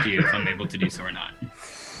so up to you if I'm able to do so or not.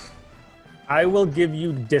 I will give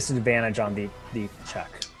you disadvantage on the check.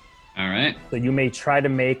 All right. So you may try to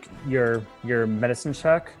make your medicine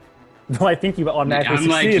check. No, I think you automatically I'm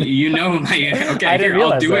like, succeed. you know, my okay. I didn't Here, I'll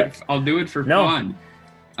realize do that. it. I'll do it for No. fun.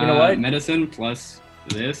 You know what? Medicine plus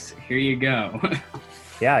this. Here you go.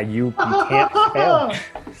 Yeah, you can't fail.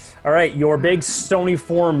 All right, your big stony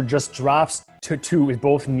form just drops to 2 with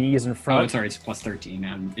both knees in Oh, front. sorry, it's plus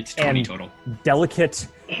 13. It's 20 And- total. Delicate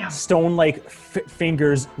stone-like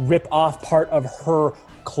fingers rip off part of her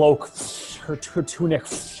cloak, her tunic,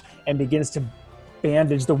 and begins to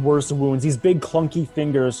bandage the worst wounds. These big clunky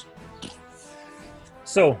fingers.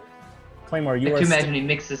 So, Claymore, you I are can imagine he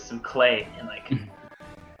mixes some clay and like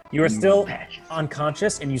You are still Patches.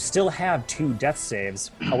 unconscious, and you still have 2 death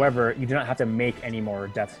saves. However, you do not have to make any more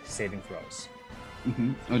death saving throws.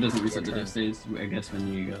 Mm-hmm. Oh, it doesn't reset the death saves, I guess,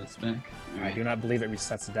 when you go back. All I right. do not believe it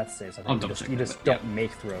resets the death saves. I I'll think double check you that, just but don't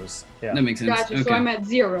make throws. Yeah. That makes sense. Gotcha. Okay. So I'm at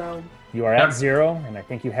 0. You are at 0, and I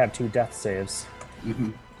think you have 2 death saves. Mm-hmm.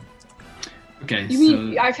 Okay, You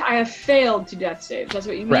mean I have failed to death saves? That's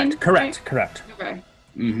what you mean? Correct. Okay.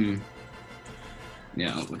 Mm-hmm.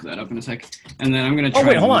 Yeah, I'll look that up in a sec. And then I'm going to try Oh,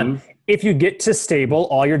 wait, to hold on. move. If you get to stable,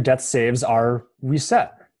 all your death saves are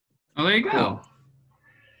reset. Oh, there you go. Cool.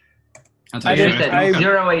 That's I I didn't- just actually- at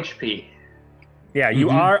 0 HP. Yeah, you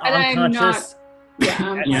Mhm. are And I'm unconscious. Yeah.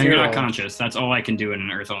 At Yeah, you're not 0. conscious. That's all I can do in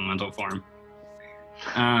an earth elemental form.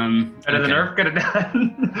 Better than okay. Earth could have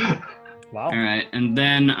done. Wow. All right, and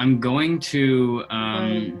then I'm going to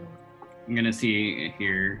I'm gonna see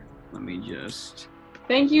here. Let me just.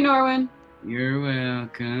 Thank you, Norwin. You're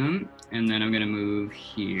welcome. And then I'm gonna move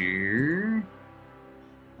here.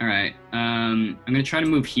 All right. I'm gonna try to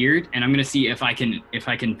move here, and I'm gonna see if I can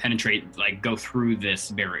penetrate, like go through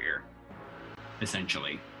this barrier,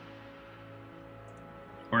 essentially,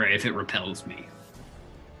 or if it repels me.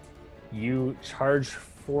 You charge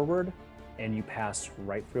forward, and you pass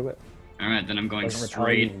right through it. All right, then I'm going Doesn't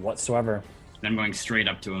repel you straight. whatsoever. Then I'm going straight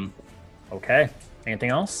up to him. Okay.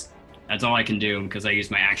 Anything else? That's all I can do because I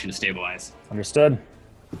used my action to stabilize. Understood.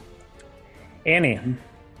 Annie,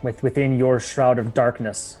 within your shroud of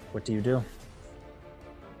darkness, what do you do?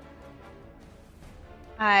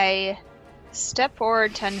 I step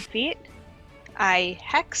forward 10 feet. I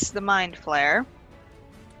hex the mind flare.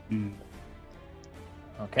 Mm.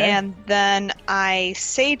 Okay. And then I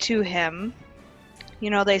say to him, you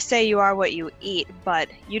know, they say you are what you eat, but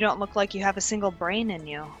you don't look like you have a single brain in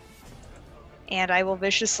you. And I will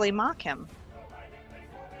viciously mock him.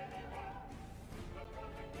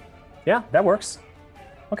 Yeah, that works.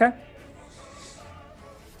 Okay.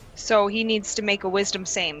 So he needs to make a wisdom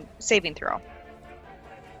saving throw.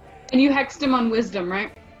 And you hexed him on wisdom,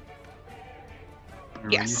 right?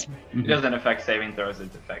 Yes. It doesn't affect saving throws,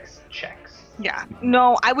 it affects checks. Yeah.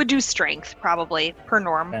 No, I would do strength, probably, per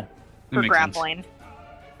norm, Okay. for makes sense. grappling.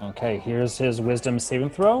 Okay, here's his wisdom saving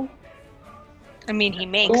throw. I mean, he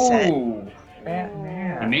makes it. Ooh.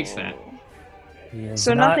 He makes that. He is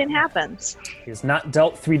So not, nothing happens. He is not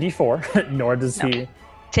dealt 3d4, nor does No. he.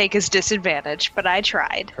 Take his disadvantage, but I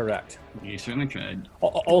tried. Correct. You certainly tried.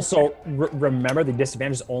 Also, remember the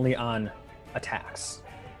disadvantage is only on attacks.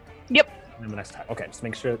 Yep. And the next time. Okay, just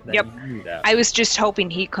make sure that Yep. you do that. I was just hoping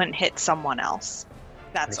he couldn't hit someone else.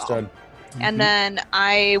 That's Understood. all. And then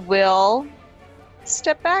I will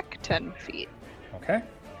step back 10 feet. Okay.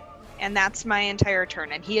 And that's my entire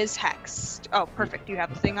turn. And he is hexed. Oh, perfect. You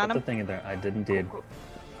have the thing on Put the him? thing in there. I did indeed.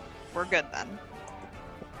 We're good then.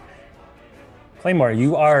 Claymore,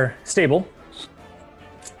 you are stable,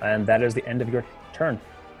 and that is the end of your turn.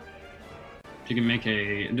 She can make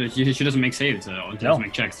a. She doesn't make saves at all. She No. doesn't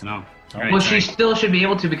make checks. No. Right, Well, sorry. she still should be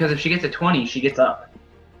able to because if she gets a 20, she gets up.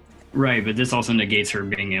 Right, but this also negates her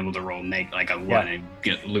being able to roll make like a 1 Yeah. and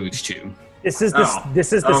get lose 2. This is the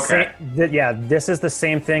okay. same. This is the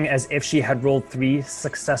same thing as if she had rolled 3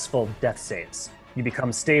 successful death saves. You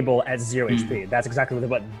become stable at 0 HP. That's exactly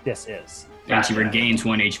what this is. And she Gotcha. regains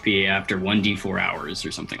 1 HP after 1d4 hours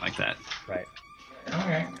or something like that. Right.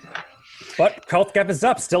 Okay. But Krelthgef is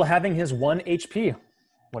up, still having his 1 HP.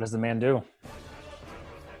 What does the man do?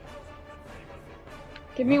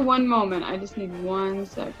 Give me one moment. I just need 1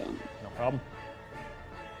 second. No problem.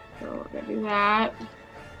 So we're gonna do that.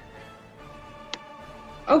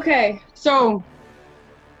 Okay, so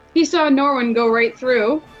he saw Norwin go right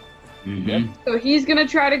through, Mm-hmm. so he's gonna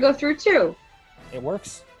try to go through too. It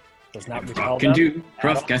works. Does not repel Can them. do. at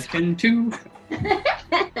all. Crossguess can too.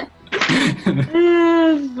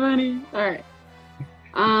 That's funny. All right.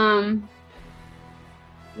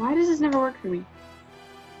 Why does this never work for me?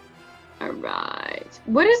 All right.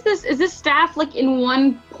 What is this? Is this staff like in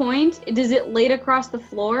one point? Does it laid across the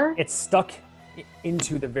floor? It's stuck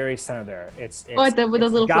into the very center there. It's Oh, with the it's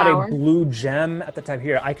little got flower. a blue gem at the top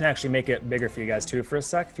here. I can actually make it bigger for you guys too for a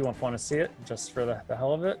sec if you want to see it, just for the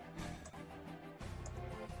hell of it.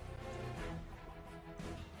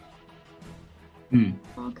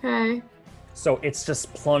 Okay. So it's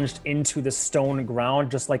just plunged into the stone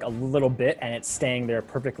ground just like a little bit, and it's staying there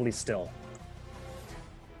perfectly still.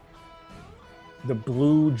 The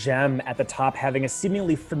blue gem at the top having a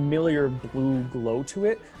seemingly familiar blue glow to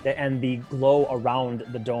it, and the glow around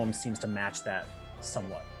the dome seems to match that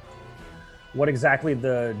somewhat. What exactly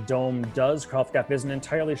the dome does, Krelthgef isn't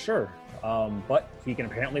entirely sure, but he can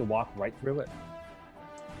apparently walk right through it.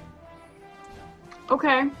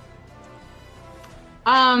 Okay.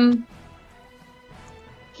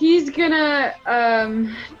 He's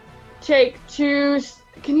gonna take two.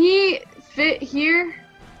 Can he fit here?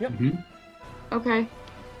 Yep. Mm-hmm. Okay.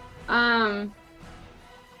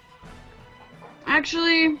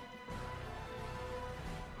 Actually,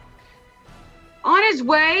 on his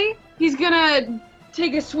way, he's gonna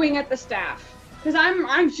take a swing at the staff. Cause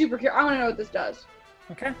I'm super curious. I want to know what this does.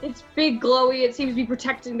 Okay. It's big, glowy. It seems to be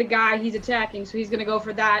protecting the guy he's attacking, so he's gonna go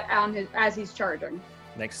for that on his as he's charging.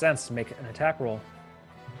 Makes sense. Make an attack roll.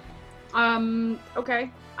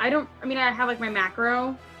 Okay. I have like my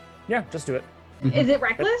macro. Yeah, just do it. Is it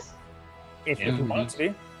reckless? If Yeah, you want it to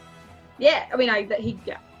be. Yeah.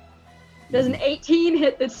 Does an 18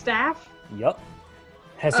 hit the staff? Yep.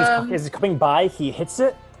 As he's coming by, he hits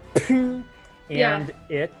it. And Yeah.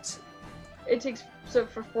 it. It takes for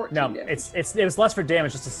 14 No, damage. it was less for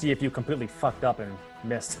damage just to see if you completely fucked up and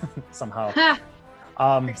missed somehow. Ha!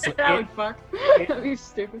 So That would fuck. That'd be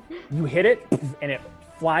stupid. you hit it, and it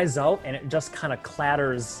flies out, and it just kind of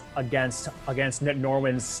clatters against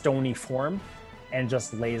Norwin's stony form, and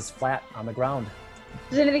just lays flat on the ground.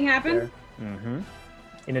 Does anything happen? Mm-hmm.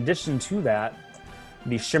 In addition to that,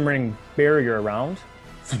 the shimmering barrier around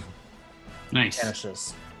Nice.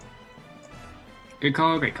 vanishes. Good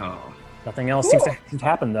call. Great call. Nothing else seems to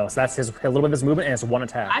happen though. So that's a little bit of his movement, and it's one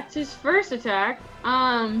attack. That's his first attack.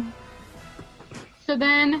 So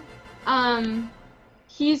then,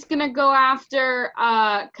 he's gonna go after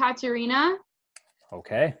Katerina.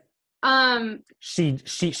 Okay. She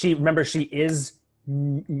She remember she is.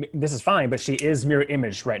 This is fine, but she is mirror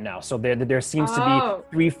image right now. So there seems to Oh.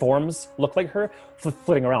 be 3 forms look like her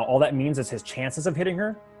flitting around. All that means is his chances of hitting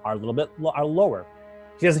her are a little bit lower.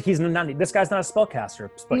 He's not. This guy's not a spellcaster.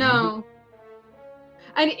 But No.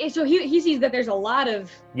 And so he sees that there's a lot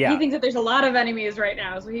of. Yeah. He thinks that there's a lot of enemies right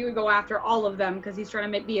now, so he would go after all of them because he's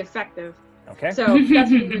trying to be effective. Okay. So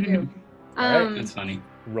that's what he would do. All right. That's funny.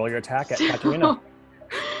 Roll your attack at Katerina.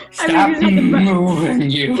 Stop he's not the- moving,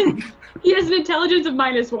 you. He has an intelligence of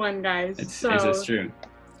 -1, guys. It's true.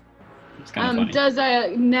 It's kind of funny. Does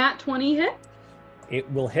a nat 20 hit?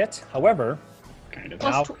 It will hit. However, Kind of.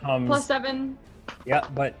 Plus now tw- comes plus 7. yeah,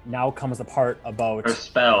 but now comes the part about Or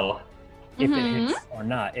spell. if Mhm. it hits or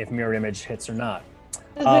not, if mirror image hits or not.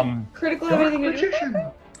 Does Um, the critical have anything to do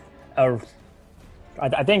with it?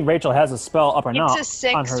 I think Rachel has a spell up or not It's a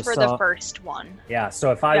 6 on her. for so, the first one. yeah,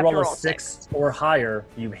 so if I You have to roll a roll 6 or higher,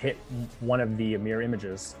 you hit one of the mirror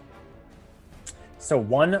images. So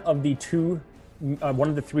one of the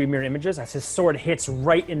 3 mirror images, as his sword hits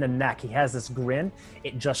right in the neck, he has this grin.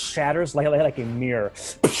 It just shatters like a mirror.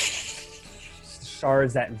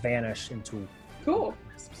 Shards that vanish into. Cool.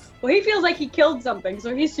 Well, he feels like he killed something,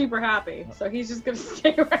 so he's super happy. So he's just gonna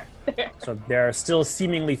stay right there. So there are still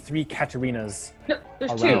seemingly 3 Katerinas No,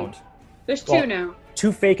 there's around. 2. There's 2 Well, now.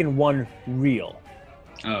 2 fake and 1 real.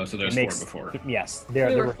 Oh, so there's It makes- 4 before. Yes,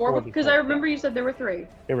 There were 4 4 because before. I remember you said there were 3.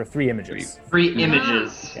 There were 3 images. 3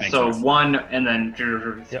 images. Makes So sense. 1 and then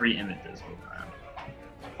 3 images.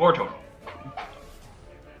 4 total.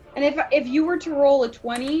 And if you were to roll a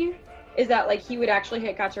 20, is that like he would actually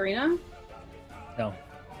hit Katerina? No,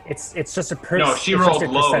 it's just a No, she it's just rolled a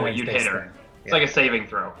low, percentage you'd hit based her. thing. It's like a saving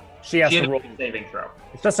throw. She has She had to to roll. make a saving throw.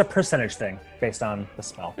 It's just a percentage thing based on the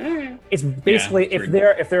spell. Alright. It's basically it's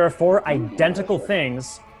if there are 4 identical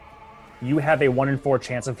things, you have a 1 in 4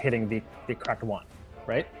 chance of hitting the correct one,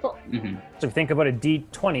 right? Mm-hmm. So think about a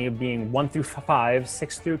D20 being 1 through 5,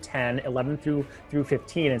 6 through 10, 11 through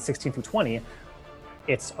 15, and 16 through 20.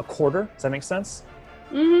 It's a quarter. Does that make sense?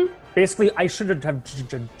 Mm-hmm. Basically, I should have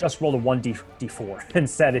just rolled a 1d4 and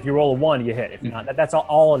said if you roll a 1, you hit. If not, that's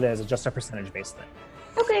all it is. It's just a percentage-based thing.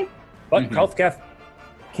 Okay. But Mhm. Kalthgeth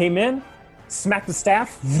came in, smacked the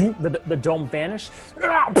staff, the dome vanished,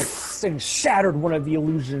 and shattered one of the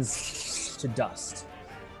illusions to dust.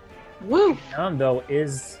 Woo. Down, though,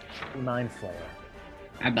 is Mind Flayer.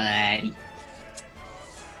 Bye bye.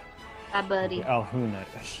 Bye, buddy. Alhuna,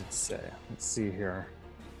 I should say. Let's see here.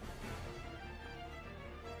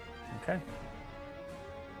 Okay.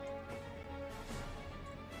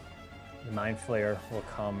 The Mind Flayer will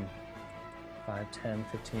come 5, 10,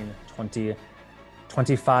 15, 20,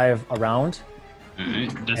 25 around. All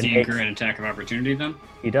right. Does And he make- incur an attack of opportunity then?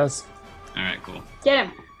 He does. All right. Cool. Get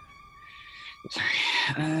him. Sorry.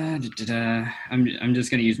 I'm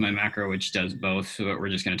just gonna use my macro, which does both. So we're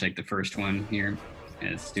just gonna take the first one here.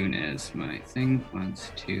 As soon as my thing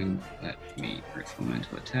wants to let me Earth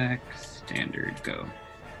Elemental attack, standard go.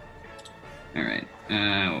 All right.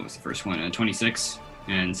 What was the first one? 26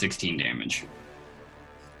 and 16 damage.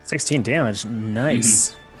 16 damage.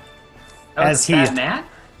 Nice. That was As a he fat gnat?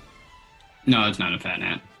 No, it's not a fat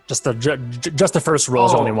gnat. Just the first roll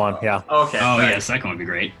is only one. Yeah. Okay. Oh sorry. yeah, second would be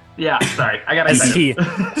great. Yeah, sorry. I got As excited.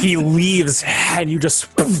 he leaves, and you just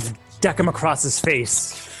deck him across his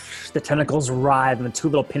face. The tentacles writhe, and the two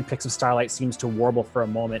little pinpricks of starlight seems to warble for a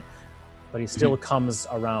moment, but he still comes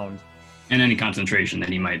around. And any concentration that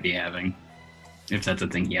he might be having, if that's a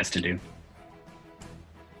thing he has to do.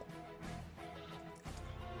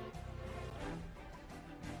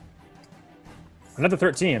 Another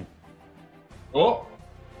 13. Oh.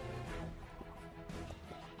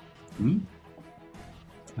 Hmm.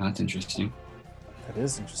 Oh, that's interesting. That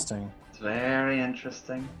is interesting. It's very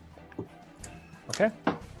interesting. Okay.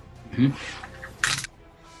 Mhm.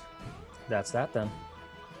 That's that then.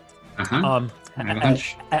 I have a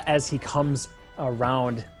hunch. As he comes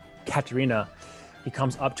around Katerina, he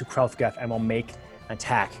comes up to Krauthgef and will make an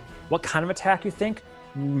attack. What kind of attack, you think?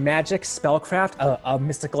 Magic, spellcraft, a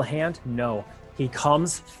mystical hand? No. He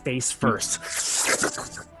comes face first.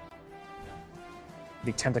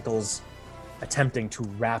 The tentacles attempting to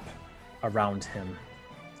wrap around him.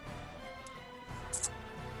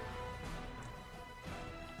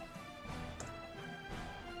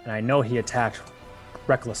 And I know he attacked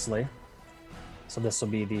recklessly, so this will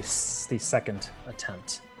be the second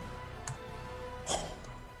attempt.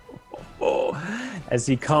 As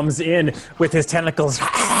he comes in with his tentacles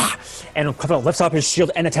and lifts up his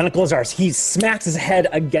shield, and the tentacles he smacks his head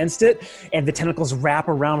against it, and the tentacles wrap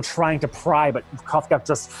around trying to pry, but Krauthgef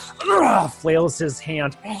just flails his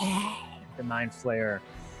hand. The Mind Flayer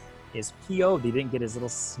is PO'd. He didn't get his little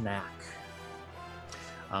snack.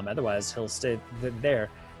 Otherwise, he'll stay there.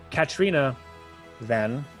 Katrina,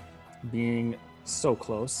 then, being so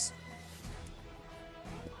close,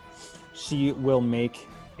 she will make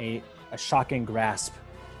a shocking grasp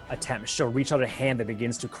attempt. She'll reach out a hand that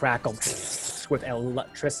begins to crackle with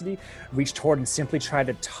electricity, reach toward and simply try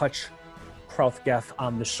to touch Krauthgef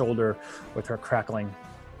on the shoulder with her crackling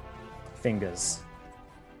fingers.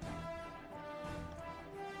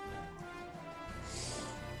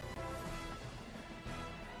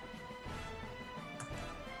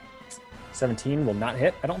 $17 will not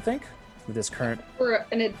hit, I don't think, with this current. For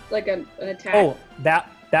an attack. Oh,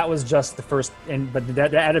 that was just the first, but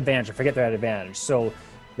they're at advantage. I forget they're at advantage, so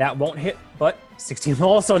that won't hit. But 16 will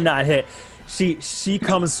also not hit. She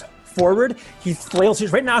comes forward. He flails.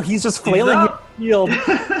 Right now, he's just flailing his shield,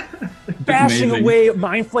 bashing amazing. away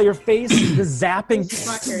Mind Flayer face. The zapping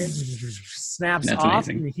Fuckers. snaps That's off,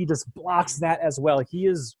 amazing. and he just blocks that as well. He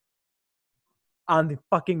is on the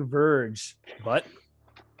fucking verge, but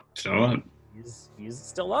So, he's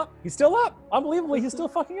still up. He's still up. Unbelievably, he's still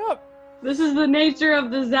fucking up. This is the nature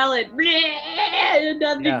of the zealot. Nothing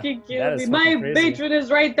Yeah, can that kill is me. My fucking crazy. patron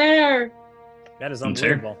is right there. That is I'm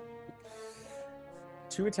sure. unbelievable.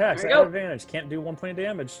 2 attacks There at we go. advantage. Can't do 1 point of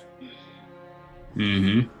damage.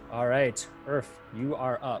 mm-hmm. All right, Earth, you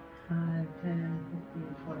are up. 5, 10,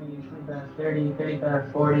 15, 20, 25, 30,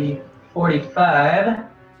 35, 40, 45.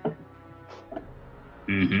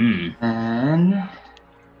 Mm-hmm. And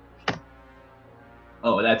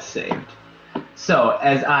oh, that's saved. So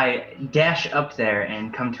as I dash up there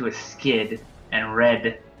and come to a skid, and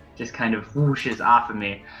red just kind of whooshes off of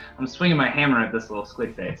me, I'm swinging my hammer at this little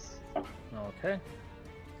squid face. Okay.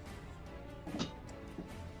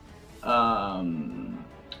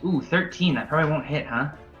 Ooh, 13. That probably won't hit, huh?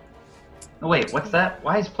 Oh wait, what's that?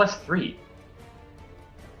 Why is +3?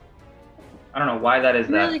 I don't know why that is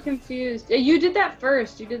I'm that. really confused. You did that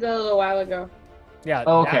first. You did that a little while ago. Yeah,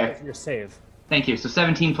 Oh, okay. that was your save. Thank you. So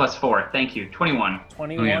 17 + 4. Thank you. 21.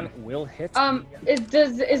 21 yeah. will hit.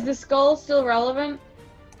 Is the skull still relevant?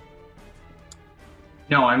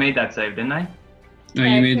 No, I made that save, didn't I? No,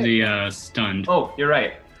 you made the stunned. Oh, you're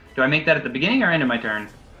right. Do I make that at the beginning or end of my turn?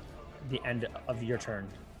 The end of your turn.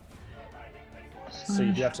 So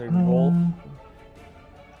you do have to roll.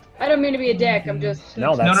 I don't mean to be a dick. I'm just.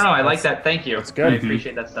 No, No, I like that. Thank you. that's good. I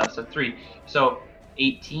appreciate that stuff. So 3. So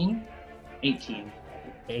 18? 18.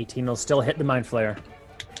 18 will still hit the Mind Flayer.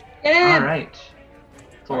 Get him! All right.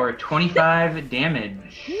 For 25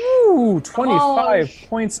 damage. Ooh, 25 Oh.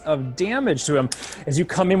 points of damage to him. As you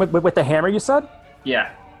come in with the hammer, you said?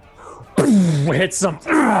 Yeah. Hits him.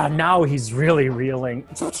 Now he's really reeling.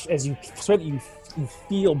 As you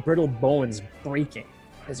feel brittle bones breaking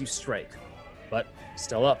as you strike. But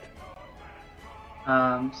still up.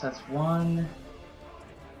 So that's 1.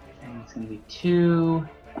 And it's going to be 2.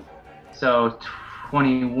 So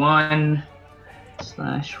 21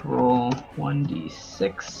 / roll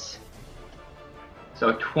 1d6.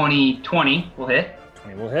 So 20 will hit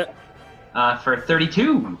 20 will hit. for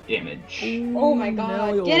 32 damage. Oh my Now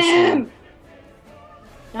god. you'll Get see. him!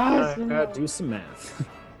 I gotta do some math.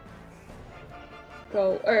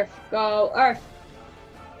 Go Earth. Go Earth.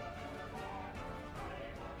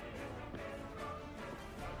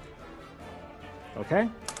 Okay.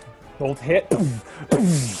 Both hit.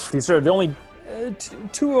 These are the only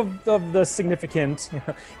two of the significant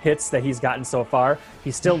hits that he's gotten so far.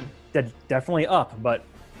 He's still definitely up, but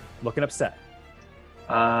looking upset.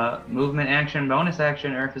 Movement action, bonus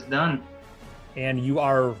action. Earth is done. And you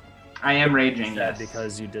are I am raging, upset yes.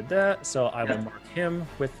 because you did that, so I will mark him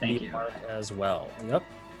with Thank the you. mark as well. Yep.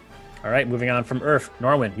 All right, moving on from Earth.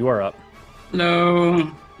 Norwin, you are up. Hello.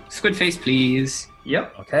 Squid face, please.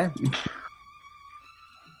 Yep. Okay.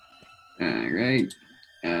 All right.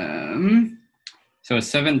 So a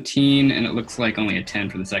 17, and it looks like only a 10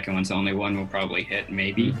 for the second one, so only one will probably hit,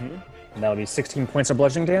 maybe. Mm-hmm. And that'll be 16 points of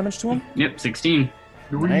bludgeoning damage to him. Yep, 16.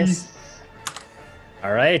 Nice.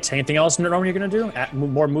 All right. Anything else, Norman, you're going to do?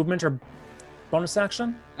 More movement or bonus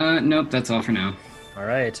action? Nope, that's all for now. All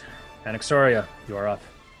right. Anaxoria, you are up.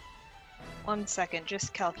 1 second,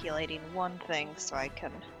 just calculating one thing so I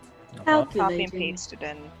can No problem. copy and Calculating. paste it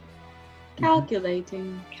in.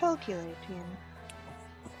 Calculating. Calculating.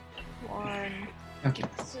 1, Okay.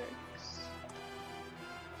 6.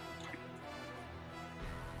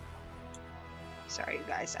 Sorry, you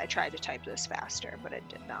guys. I tried to type this faster, but it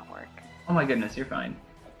did not work. Oh my goodness, you're fine.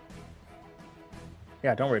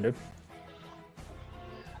 Yeah, don't worry, dude.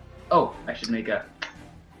 Oh, I should make a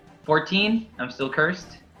 14. I'm still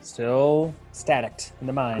cursed. Still static in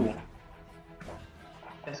the mind. Cool.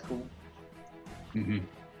 That's cool. Mm-hmm.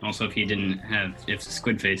 Also, if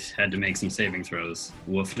Squid Face had to make some saving throws,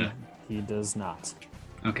 woofda. He does not.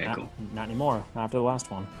 Okay, not, cool. Not anymore. Not after the last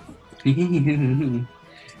one.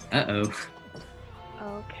 Uh-oh.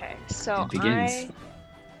 Okay, so It begins.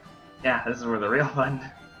 Yeah, this is where the real fun.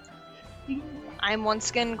 I'm once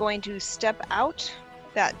again going to step out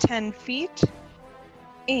that 10 feet,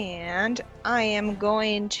 and I am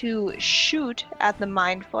going to shoot at the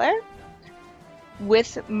Mind Flare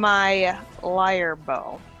with my lyre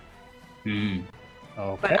bow. Hmm.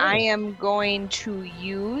 Okay. But I am going to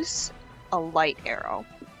use a light arrow.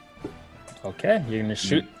 Okay, you're gonna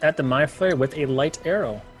shoot at the Mind Flare with a light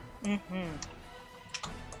arrow. Mm-hmm.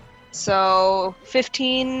 So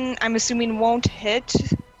 15, I'm assuming won't hit.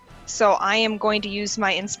 So I am going to use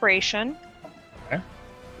my inspiration. Okay.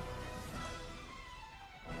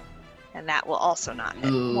 And that will also not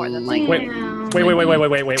hit more than like.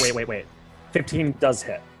 Wait. 15 does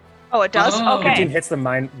hit. Oh, it does. Oh. 15 Okay. hits the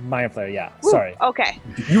mind flare. Yeah. Woo, Sorry. Okay.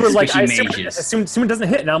 You were like, Squishy I mages. assume it doesn't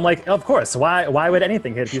hit, and I'm like, of course. Why would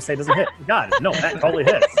anything hit if you say it doesn't hit? God, no, that totally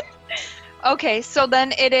hits. Okay. So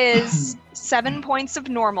then it is 7 points of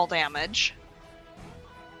normal damage,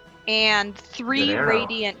 and 3 Good arrow.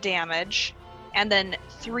 radiant damage, and then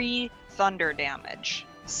 3 thunder damage.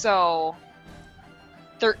 So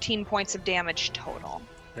 13 points of damage total.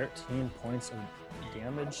 13 points of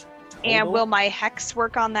damage. And total. will my hex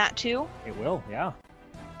work on that too? It will, yeah.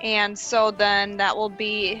 And so then that will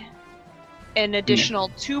be an additional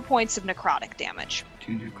 2 points of necrotic damage.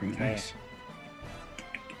 2 necro, nice.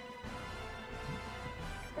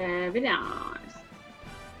 Very nice.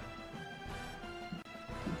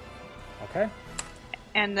 Okay.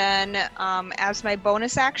 And then as my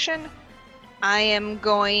bonus action, I am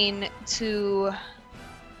going to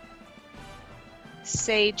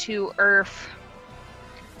say to Earth,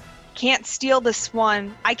 can't steal this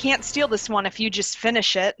one. I can't steal this one if you just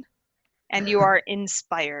finish it. And you are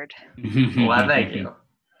inspired. Well, thank you.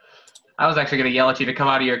 I was actually going to yell at you to come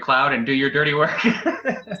out of your cloud and do your dirty work.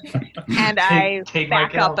 And I Take my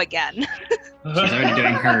back up kill. again. She's already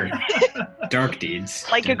doing her dark deeds.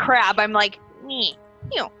 Like a crab, I'm like, me,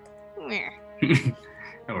 you, meh.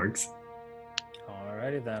 That works.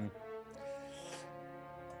 Alrighty then.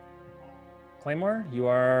 Claymore, you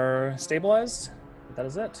are stabilized. That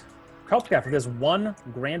is it. Krelpcap does 1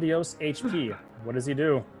 grandiose HP. What does he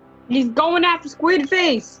do? He's going after Squid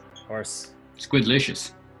Face. Of course.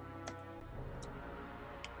 Squidlicious.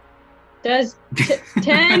 Does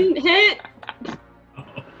 10 hit?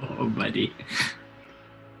 Oh, buddy.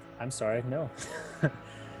 I'm sorry, no.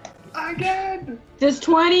 Again! Does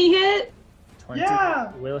 20 hit? 20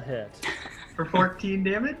 Yeah! will hit. For 14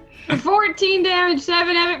 damage? For 14 damage,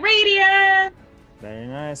 7 of it radiant. Very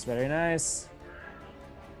nice, very nice.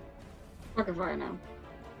 Fucking fire now.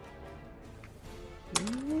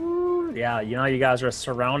 Ooh, yeah, you know, you guys are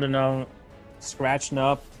surrounding him, scratching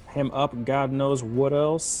him up, God knows what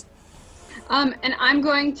else. And I'm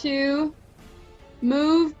going to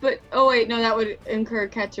move, but oh wait, no, that would incur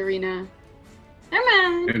Katarina. Never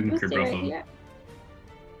mind. Incur Let's do both it, of them. yeah.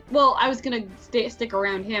 Well, I was gonna stick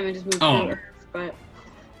around him and just move Oh. forward,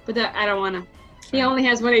 but that I don't wanna. That's He fine. only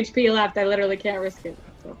has 1 HP left. I literally can't risk it.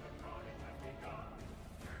 So.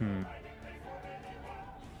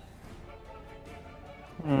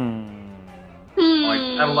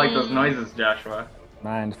 I don't like those noises, Joshua.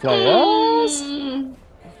 Mind flayers.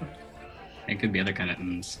 It could be other kind of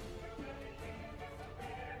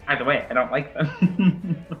Either way, I don't like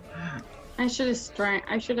them. I should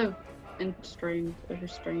have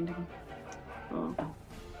restrained him. Oh.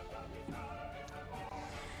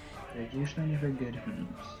 They're usually never good.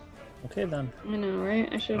 Okay then. I know, right?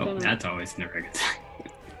 I should have Oh, done that's always never a good time.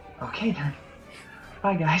 Okay then.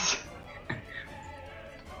 Bye, guys.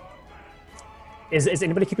 Is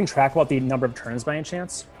anybody keeping track about the number of turns by any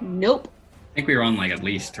chance? it. Nope. I think we were on like at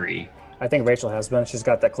least 3. I think Rachel has been. She's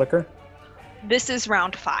got that clicker. This is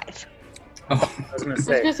round 5. Oh, I was gonna I was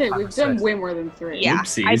gonna say we've done way more than 3. Yeah,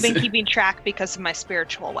 Whoopsies. I've been keeping track because of my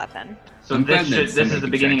spiritual weapon. So I'm glad this that is somebody the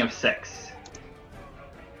keeps beginning track. of 6.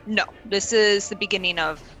 No, this is the beginning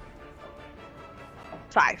of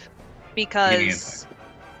 5 because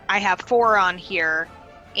I have 4 on here,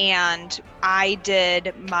 and I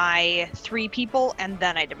did my 3 people, and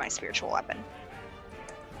then I did my spiritual weapon.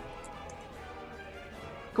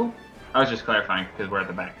 Cool. I was just clarifying because we're at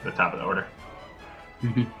the top of the order.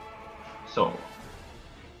 Mhm. So,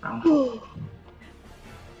 round 4.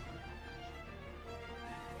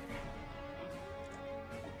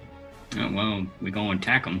 Oh, well, we go and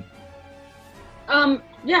attack them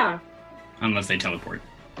Yeah. unless they teleport.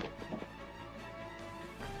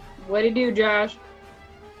 What'd he do, Josh?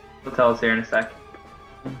 They'll tell us here in a sec.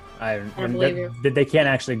 I believe you. They can't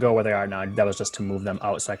actually go where they are now. That was just to move them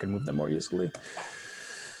out so I can move them more easily.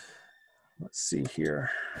 Let's see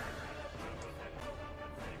here.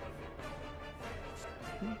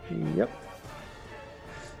 Yep.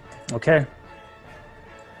 Okay.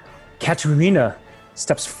 Katerina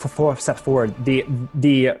steps forward.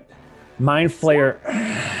 The mind flayer,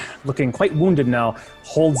 looking quite wounded now,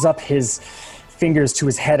 holds up his fingers to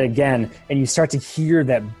his head again, and you start to hear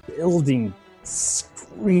that building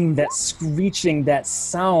scream, that screeching, that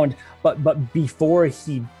sound. But before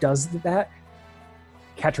he does that,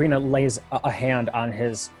 Katerina lays a hand on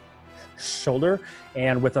his shoulder,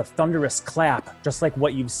 and with a thunderous clap, just like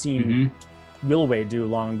what you've seen Wilway do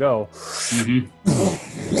long ago,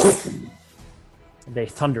 they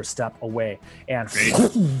thunder step away and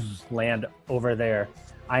land over there.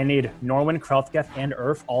 I need Norwin, Krelthgeth, and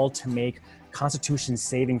Urf all to make Constitution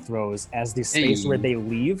saving throws as the space where they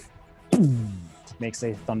leave makes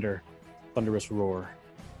a thunderous roar.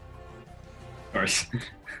 Of course.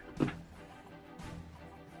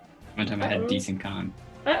 One time I had decent con.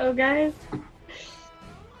 Uh-oh, guys.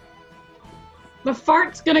 The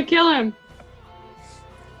fart's gonna kill him.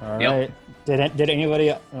 All Yep. right. Did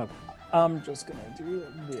anybody? I'm just gonna do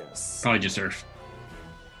this. Probably just Earth.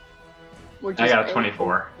 I got a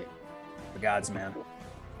 24. The gods, man.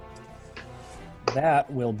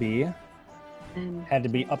 That will be had to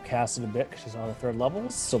be upcasted a bit because she's on the 3rd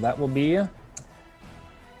levels, so that will be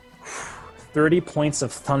 30 points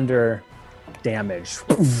of thunder damage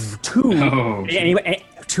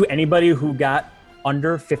to anybody who got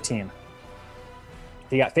under 15.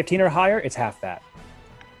 If you got 15 or higher, it's half that.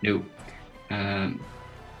 No. Now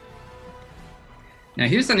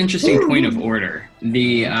here's an interesting point of order.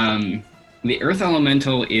 The Earth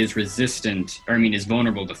Elemental is is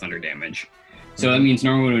vulnerable to thunder damage. So that means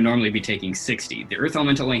Norman would normally be taking 60. The Earth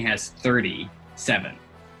Elemental only has 37.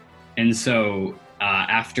 And so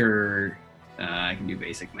after, I can do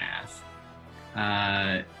basic math,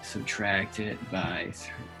 subtract it by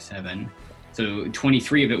 7. So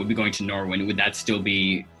 23 of it would be going to Norwin. Would that still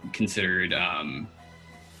be considered, I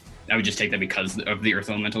would just take that because of the Earth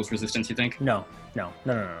Elemental's resistance, you think? No.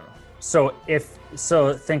 So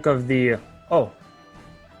think of the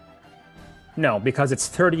no, because it's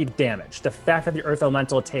 30 damage. The fact that the Earth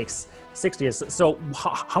Elemental takes 60 is so.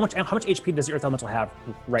 How much HP does the Earth Elemental have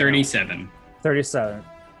right 37. now? 37.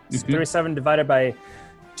 37 divided by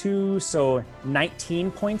 2, so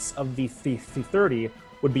 19 points of the 30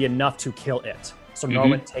 would be enough to kill it. So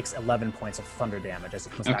Norwin takes 11 points of thunder damage as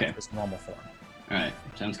it comes back to its normal form. All right,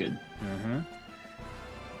 sounds good.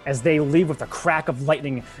 As they leave with a crack of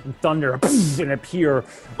lightning and thunder and appear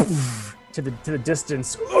to the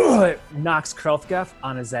distance, it knocks Krelthgeth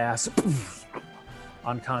on his ass,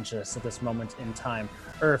 unconscious at this moment in time.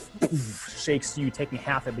 Earth shakes you, taking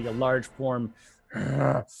half of a large form.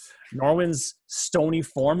 Norwin's stony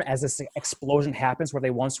form, as this explosion happens where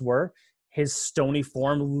they once were, his stony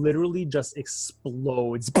form literally just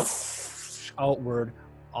explodes outward,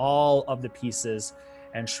 all of the pieces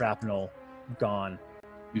and shrapnel gone.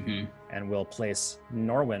 Mm-hmm. And we'll place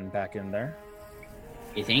Norwin back in there.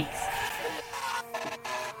 You think?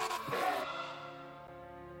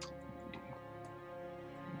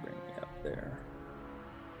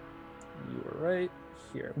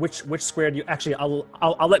 here. Which square do you actually?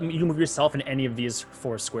 I'll let you move yourself in any of these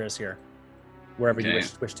 4 squares here, wherever you Okay.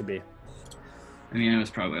 wish to be. I mean, I was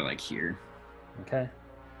probably like here. Okay.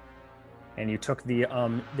 And you took the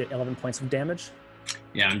 11 points of damage.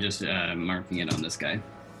 Yeah, I'm just marking it on this guy.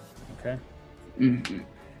 Okay. Mhm.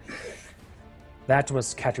 That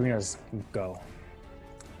was Katerina's go.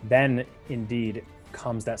 Then, indeed,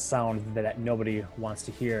 comes that sound that nobody wants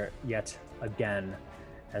to hear yet again,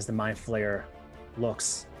 as the Mind Flayer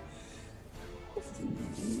looks.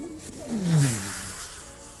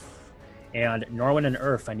 And Norwin and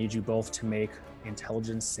Urf, I need you both to make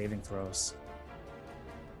intelligence saving throws.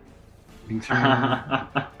 It's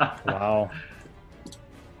Wow.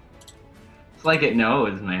 like it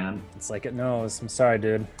knows, man. It's like it knows. I'm sorry,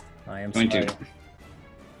 dude. I am 22. sorry.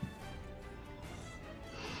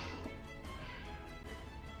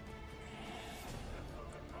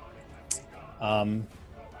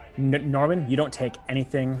 Norman, you don't take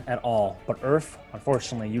anything at all. But Urf,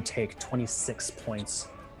 unfortunately, you take 26 points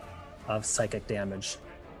of psychic damage.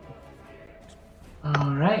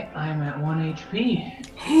 All right, I'm at 1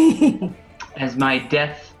 HP. As my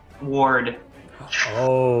death ward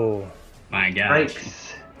Oh. My gosh.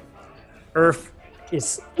 breaks. Urf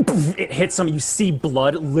it hits him. You see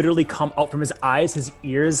blood literally come out from his eyes, his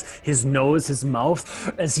ears, his nose, his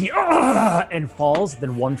mouth as he and falls.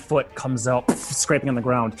 Then one foot comes out, scraping on the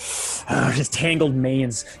ground. His tangled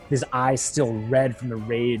manes, his eyes still red from the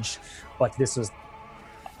rage. But this was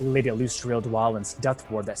Lady Lustriel Dwalin's death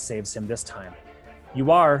ward that saves him this time.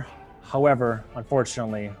 You are, however,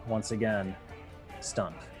 unfortunately, once again,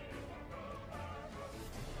 stunned.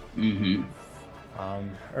 Mm-hmm.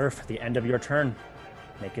 Urf, at the end of your turn,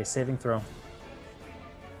 make a saving throw.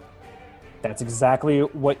 That's exactly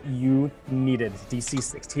what you needed. DC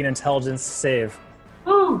 16 intelligence save.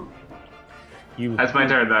 Woo! That's my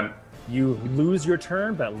turn then. You lose your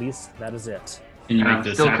turn, but at least that is it. Can you And make I'm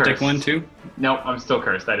the still haptic cursed. one too? Nope, I'm still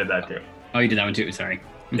cursed. I did that too. Oh, you did that one too. Sorry.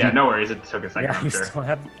 Yeah, no worries. It took a second, Yeah, I'm you sure. still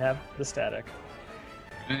have the static.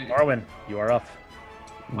 Right. Darwin, you are up.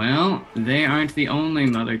 Well, they aren't the only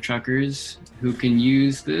mother truckers who can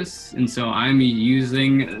use this, and so I'm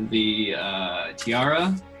using the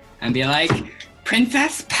tiara and be like,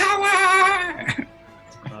 Princess Power!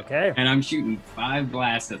 Okay. And I'm shooting 5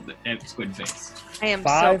 blasts at Squid Face. I am so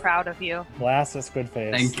 5. proud of you. Blast of Squid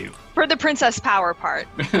Face. Thank you. For the princess power part.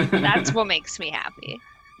 That's what makes me happy.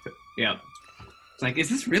 Yep. It's like, is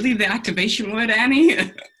this really the activation word, Annie?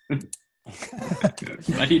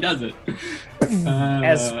 But he does it.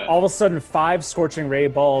 As all of a sudden 5 scorching ray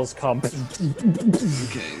balls come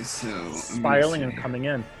Okay, so I'm spiraling gonna and say- coming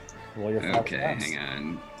in. Roll your 5 Okay, blasts. hang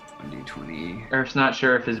on. 1d20. Earth's not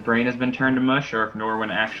sure if his brain has been turned to mush or if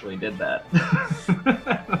Norwin actually did that.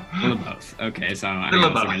 A little both. Okay, so I Little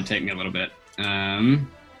guess it's both. gonna take me a little bit.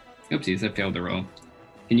 Oopsies, I failed to roll.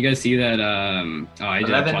 Can you guys see that? Oh, I did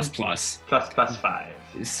a 11. plus plus. plus 5.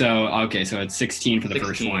 So okay, so it's 16 for the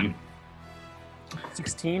first 16. one.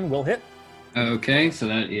 16 will hit. Okay, so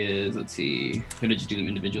that is, let's see. Could I just do them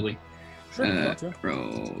individually? Sure. you want to.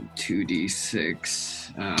 Roll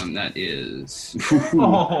 2d6. That is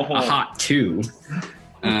Oh. a hot 2.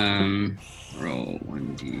 Roll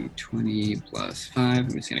 1d20 plus 5. I'm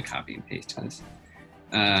just gonna copy and paste this.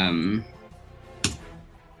 And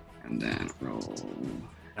then roll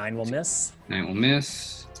 9 will miss. 9 will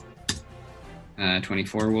miss.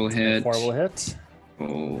 24 will hit. 4 will hit.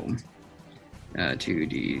 Roll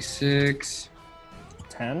 2d6.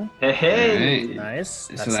 10. Hey, hey! Alright. Nice.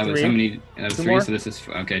 So That's that 3. was how many? That was 2 3. more. So this is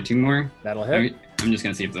okay. 2 more. That'll hit. I'm just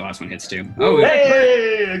gonna see if the last one hits too. Oh,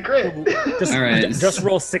 Hey, great! Just, All right. just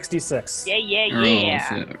roll 66. Yeah, yeah, roll, yeah.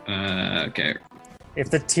 so, okay. If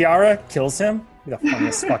the tiara kills him, be the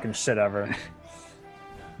funniest fucking shit ever.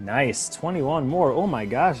 Nice. 21 more. Oh my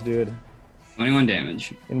gosh, dude. 21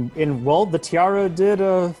 damage. In well, the tiara did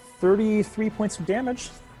 33 points of damage.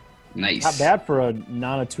 Nice. Not bad for a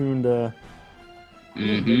non-attuned.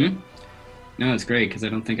 Mm-hmm. No, it's great because I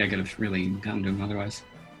don't think I could have really gotten to him otherwise.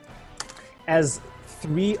 As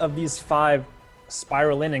 3 of these 5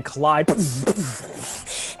 spiral in and collide,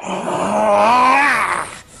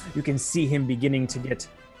 you can see him beginning to get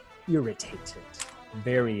irritated.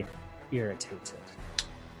 Very irritated.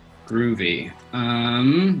 Groovy.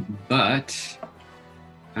 But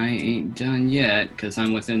I ain't done yet because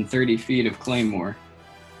I'm within 30 feet of Claymore.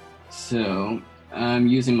 So I'm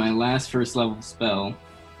using my last first level spell.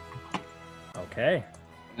 Okay.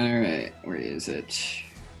 All right, where is it?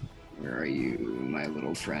 Where are you, my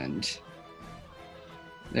little friend?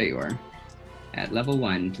 There you are. At level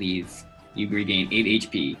 1, please. You regain 8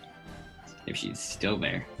 HP. If she's still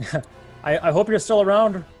there. I hope you're still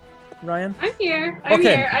around. Ryan? I'm here.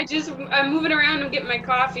 Okay. I'm moving around and getting my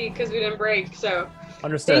coffee because we didn't break. So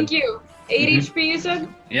Understood. thank you. 8 Mhm. HP, you said?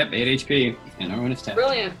 Yep, 8 HP, and everyone is tapped.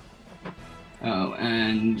 Brilliant. Oh,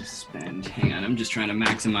 and spend. Hang on, I'm just trying to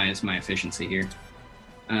maximize my efficiency here.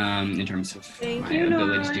 In terms of Thank my you,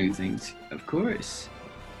 ability to do Norman. things. Of course.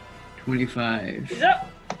 25, Yep.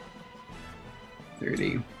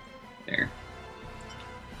 30. There.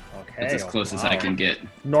 Okay. That's as close as I can get.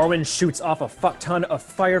 Norman shoots off a fuck ton of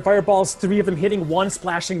fireballs, 3 of them hitting, 1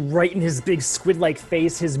 splashing right in his big squid-like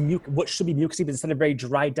face, his what should be mucousy, but instead of very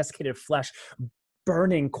dry, desiccated flesh,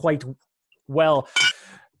 burning quite well.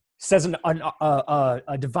 Says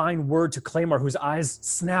a divine word to Claymore, whose eyes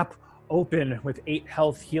snap open with 8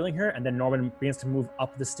 health, healing her, and then Norman begins to move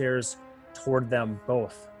up the stairs toward them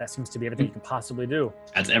both. That seems to be everything you can possibly do.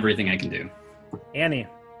 That's everything I can do. Annie,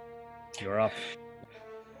 you're up.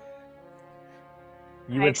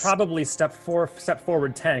 You would probably step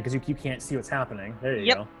forward 10 because you can't see what's happening. There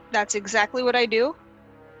you go. That's exactly what I do.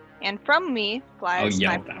 And from me flies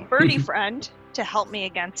my birdie friend to help me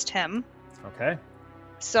against him. Okay.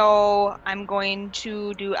 So I'm going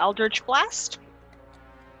to do Eldritch Blast.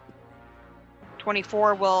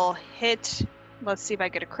 24 will hit. Let's see if I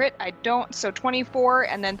get a crit. I don't. So 24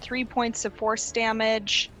 and then 3 points of force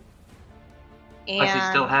damage. And Plus he's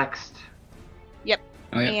still hexed. Yep.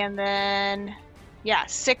 Oh, yeah. And then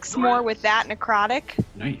 6 more with that necrotic.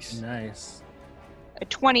 Nice. A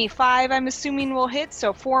 25 I'm assuming will hit,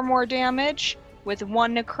 so 4 more damage with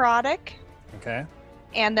 1 necrotic. Okay.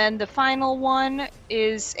 And then the final one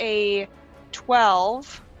is a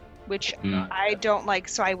 12, which I don't like,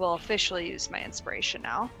 so I will officially use my inspiration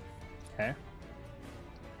now. Okay.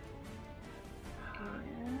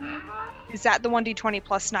 Is that the 1d20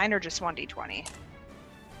 plus 9 or just 1d20?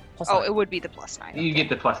 Plus oh, 9. it would be the plus 9. You get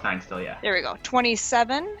the plus 9 still, yeah. There we go.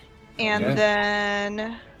 27. And Okay.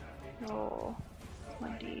 then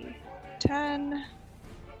 1d10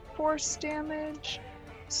 force damage.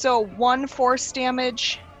 So 1 force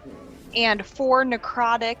damage and 4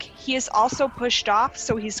 necrotic. He is also pushed off,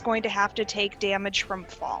 so he's going to have to take damage from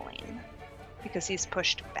falling because he's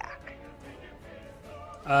pushed back.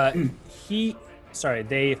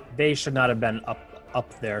 They should not have been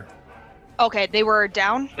up there. Okay, they were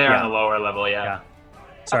down? They're on the lower level, yeah.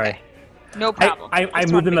 Sorry. Okay. No problem. I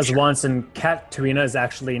moved them as once, and Katarina is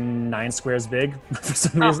actually 9 squares big. For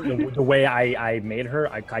some reason, the way I made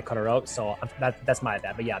her, I cut her out, so that's my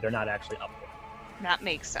bad. But yeah, they're not actually up there. That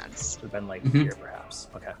makes sense. Should have been like here, perhaps.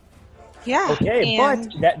 Okay. Yeah. Okay,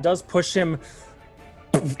 but that does push him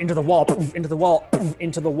into the wall, into the wall,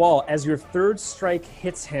 into the wall. As your 3rd strike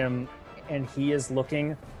hits him, and he is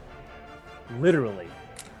looking literally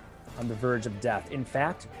on the verge of death. In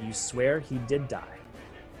fact, you swear he did die.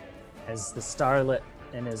 As the starlit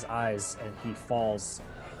in his eyes and he falls,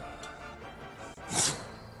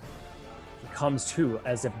 he comes to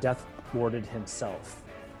as if death warded himself.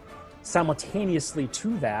 Simultaneously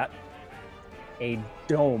to that,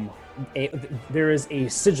 there is a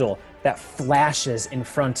sigil that flashes in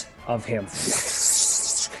front of him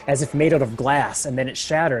as if made out of glass, and then it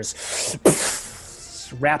shatters,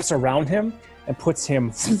 wraps around him, and puts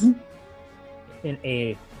him in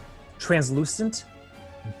a translucent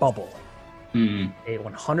bubble. A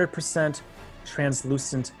 100%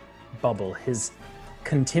 translucent bubble. His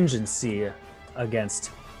contingency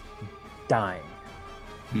against dying.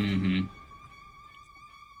 And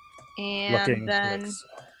Looking then like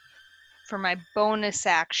for my bonus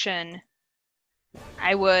action,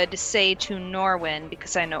 I would say to Norwin,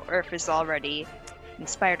 because I know Urf is already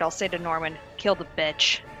inspired, I'll say to Norwin, kill the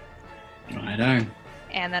bitch. Righto.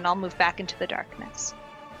 And then I'll move back into the darkness.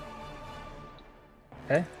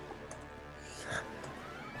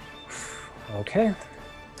 Okay.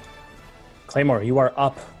 Claymore, you are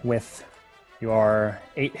up with your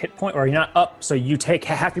 8 hit point, or you're not up, so you take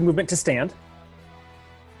half your movement to stand.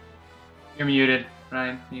 You're muted,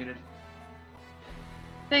 Ryan. Muted.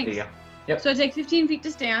 Thanks. There you go. Yep. So I take 15 feet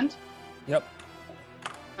to stand. Yep.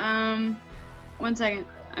 1 second.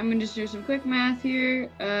 I'm gonna just do some quick math here.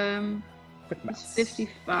 Quick It's maths.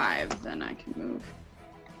 55, then I can move.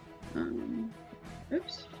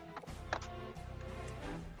 Oops.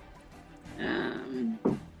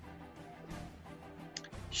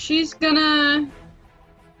 She's gonna.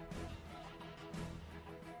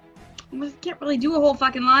 We can't really do a whole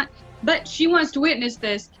fucking lot, but she wants to witness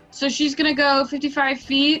this, so she's gonna go 55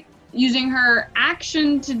 feet using her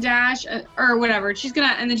action to dash or whatever. She's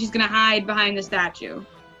gonna, and then she's gonna hide behind the statue.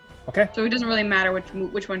 Okay. So it doesn't really matter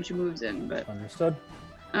which one she moves in, but. Understood.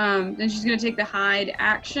 Then she's gonna take the hide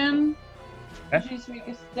action. Okay. She needs to make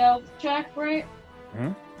a stealth check, right?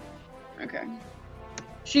 Mhm. Okay.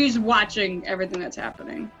 She's watching everything that's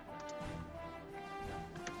happening.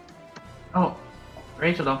 Oh,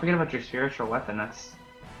 Rachel, don't forget about your spiritual weapon. That's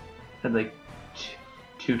said like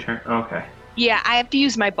two turn. Okay. Yeah, I have to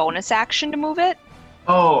use my bonus action to move it.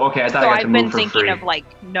 Oh, okay. I thought So I got to I've been move for thinking free. of like,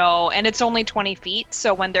 no, and it's only 20 feet.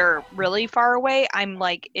 So when they're really far away, I'm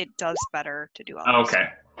like, it does better to do all this. Okay.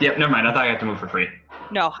 Yep. Never mind. I thought I got to move for free.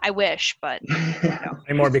 No, I wish, but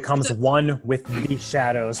Anymore becomes one with the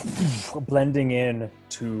shadows, blending in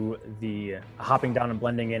to the hopping down and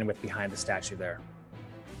blending in with behind the statue there.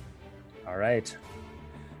 All right.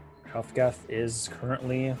 Hrothgeth is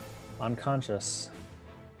currently unconscious.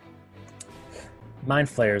 Mind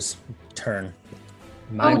Flayer's turn.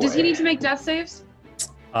 Oh, does he need to make death saves?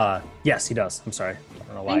 Yes, he does. I'm sorry. I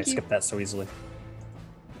don't know why Thank I you. skipped that so easily.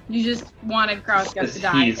 You just wanted Krausketh to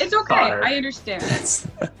die. He's It's okay. fodder. I understand.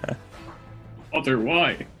 Other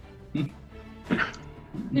why?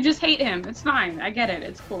 You just hate him. It's fine. I get it.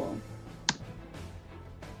 It's cool.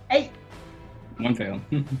 Hey, One fail.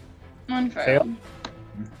 one Fail. fail.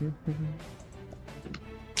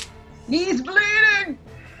 He's bleeding.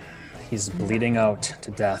 He's bleeding out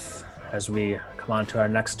to death as we come on to our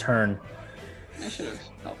next turn. I should have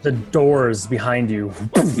helped. The doors behind you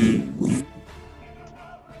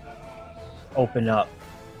open up.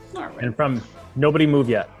 All right. And from nobody move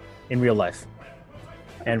yet in real life.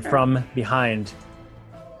 And from behind,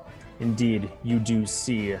 indeed, you do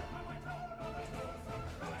see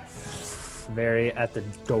very at the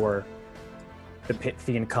door the pit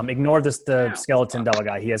fiend come. Ignore this the skeleton devil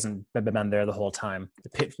guy. He hasn't been there the whole time. The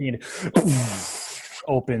pit fiend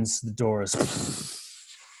opens the doors.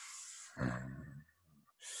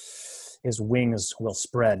 His wings will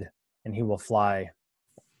spread and he will fly.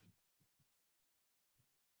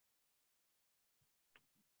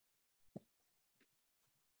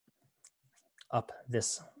 Up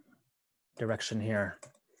this direction here.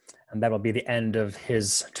 And that will be the end of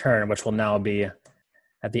his turn, which will now be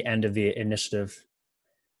at the end of the initiative.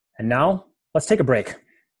 And now, let's take a break.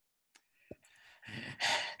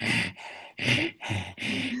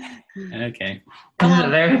 Okay. This is a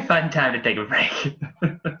very fun time to take a break.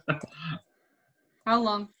 How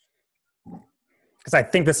long? Because I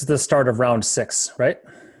think this is the start of round 6, right?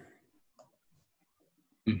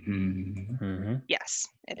 Mm-hmm. yes,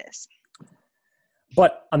 it is.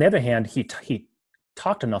 But on the other hand, he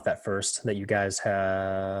talked enough at first that you guys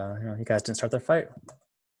you guys didn't start the fight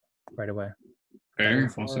right away. Fair.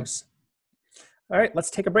 Of Also. course. All right, let's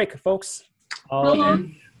take a break, folks. How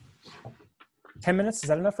long? 10 minutes, is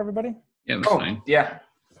that enough for everybody? Yeah, that's Oh, fine. yeah.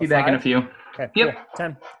 Be back in a 5? few. Okay, Yep. cool.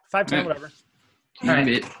 10. 5, 10, Yeah. whatever. All right.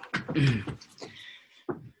 Bit.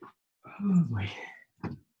 Oh boy.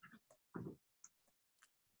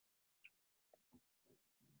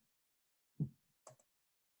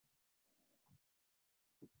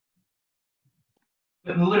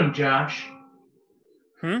 Who him, Josh?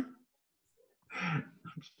 Hmm? I'm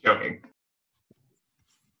just joking.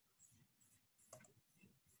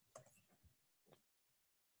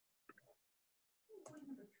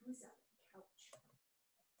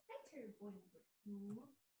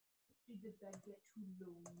 Did the bed get too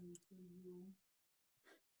lonely for you?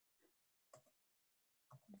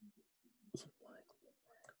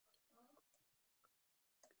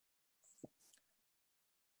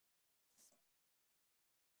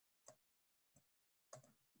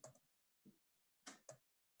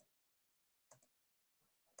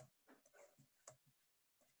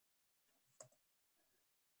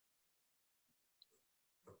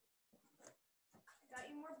 Got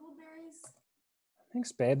you more blueberries?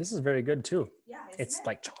 Thanks, babe. This is very good, too. Yeah, It's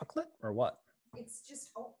like chocolate or what? it's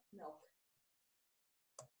just oat milk.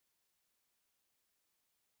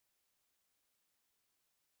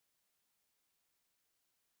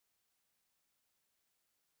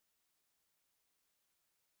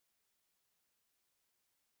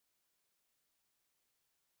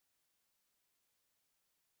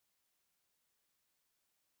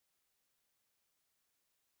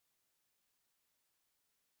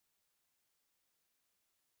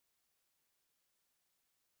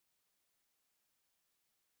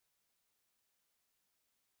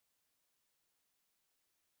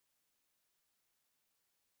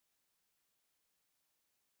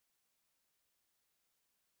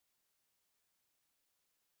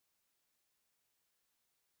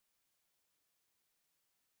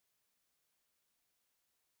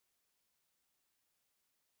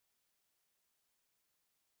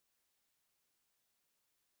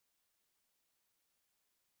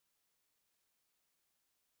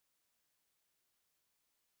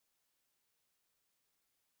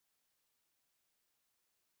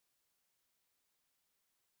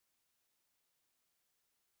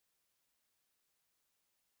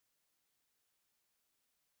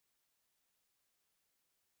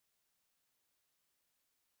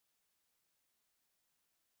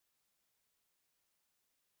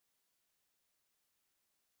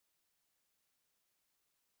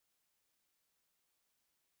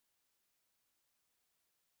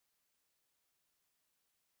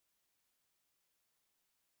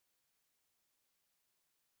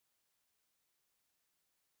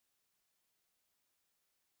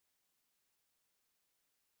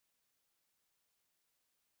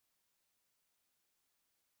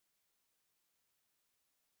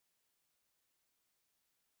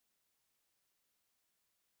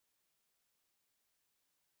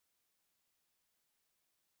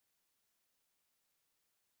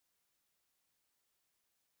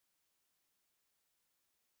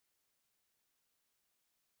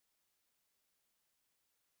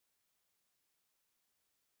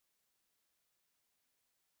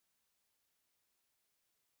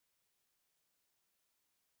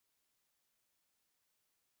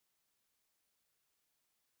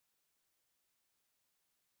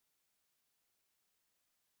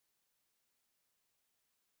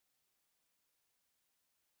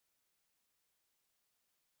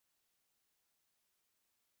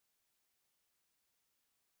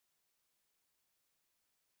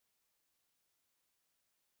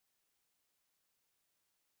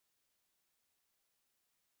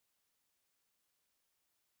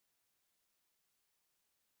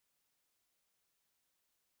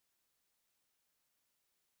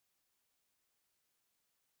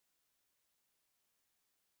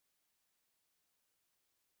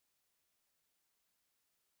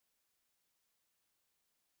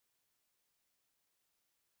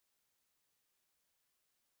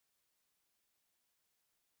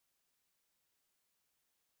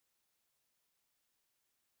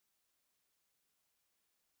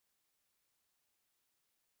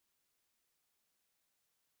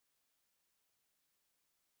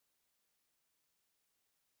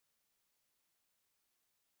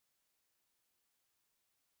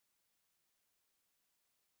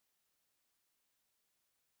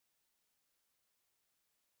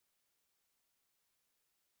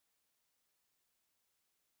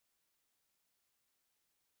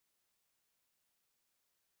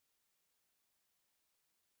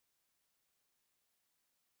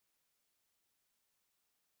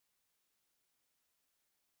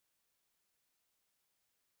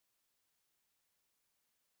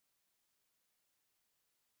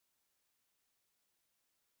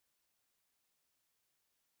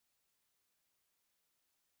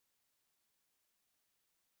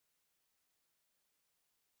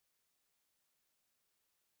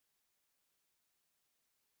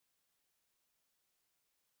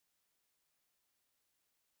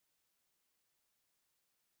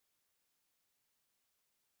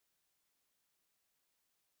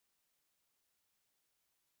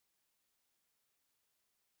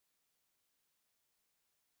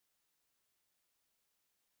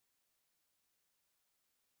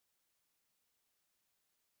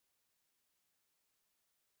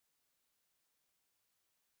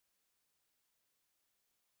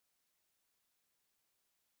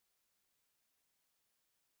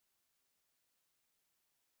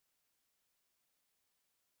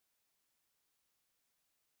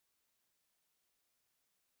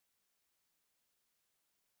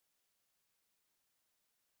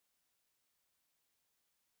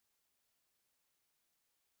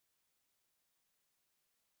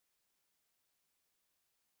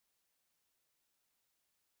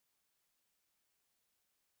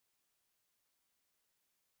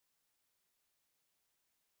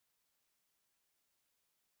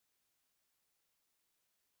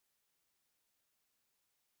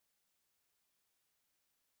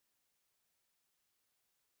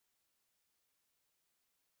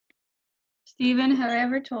 Steven, have I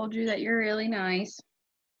ever told you that you're really nice?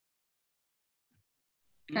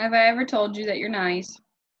 Have I ever told you that you're nice?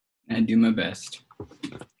 I do my best.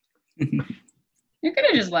 You could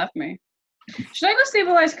have just left me. Should I go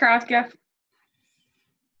stabilize Kraftgef?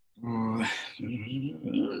 Ooh.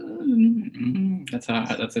 That's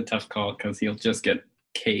a tough call because he'll just get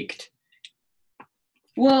caked.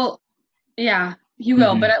 Well, yeah, he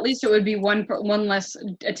will, Mhm. but at least it would be one less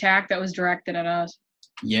attack that was directed at us.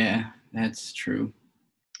 Yeah, that's true.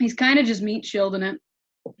 He's kind of just meat shielding it.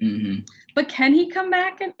 Hmm. But can he come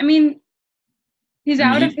back? I mean, he's I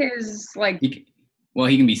mean, out of his, like... He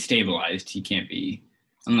can be stabilized. He can't be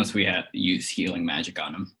unless we use healing magic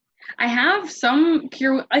on him. I have some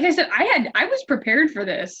cure. Like I said, I was prepared for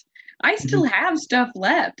this. I still have stuff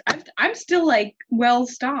left. I'm still like well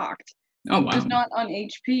stocked. Oh wow. Just not on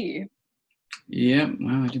HP. Yeah,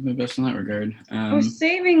 well, I did my best in that regard. I was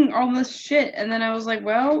saving all this shit, and then I was like,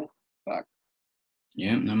 well, fuck.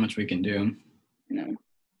 Yeah, not much we can do. No.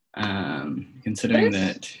 Considering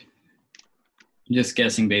that, I'm just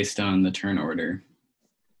guessing based on the turn order,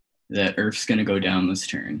 that Earth's gonna go down this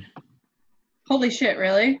turn. Holy shit!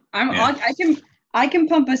 Really? Yeah. I can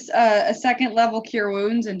pump a second level cure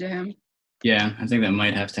wounds into him. Yeah, I think that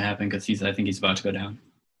might have to happen because I think he's about to go down.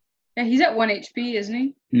 Yeah, he's at 1 HP, isn't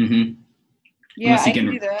he? Mm-hmm. Yeah, Unless I can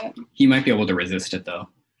do that. He might be able to resist it though.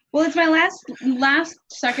 Well, it's my last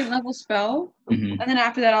second level spell, Mm-hmm. and then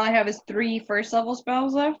after that, all I have is 3 first level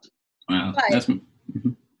spells left. Wow, But,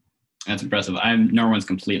 that's impressive. Norwin's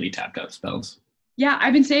completely tapped out spells. yeah,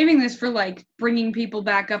 I've been saving this for like bringing people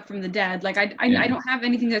back up from the dead. Like I don't have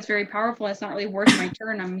anything that's very powerful. It's not really worth my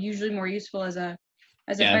turn. I'm usually more useful as a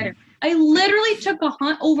fighter. I literally took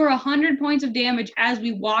over 100 points of damage as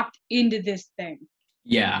we walked into this thing.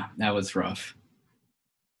 Yeah, that was rough.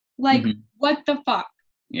 Like, what the fuck?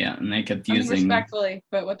 Yeah, and they kept using... respectfully,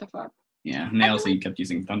 but what the fuck? Yeah, and they also kept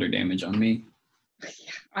using thunder damage on me.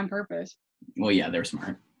 On purpose. Well, yeah, they're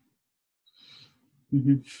smart.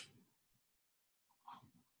 Mm-hmm.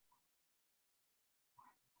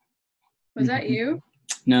 Was that you?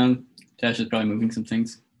 No, Tash is probably moving some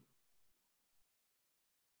things.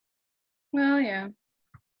 Well, yeah.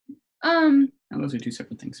 Oh, those are two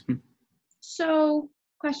separate things. So,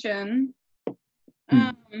 question.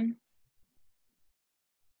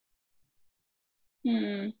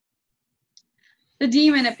 The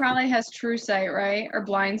demon, it probably has true sight, right? Or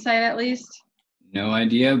blind sight, at least? No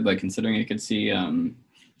idea, but considering it could see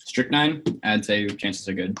strychnine, I'd say chances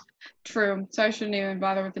are good. True. So I shouldn't even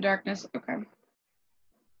bother with the darkness. Okay.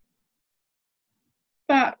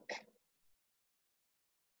 Fuck.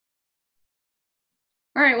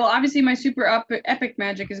 All right, well, obviously my super epic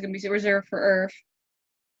magic is going to be reserved for Earth.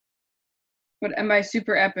 But and by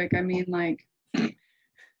super epic, I mean like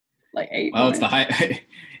 8 Well, it's the high...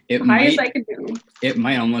 highest I can do. It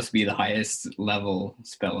might almost be the highest level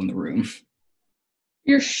spell in the room.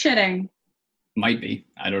 You're shitting. Might be.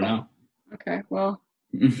 I don't know. Okay, well.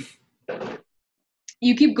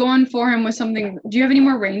 You keep going for him with something. Do you have any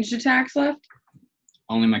more ranged attacks left?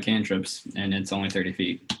 Only my cantrips, and it's only 30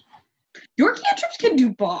 feet. Your cantrips can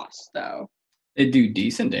do boss, though. They do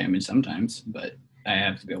decent damage sometimes, but I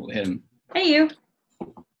have to be able to hit him. Hey, you.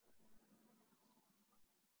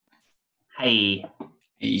 Hey.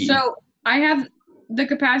 So I have the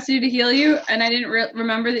capacity to heal you, and I didn't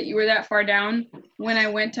remember that you were that far down when I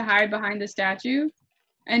went to hide behind the statue.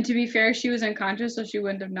 And to be fair, she was unconscious, so she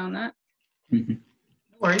wouldn't have known that.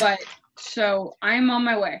 But so I'm on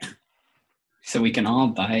my way. So we can all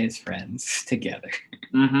die as friends together.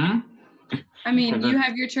 I mean, you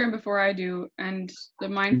have your turn before I do, and the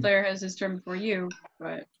Mind Flayer has his turn before you,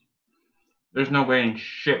 but... There's no way in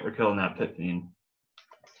shit we're killing that pit fiend.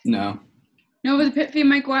 No. No, but the pit fiend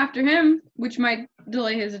might go after him, which might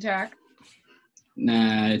delay his attack.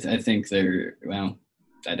 Nah, I think they're... Well,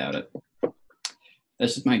 I doubt it.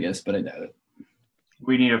 That's just my guess, but I doubt it.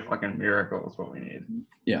 We need a fucking miracle is what we need.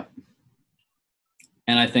 Yeah.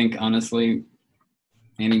 And I think, honestly,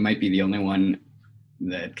 Annie might be the only one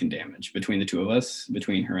that can damage. Between the two of us,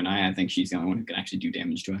 between her and I think she's the only one who can actually do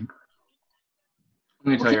damage to him.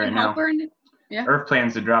 Let me tell you right now. Yeah. Earth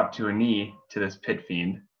plans to drop to a knee to this pit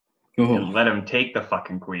fiend and let him take the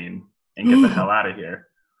fucking queen and get the hell out of here.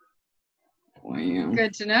 Wow.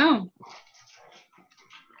 Good to know.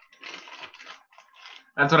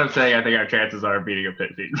 That's what I'm saying. I think our chances are of beating a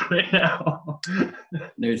pit fiend right now.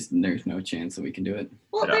 There's no chance that we can do it.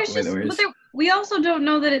 Well, we also don't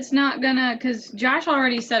know that it's not gonna, because Josh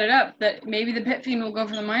already set it up that maybe the pit fiend will go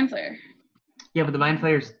for the Mind Flayer. Yeah, but the Mind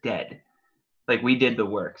Flayer's dead. Like, we did the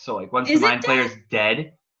work. So, like, once the Mind Flayer's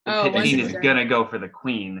dead, the pit fiend is gonna go for the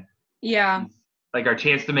queen. Yeah. like our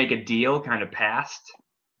chance to make a deal kind of passed.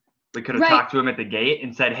 We could have Right. talked to him at the gate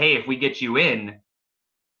and said, hey, if we get you in,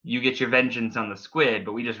 you get your vengeance on the squid,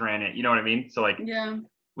 but we just ran it. You know what I mean? So like Yeah.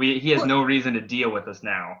 he has Well- no reason to deal with us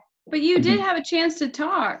now. But you did have a chance to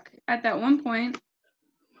talk at that one point.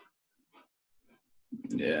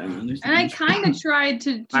 Yeah. And I kind of tried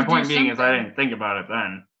to My do point being is I something. didn't think about it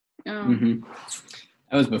then. Oh. Mm-hmm.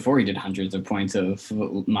 That was before he did hundreds of points of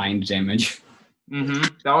mind damage. Mm-hmm.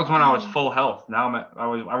 That was when I was full health. Now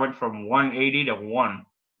I went from 180 to 1.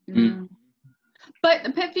 Yeah. But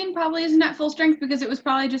the Pit Fiend probably isn't at full strength because it was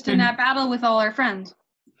probably just in that battle with all our friends.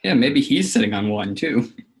 Yeah, maybe he's sitting on 1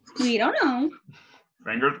 too. We don't know.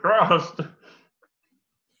 Fingers crossed. As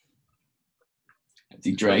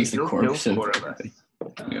he drags the You'll corpse kill of. 4 of us.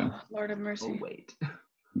 Yeah. Lord have Oh mercy. wait.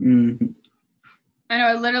 Mhm. I know,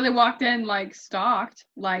 I literally walked in like stalked.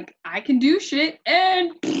 Like, I can do shit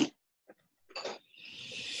and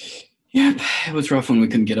Yep, it was rough when we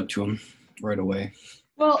couldn't get up to him right away.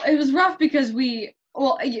 well, it was rough because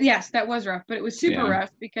yes, that was rough, but it was super Yeah.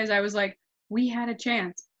 rough because I was like, we had a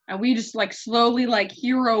chance. And we just like slowly like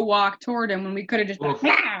hero walked toward him when we could have just Well,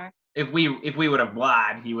 if we would have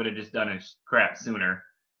lied, he would have just done his crap sooner.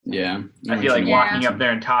 Yeah. I feel like Yeah. walking up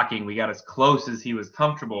there and talking, we got as close as he was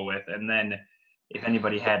comfortable with, and then if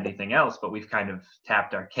anybody had anything else, but we've kind of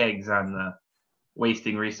tapped our kegs on the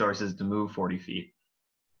wasting resources to move 40 feet.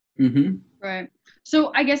 Mm-hmm. Right.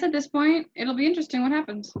 So I guess at this point it'll be interesting what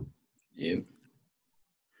happens. Yep.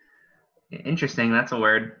 Interesting. That's a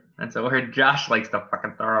word. That's a word Josh likes to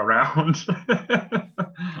fucking throw around.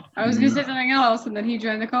 I was gonna say something else and then he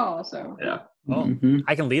joined the call, so Yeah. Oh, Mhm.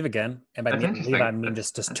 I can leave again. And by That's leave, interesting. I mean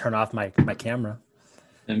just turn off my camera.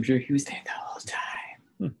 I'm sure he was there the whole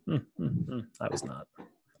time. I was not.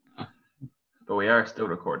 But we are still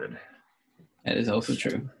recorded. That is also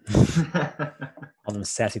true. All them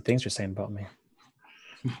sassy things you're saying about me.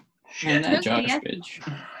 And that Josh Yeah. bitch.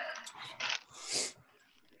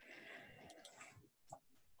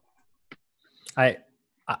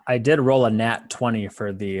 I did roll a nat 20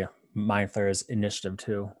 for the Mind Flayers initiative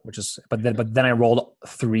too, but then I rolled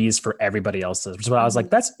 3s for everybody else's, which is what I was like,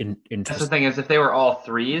 that's That's the interesting. thing is, if they were all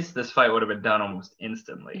 3s, this fight would have been done almost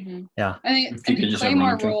instantly. mhm. Yeah. I think, If you could just have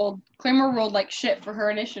Claymore rolled like shit for her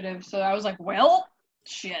initiative, so I was like, well,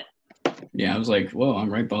 shit. Yeah, I was like, whoa, I'm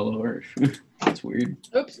right below her. That's weird.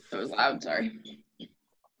 Oops, that was loud, sorry.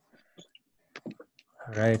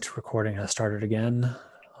 All right, recording has started again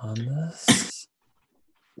on this.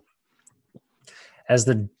 As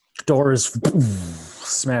the doors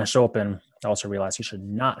smash open, I also realized he should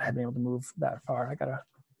not have been able to move that far. I gotta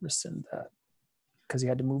rescind that because he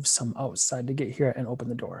had to move some outside to get here and open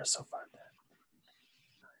the door. So 5,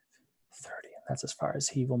 30. That's as far as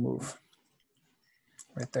he will move.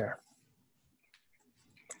 Right there.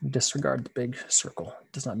 Disregard the big circle.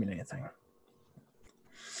 Does not mean anything.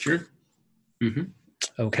 Sure. Mm-hmm.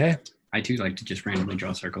 Okay. I too like to just randomly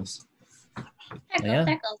draw circles. Yeah.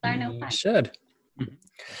 Circles are no You fun. should.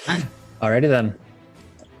 Fine. Alrighty then.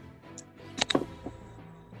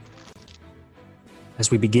 As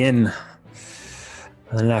we begin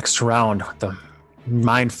the next round, the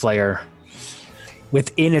Mind Flayer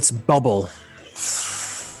within its bubble,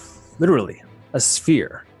 literally a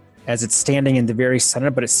sphere, as it's standing in the very center,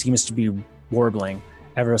 but it seems to be warbling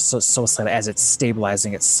ever so slightly as it's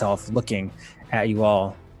stabilizing itself, looking at you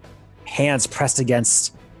all. Hands pressed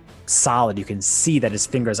against solid. You can see that his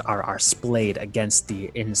fingers are splayed against the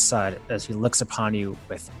inside as he looks upon you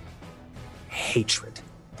with hatred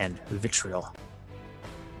and vitriol.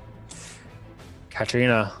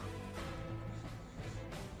 Katrina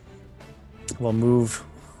will move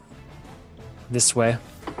this way.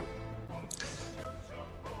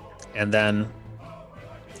 And then,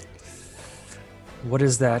 what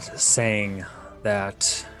is that saying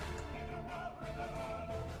that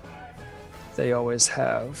they always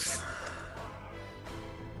have?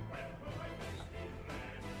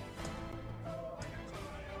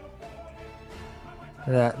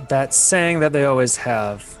 That saying that they always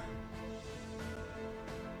have.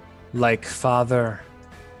 Like father,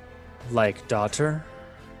 like daughter.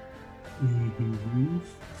 Mm-hmm.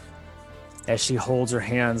 As she holds her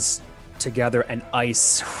hands together and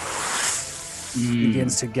ice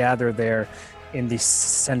begins to gather there in the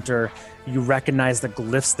center. You recognize the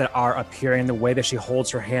glyphs that are appearing, the way that she holds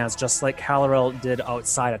her hands, just like Kalarel did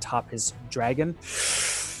outside atop his dragon.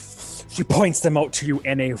 She points them out to you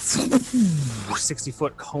in a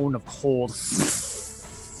 60-foot cone of cold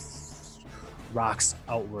rocks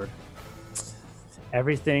outward.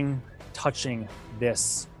 Everything touching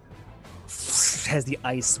this has the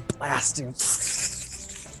ice blasting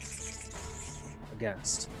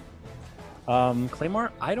against.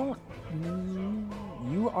 Claymore, I don't.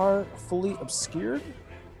 You are fully obscured.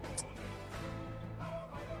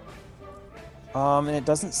 And it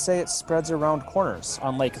doesn't say it spreads around corners.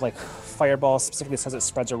 Unlike Fireball specifically says it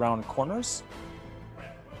spreads around corners.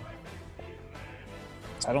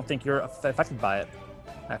 So I don't think you're affected by it,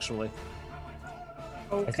 actually.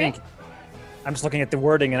 Okay. I think I'm just looking at the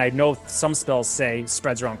wording, and I know some spells say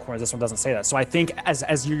spreads around corners. This one doesn't say that. So I think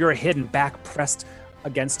as you're hidden, back pressed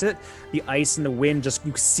against it, the ice and the wind just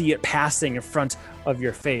you see it passing in front of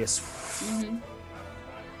your face. Mm-hmm.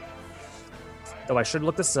 Though I should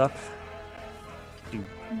look this up. Do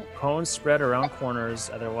cones spread around corners?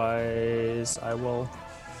 Otherwise, I will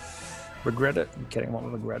regret it. I'm kidding. I won't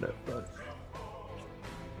regret it, but.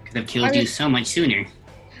 Could have killed you so much sooner.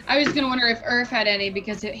 I was gonna wonder if Urf had any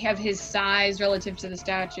because it have his size relative to the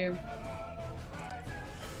statue.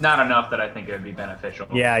 Not enough that I think it would be beneficial.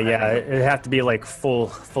 Yeah, it'd have to be like full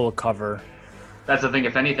cover. That's the thing.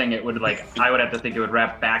 If anything, it would I would have to think it would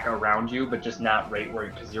wrap back around you, but just not right where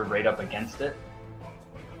because you're right up against it.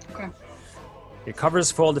 Okay. It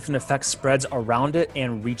covers full different effects, spreads around it,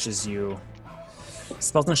 and reaches you.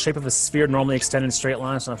 Spells in the shape of a sphere normally extend in straight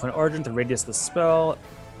lines from the point of origin to the radius of the spell.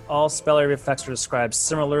 All spell area effects are described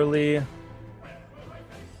similarly.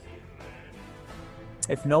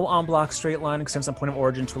 If no on-block straight line extends from point of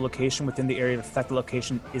origin to a location within the area of effect, the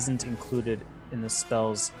location isn't included in the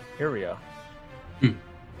spell's area.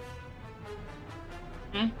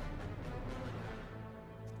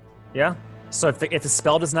 Yeah? So if the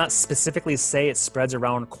spell does not specifically say it spreads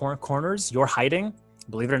around corners, you're hiding,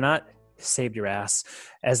 believe it or not, saved your ass.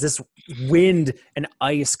 As this wind and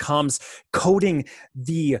ice comes coating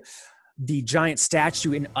the giant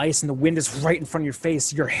statue in ice, and the wind is right in front of your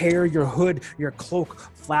face. Your hair, your hood, your cloak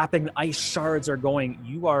flapping, ice shards are going.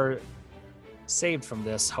 You are saved from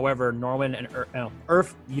this. However, Norwin and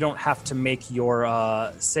Urf, you don't have to make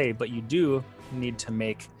your save, but you do need to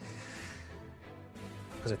make,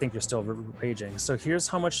 because I think you're still raging. So here's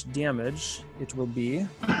how much damage it will be.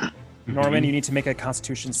 Norman, you need to make a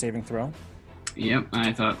Constitution saving throw. Yep,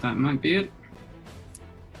 I thought that might be it.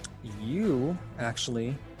 You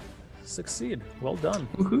actually succeed. Well done.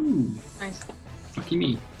 Woohoo! Nice. Lucky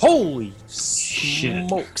me. Holy Shit.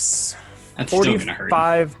 smokes. That's still gonna hurt.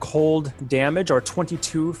 45 cold damage, or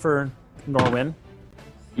 22 for Norwin.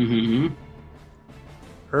 Mm-hmm.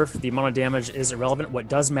 Urf, the amount of damage is irrelevant. What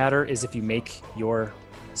does matter is if you make your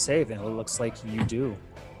save, and it looks like you do.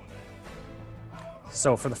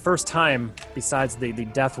 So for the first time, besides the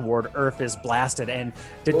death ward, Urf is blasted, and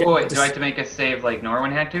Wait, do I have to make a save like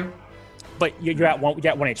Norwin had to? But you're at one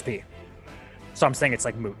HP. So I'm saying it's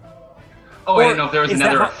like moot. Oh, I didn't know if there was is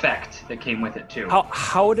that another how- effect that came with it too.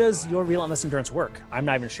 How does your relentless endurance work? I'm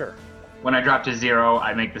not even sure. When I drop to 0,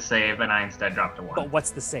 I make the save, and I instead drop to 1. But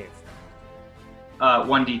what's the save?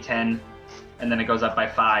 1d10, and then it goes up by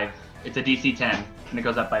 5. It's a DC 10, and it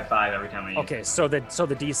goes up by 5 every time I use it. Okay, so the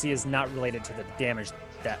DC is not related to the damage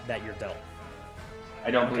that you're dealt. I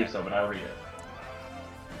don't believe so, but I'll read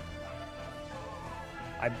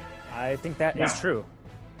it. I think that is true.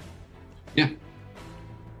 Yeah.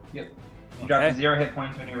 Yep. You drop to 0 hit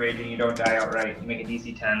points when you're raging, you don't die outright, you make a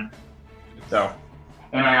DC 10. So,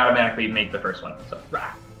 and I automatically make the first one, so.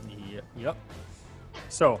 Rah. Yep.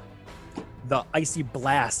 So, the icy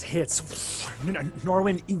blast hits.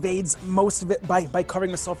 Norwin evades most of it by covering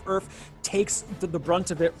himself. Earth takes the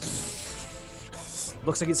brunt of it.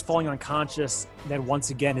 Looks like he's falling unconscious. Then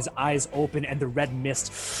once again, his eyes open, and the red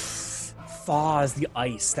mist thaws the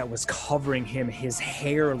ice that was covering him. His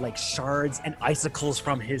hair like shards and icicles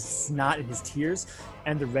from his snot and his tears,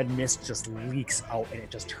 and the red mist just leaks out, and it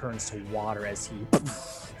just turns to water as he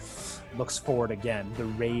looks forward again. The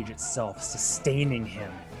rage itself sustaining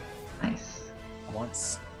him. Nice.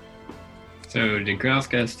 Once. So did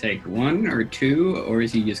Krauskast take 1 or 2, or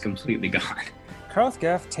is he just completely gone?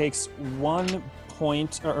 Karlthgaf takes 1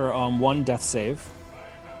 point or 1 death save.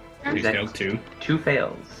 He failed 2. 2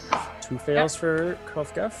 fails. 2 fails for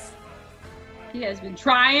Karlthgaf. He has been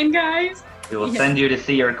trying, guys. We will send you to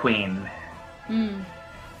see your queen. Hmm.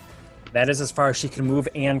 That is as far as she can move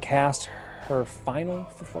and cast her final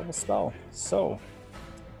 5th level spell. So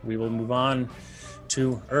we will move on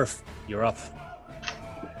to Earth. You're up.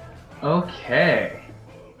 Okay.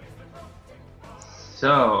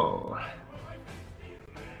 So.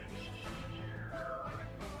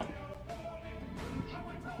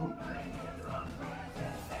 There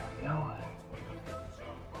we go.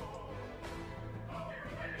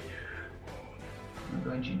 I'm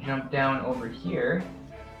going to jump down over here.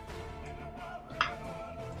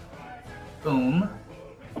 Boom.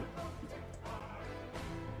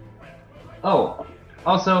 Oh,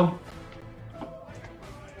 also,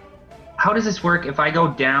 how does this work? If I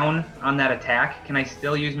go down on that attack, can I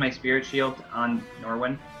still use my spirit shield on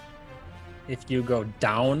Norwin? If you go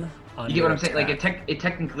down on You get what I'm saying? Like it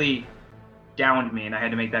technically downed me, and I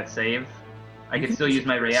had to make that save. I could still use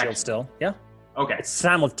my reaction. shield still. Yeah. Okay. It's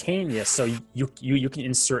simultaneous, so you can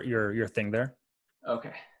insert your thing there.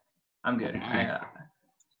 Okay. I'm good. I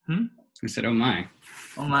said, oh my.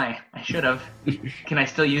 Oh my! I should have. Can I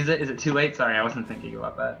still use it? Is it too late? Sorry, I wasn't thinking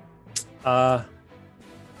about that.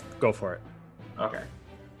 Go for it. Okay.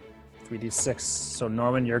 3d6. So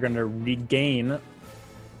Norman, you're going to regain.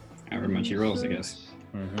 However much he rolls, I guess.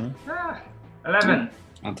 11.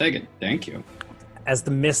 I'll take it. Thank you. As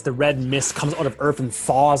the red mist comes out of earth and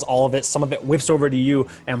thaws all of it, some of it whiffs over to you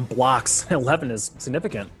and blocks. 11 is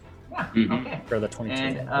significant. Yeah. Okay. For the 22.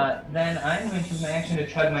 And then I'm going to use my action to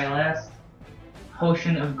chug my last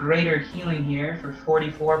potion of greater healing here for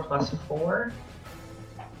 44 plus 4.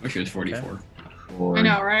 Wish it was 44. I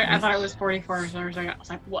know, right? I thought it was 44 so I was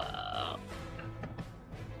like, whoa.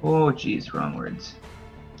 Oh, geez, wrong words.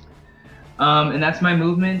 And that's my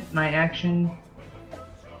movement, my action.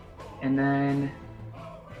 And then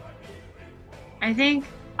I think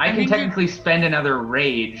I can technically spend another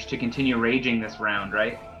rage to continue raging this round,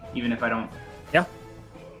 right? Even if I don't. Yeah.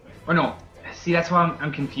 Or no. See, that's why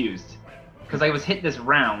I'm confused. Because I was hit this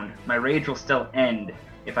round, my rage will still end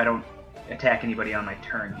if I don't attack anybody on my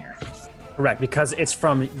turn here. Correct, because it's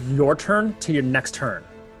from your turn to your next turn.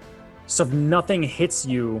 So if nothing hits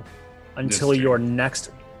you until your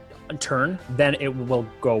next turn, then it will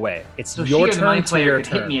go away. It's So your she, turn my to player, your could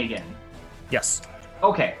turn. hit me again. Yes.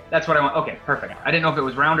 Okay, that's what I want. Okay, perfect. I didn't know if it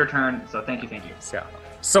was round or turn, so thank you. Yeah.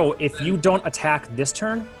 So if you don't attack this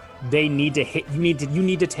turn, they need to hit. You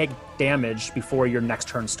need to take damage before your next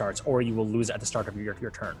turn starts, or you will lose it at the start of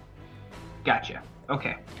your turn. Gotcha.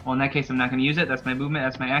 Okay. Well, in that case, I'm not going to use it. That's my movement.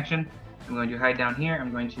 That's my action. I'm going to hide down here.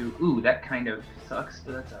 I'm going to. Ooh, that kind of sucks,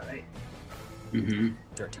 but that's all right.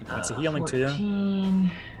 13 points of healing 14.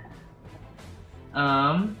 to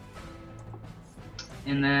you.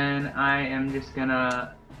 And then I am just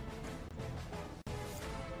gonna.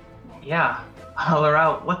 Yeah, holler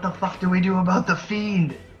out. What the fuck do we do about the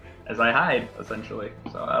fiend? As I hide, essentially.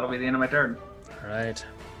 So that'll be the end of my turn. All right.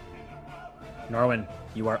 Norwin,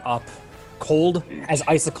 you are up. Cold as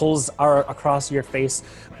icicles are across your face,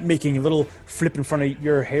 making a little flip in front of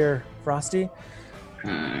your hair, Frosty.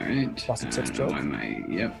 All right. Frosted Tips joke.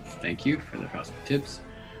 Yep. Thank you for the frosted tips.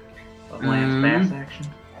 Lance fast action.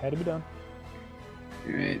 Had to be done.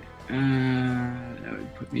 All right. That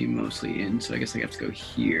would put me mostly in, so I guess I have to go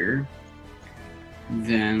here.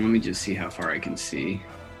 Then let me just see how far I can see.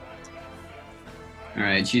 All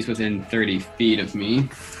right, she's within 30 feet of me.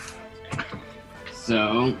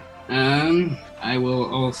 So, I will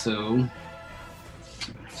also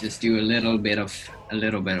just do a little bit of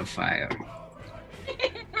fire.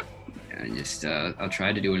 And just I'll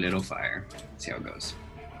try to do a little fire. See how it goes.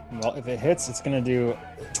 Well, if it hits, it's going to do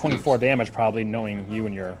 24 damage, probably, knowing you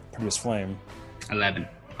and your produce flame. 11.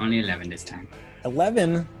 Only 11 this time.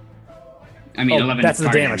 11? I mean, 11 that's is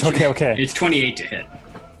the fire damage. Okay. It's 28 to hit.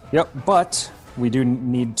 Yep, but we do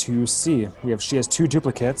need to see. She has 2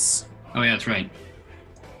 duplicates. Oh, yeah, that's right.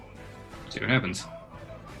 See what happens.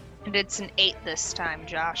 And it's an 8 this time,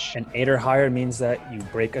 Josh. An 8 or higher means that you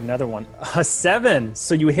break another one. A 7!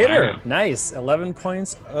 So you hit her. Wow. Nice. 11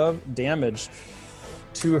 points of damage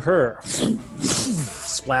to her.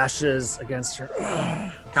 Splashes against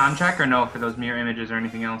her. Con check or no for those mirror images or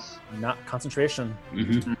anything else? Not concentration.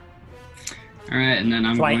 Mm-hmm. All right, and then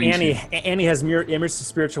I'm That's why going Annie has mirror image to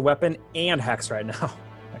spiritual weapon and hex right now.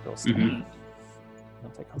 That goes. Mhm.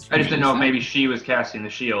 I just didn't know if maybe she was casting the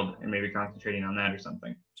shield and maybe concentrating on that or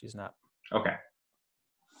something. She's not. Okay.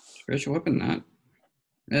 Spiritual weapon, not.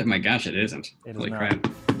 Oh my gosh, it isn't. It is Holy not. crap.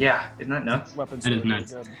 Yeah, isn't that nuts? Weapons That is are really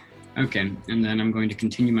nuts. good. Okay, and then I'm going to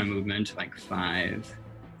continue my movement, like 5. I'm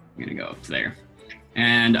going to go up there.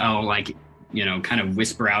 And I'll, kind of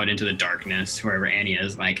whisper out into the darkness, wherever Annie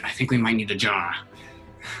is, I think we might need the jaw.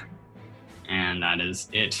 And that is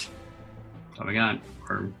it. That's all we got.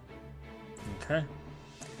 Okay.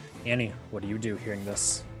 Annie, what do you do hearing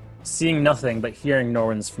this? Seeing nothing, but hearing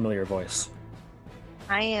Norwin's familiar voice.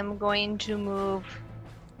 I am going to move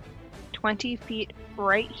 20 feet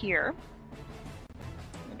right here.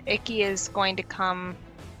 Icky is going to come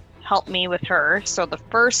help me with her. So the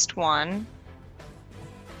first one,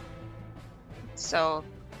 so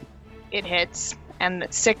it hits, and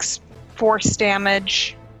 6 force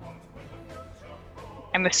damage.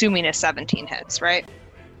 I'm assuming a 17 hits, right?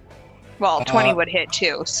 Well, 20 would hit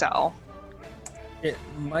too, so. It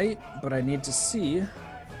might, but I need to see.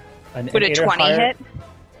 Would a 20 hit?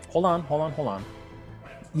 Hold on.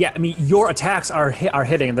 Yeah, I mean, your attacks are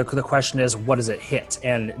hitting. The question is, what does it hit?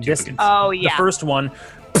 And this, Oh, yeah. the first one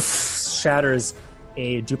shatters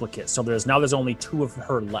a duplicate. So there's only 2 of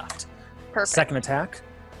her left. Perfect. Second attack,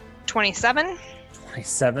 27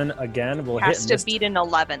 27 again will has hit. to Missed. beat an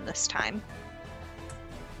 11 this time.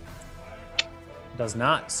 Does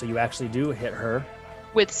not. So you actually do hit her.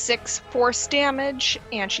 With 6 force damage,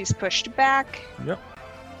 and she's pushed back. Yep.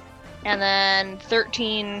 And then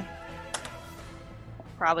 13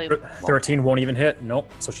 probably 13 won't even hit. Nope.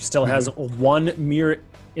 So she still has 1 mirror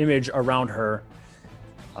image around her.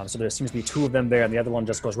 So there seems to be 2 of them there, and the other one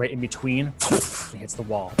just goes right in between and hits the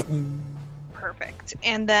wall. Perfect.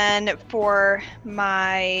 And then for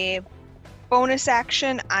my bonus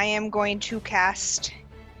action, I am going to cast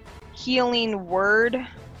Healing Word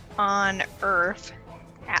on Earth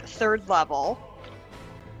at 3rd level.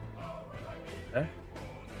 Okay.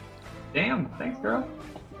 Damn, thanks, girl.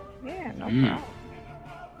 Yeah, no problem.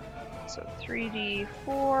 So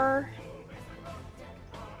 3d4.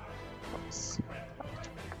 Oops.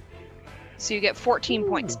 So you get 14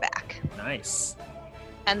 points back. Nice.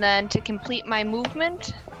 And then to complete my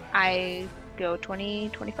movement, I go 20,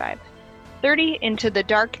 25, 30 into the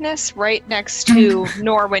darkness right next to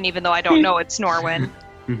Norwin, even though I don't know it's Norwin.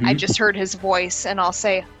 I just heard his voice, and I'll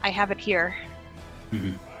say, I have it here.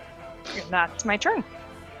 And that's my turn.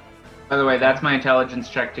 By the way, that's my intelligence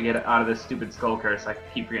check to get out of this stupid skull curse. I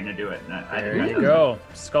keep forgetting to do it. There you go.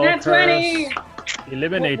 Skull Nat curse 20!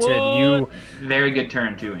 eliminated. What? You Very good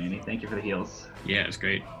turn, too, Andy. Thank you for the heals. Yeah, it's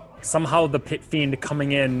great. somehow the pit fiend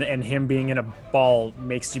coming in and him being in a ball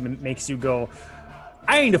makes you go,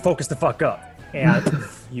 I need to focus the fuck up, and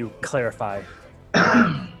you clarify.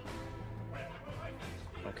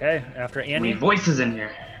 Okay, after We Annie, need voices in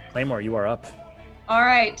here. Claymore, you are up. All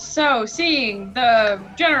right, so seeing the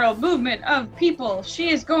general movement of people, she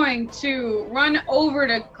is going to run over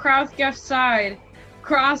to Krauthgef's side,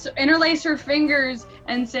 interlace her fingers,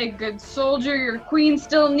 and say, "Good soldier, your queen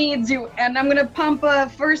still needs you." And I'm gonna pump a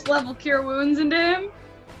 1st level cure wounds into him.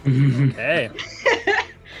 Okay,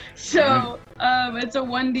 So it's a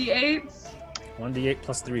 1d8 1d8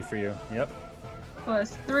 plus 3 for you. Yep,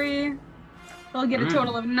 plus 3. I'll get a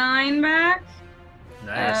total of 9 back.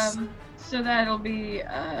 nice. So that'll be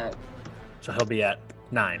So he'll be at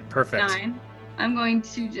 9. Perfect. 9. I'm going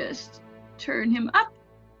to just turn him up.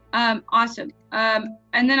 Awesome.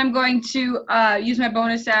 And then I'm going to use my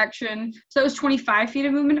bonus action. So it was 25 feet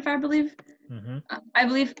of movement, if I believe. Mm-hmm. I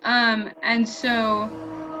believe. And so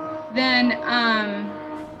then,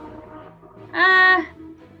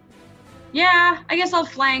 yeah, I guess I'll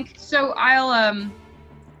flank. So I'll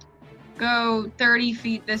go 30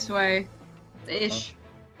 feet this way, ish.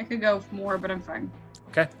 I could go more, but I'm fine.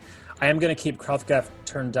 Okay, I am gonna keep Krauthgef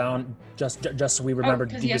turned down just so we remember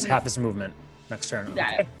 'cause to he use hasn't- half his movement next turn.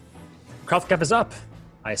 Got Okay. Krauthgef is up.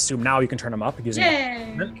 I assume now you can turn him up using.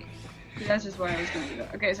 Yay! That's just why I was going to do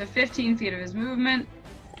that. Okay, so 15 feet of his movement.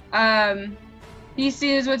 He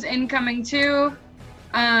sees what's incoming too.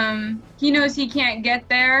 He knows he can't get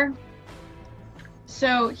there.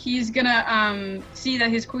 So he's gonna see that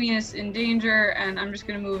his queen is in danger, and I'm just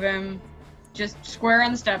gonna move him just square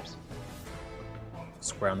on the steps.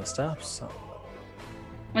 Square on the steps.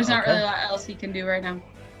 There's not Okay. really a lot else he can do right now.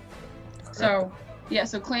 So yeah,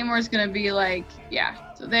 so Claymore's gonna be like, yeah,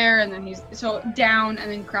 so there, and then he's so down, and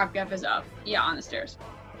then Krauthgef is up. Yeah, on the stairs.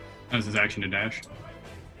 That was his action to dash.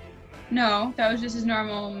 No, that was just his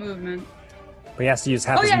normal movement. But he has to use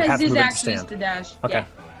half Oh yeah, his his movement to action is stand. to dash. Okay.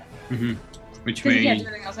 Mm-hmm. Which Because he can't do way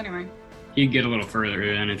anything else anyway. he'd get a little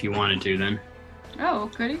further than if you wanted to then. Oh,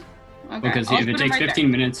 could he? Okay. Because I'll if it put him takes right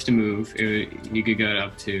 15 minutes to move, you could go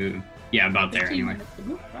up to, yeah, about there. there 15 anyway. minutes to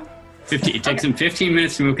move, huh? 50, it takes him 15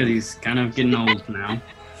 minutes to move because he's kind of getting old now.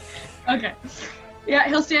 Okay. Yeah,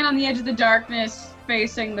 he'll stand on the edge of the darkness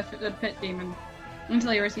facing the pit demon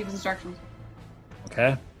until he receives instructions.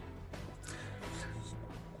 Okay.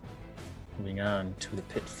 Moving on to the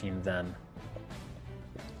pit fiend then.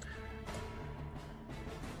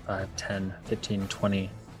 5, 10, 15, 20.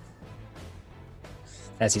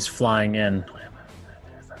 As he's flying in.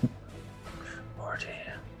 40.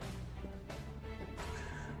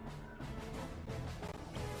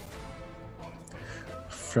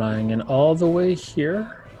 Flying in all the way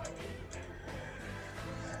here.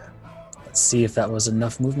 Let's see if that was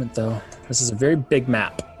enough movement though. This is a very big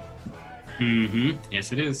map. Mm-hmm.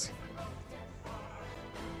 Yes, it is.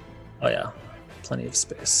 Oh yeah, plenty of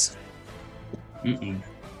space. Mm-mm.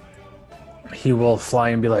 He will fly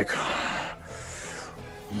and be like,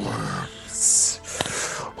 worms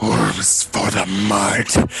for the mud.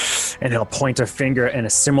 And he'll point a finger and a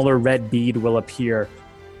similar red bead will appear,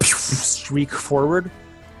 streak forward,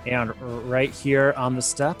 And right here on the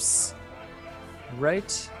steps,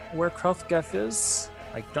 right where Krothgef is,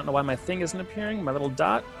 I don't know why my thing isn't appearing, my little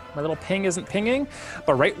dot, my little ping isn't pinging,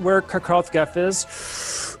 but right where Krothgef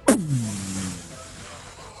is,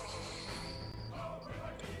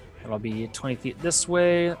 it'll be 20 feet this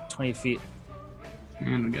way, 20 feet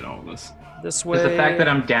And get all of this. this way. Does the fact that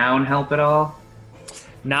I'm down help at all?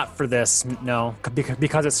 Not for this, no,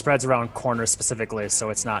 because it spreads around corners specifically, so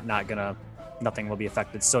it's not gonna, nothing will be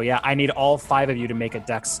affected. So yeah, I need all 5 of you to make a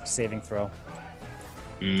Dex saving throw.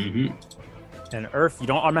 Mm-hmm. And Earth, you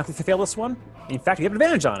don't automatically fail this one. In fact, you have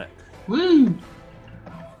advantage on it. Woo!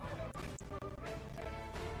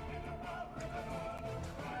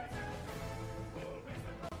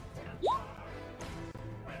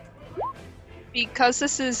 Because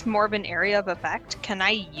this is more of an area of effect, can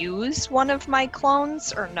I use one of my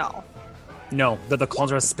clones or no? No, the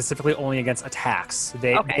clones are specifically only against attacks.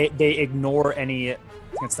 Okay. They ignore any.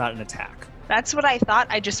 It's not an attack. That's what I thought.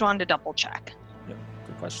 I just wanted to double check. Yep.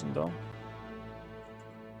 Good question, though.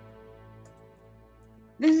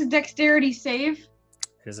 This is dexterity save.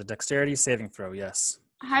 It is a dexterity saving throw. Yes.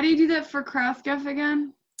 How do you do that for Krothgef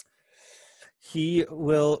again? He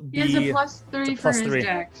will be. He has a +3 for his +3.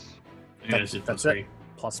 dex. Yeah, it's just That's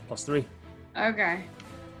plus it. 3. +3. Okay.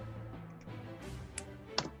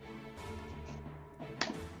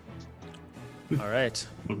 All right.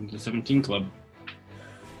 Welcome to the 17 Club.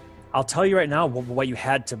 I'll tell you right now what you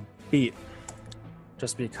had to beat,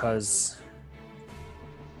 just because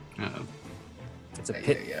Uh-oh. it's a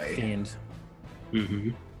pit fiend.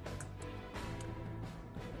 Mm-hmm.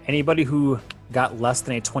 Anybody who got less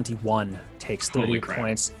than a 21 takes 30 Holy crap.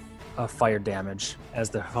 points of fire damage as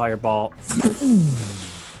the fireball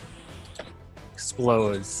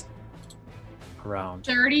explodes around.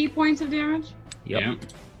 30 points of damage? Yep. Yeah.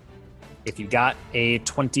 If you got a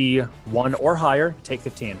 21 or higher, take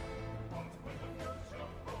 15.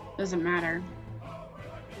 Doesn't matter.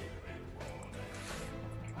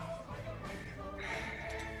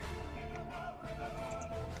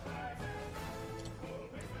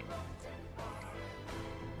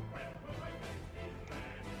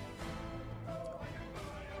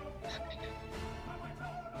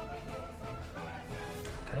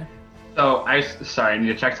 Okay. So sorry, I need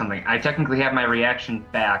to check something. I technically have my reaction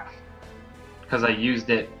back because I used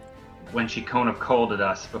it when she cone of colded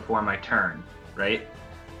us before my turn, right?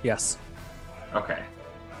 Yes. Okay.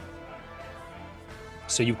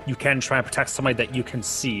 So you can try and protect somebody that you can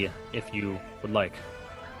see if you would like.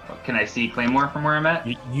 Can I see Claymore from where I'm at?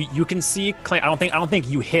 You can see I don't think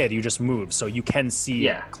you hid. You just moved, so you can see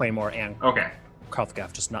Yeah. Claymore and Okay.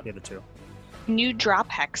 Krothgef, just not the other two. Can you drop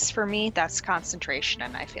Hex for me? That's concentration,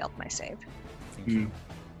 and I failed my save. Thank you.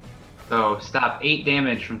 So stop 8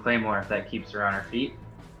 damage from Claymore if that keeps her on her feet.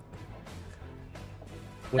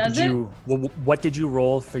 What Does did you what did you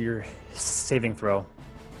roll for your saving throw?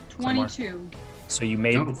 22. So you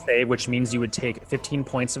made Oh. the save, which means you would take 15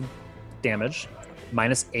 points of damage.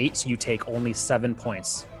 Minus 8, so you take only 7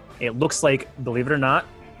 points. It looks like, believe it or not,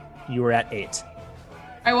 you were at 8.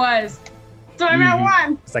 I was. So I'm at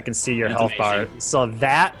 1. Because I can see your That's health bar. amazing. So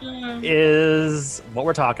that is what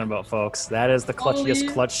we're talking about, folks. That is the clutchiest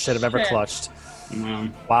Holy clutch shit I've ever shit. clutched. Wow.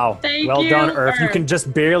 Wow. Thank well you, done, Earth. You Earth. can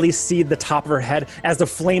just barely see the top of her head as the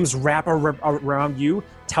flames wrap around you.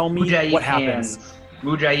 Tell me Mujahid what happens. hands.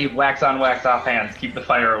 Mujahid wax on, wax off hands. Keep the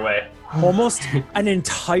fire away. Almost an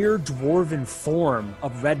entire dwarven form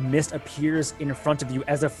of red mist appears in front of you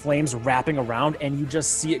as the flames wrapping around, and you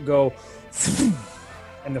just see it go,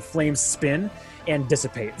 and the flames spin and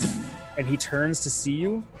dissipate. And he turns to see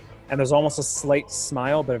you, and there's almost a slight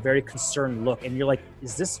smile, but a very concerned look. And you're like,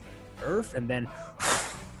 is this Earth? And then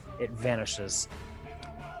it vanishes.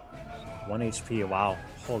 1 HP. Wow.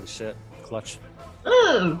 Holy shit. Clutch.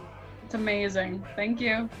 It's amazing. Thank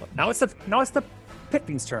you. Now it's the Pit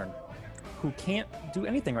Fiend's turn, who can't do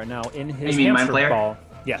anything right now in his You mean Mind hamster Flayer? ball.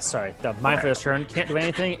 Yes, sorry. The Mind Flayer's turn can't do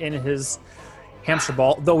anything in his hamster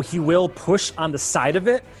ball, though he will push on the side of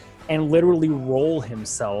it and literally roll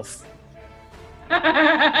himself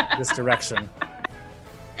this direction.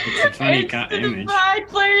 It's a funny It's the image. divide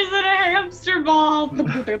players in a hamster ball.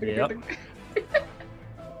 Yep.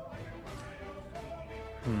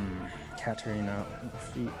 Katerina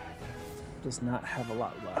she does not have a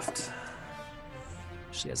lot left.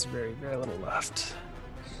 She has very, very little left.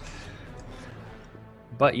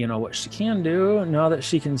 But you know what she can do now that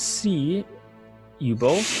she can see you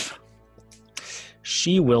both?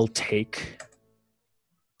 She will take.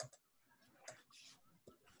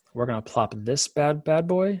 We're gonna plop this bad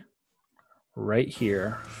boy right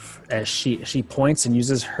here as she points and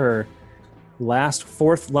uses her last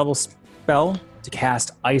 4th level spell to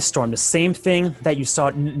cast Ice Storm. The same thing that you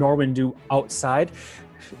saw Norwin do outside.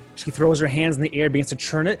 She throws her hands in the air, begins to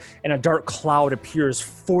churn it, and a dark cloud appears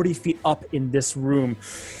 40 feet up in this room.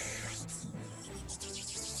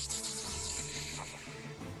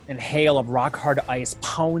 And hail of rock-hard ice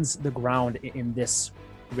pounds the ground in this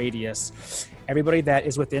radius. Everybody that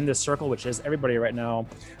is within this circle, which is everybody right now,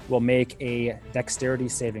 will make a dexterity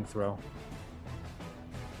saving throw.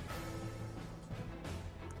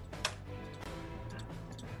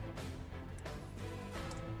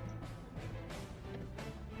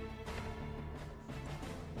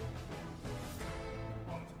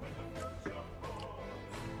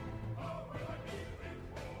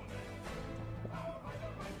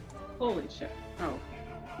 Holy shit. Oh.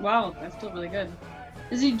 Wow, that's still really good.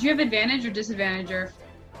 Do you have advantage or disadvantage, or?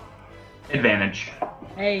 Advantage.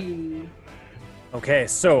 Hey. Okay,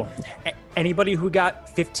 so anybody who got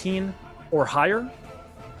 15 or higher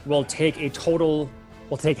will take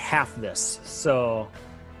half this. So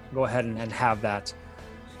go ahead and have that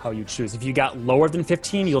how you choose. If you got lower than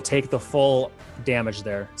 15, you'll take the full damage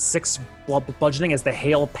there. 6 bludgeoning as the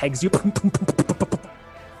hail pegs you.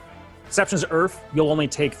 Exception is Earth, you'll only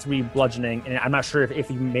take 3 bludgeoning, and I'm not sure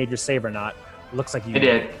if you made your save or not. It looks like you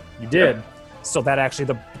did. You did. Yep. So that actually,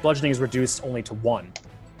 the bludgeoning is reduced only to 1.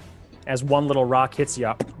 As one little rock hits you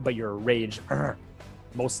up, but your rage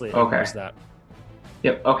mostly ignores that.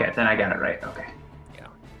 Yep, okay, then I got it right. Okay. Yeah.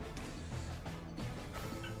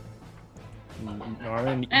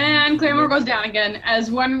 Norman, And Claymore goes down again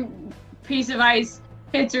as one piece of ice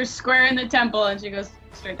hits her square in the temple, and she goes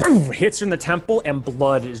straight down. hits her in the temple, and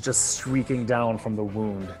blood is just streaking down from the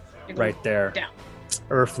wound right there. Down.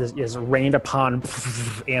 Earth is rained upon,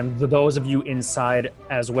 and those of you inside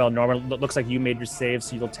as well. Norman, it looks like you made your save,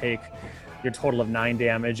 so you'll take your total of 9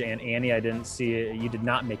 damage. And Annie, I didn't see it. You did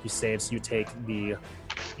not make your save, so you take the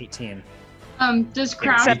 18. Does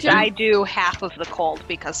Crouch? Except I do half of the cold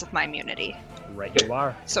because of my immunity. Right, you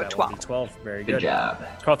are. So That 12. will be 12. Very Good good. job.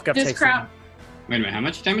 Krothgov Does takes Crouch? Wait a minute, how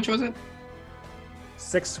much damage was it?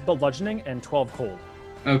 6 bludgeoning and 12 cold.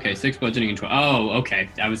 Okay, 6 bludgeoning and 12. Oh, okay.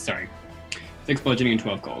 I was sorry. 6 bludgeoning and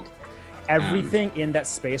 12 cold. Everything in that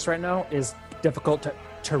space right now is difficult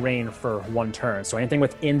terrain for 1 turn. So anything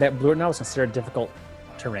within that blue right now is considered difficult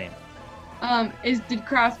terrain. Did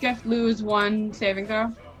Krothgef lose 1 saving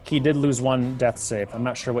throw? He did lose 1 death save. I'm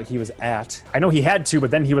not sure what he was at. I know he had 2,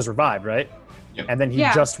 but then he was revived, right? Yep. And then he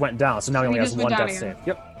just went down. So now he only has just 1 went down death again. save.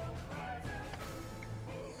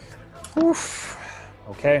 Yep. Oof.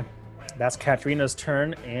 Okay. That's Katrina's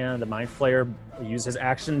turn, and the Mind Flayer used his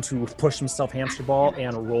action to push himself hamster ball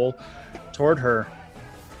and roll toward her.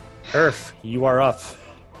 Earth, you are up.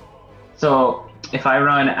 So if I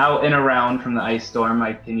run out and around from the ice storm,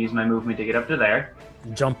 I can use my movement to get up to there.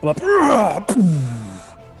 Jump up.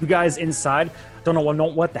 You guys inside don't know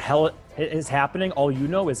what the hell is happening. All you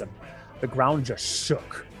know is the ground just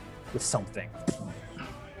shook with something.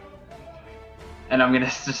 And I'm going to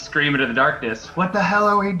just scream into the darkness, "What the hell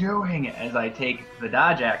are we doing?" as I take the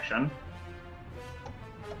dodge action.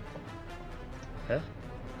 Okay.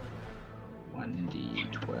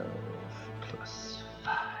 1d12 plus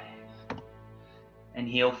 5. And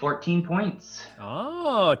heal 14 points.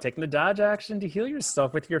 Oh, taking the dodge action to heal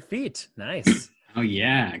yourself with your feet. Nice. Oh,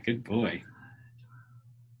 yeah. Good boy.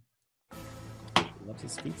 Loves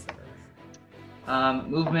his feet.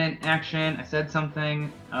 Movement, action, I said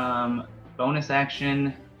something. Bonus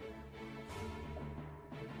action.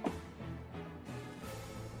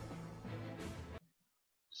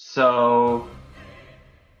 So,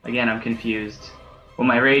 again, I'm confused. Will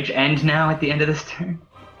my rage end now at the end of this turn?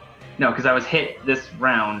 No, because I was hit this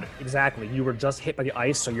round. Exactly. You were just hit by the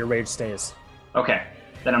ice, so your rage stays. Okay.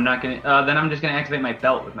 Then I'm not gonna. Then I'm just gonna activate my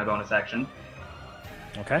belt with my bonus action.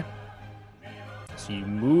 Okay. So you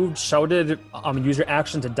moved, shouted, use your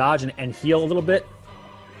action to dodge and heal a little bit,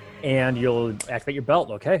 and you'll activate your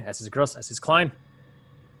belt. Okay, that's his climb.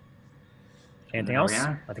 Anything else?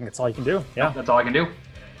 I think that's all you can do. Yeah. That's all I can do.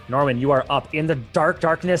 Norman, you are up in the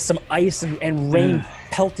darkness, some ice and rain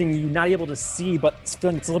pelting you, not able to see, but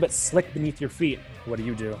feeling it's a little bit slick beneath your feet. What do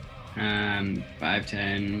you do? 5,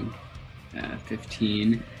 10,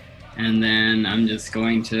 15. And then I'm just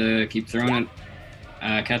going to keep throwing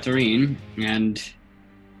at Katarine, and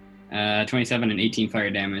 27 and 18 fire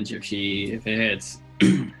damage if it hits.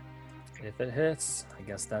 If it hits, I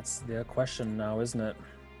guess that's the question now, isn't it?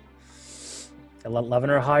 11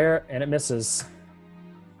 or higher, and it misses.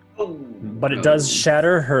 But it does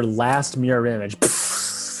shatter her last mirror image.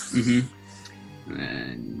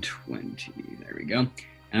 And 20. There we go.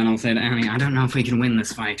 And I'll say to Annie, I don't know if we can win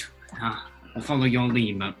this fight. I'll follow your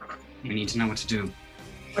lead, but we need to know what to do.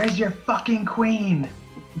 Where's your fucking queen?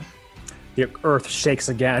 The earth shakes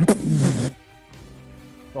again.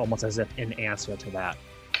 Almost as if in answer to that.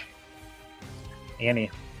 Annie,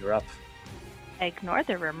 you're up. I ignore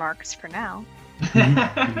the remarks for now. And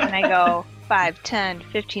I go 5, 10,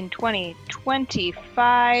 15, 20,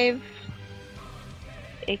 25.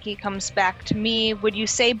 Icky comes back to me. Would you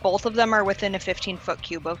say both of them are within a 15-foot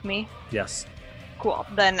cube of me? Yes. Cool.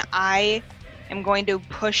 Then I am going to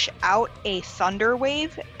push out a thunder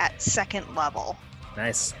wave at 2nd level.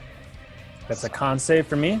 Nice. That's a con save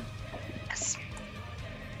for me. Yes.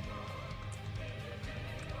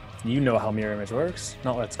 You know how mirror image works.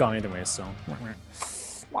 No, it's gone either way, so.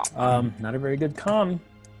 Not a very good con.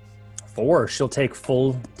 4, she'll take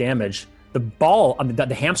full damage. The ball,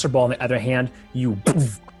 the hamster ball on the other hand, you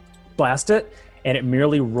blast it, and it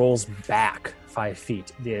merely rolls back 5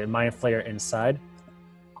 feet. The Mind Flayer inside,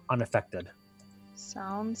 unaffected.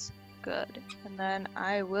 Sounds good. And then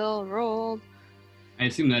I will roll. I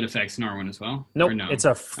assume that affects Norwin as well? Nope, Or no? it's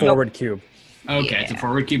a forward cube. Okay, it's a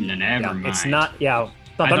forward cube. No, never Yeah, mind. it's not, yeah.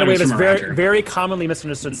 The I thought Thunder it Wave was is from a very, raptor. very commonly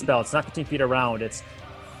misunderstood spell. It's not 15 feet around, it's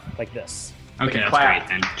like this. Okay, that's Clap. great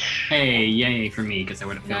then. Hey, yay for me, because I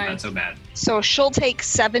would have felt that Nice. so bad. So she'll take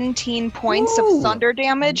 17 points of thunder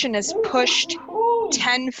damage and is pushed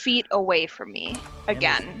 10 feet away from me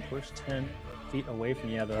again. Push 10 feet away from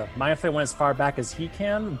you. Yeah, the Mind Flayer went as far back as he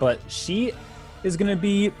can, but she is going to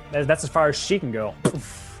be, that's as far as she can go.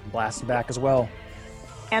 Blast back as well.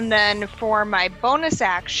 And then for my bonus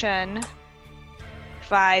action,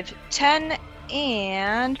 5, 10,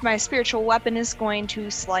 and my spiritual weapon is going to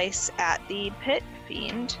slice at the pit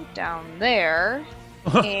fiend down there.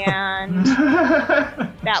 And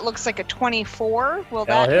that looks like a 24. Will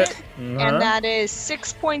that That'll hit? hit. Uh-huh. And that is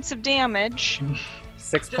 6 points of damage.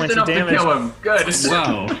 6 Just points of enough to damage. kill him. Good.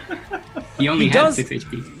 Whoa. He only He had does- 6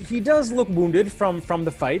 HP. He does look wounded from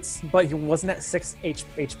the fights, but he wasn't at 6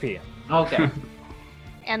 HP. Okay.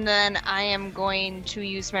 And then I am going to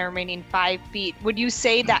use my remaining 5 feet. Would you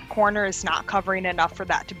say that corner is not covering enough for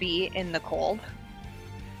that to be in the cold?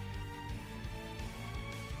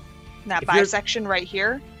 That If you're- 5 section right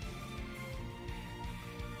here?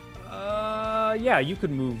 Yeah, you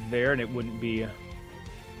could move there and it wouldn't be.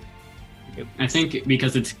 I think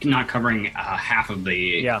because it's not covering half of the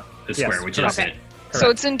Yeah, square, yes, which correct. is Okay. it. So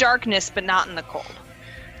Correct. it's in darkness, but not in the cold.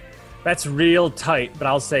 That's real tight, but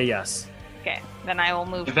I'll say yes. Okay, then I will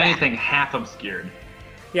move If back. anything, half obscured.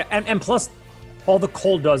 Yeah, and plus, all the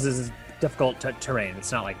cold does is difficult terrain.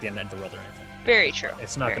 It's not like the end of the world or anything. Very true.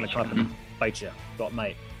 It's not Very going to true. come up and bite you, though it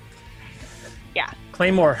might. Yeah.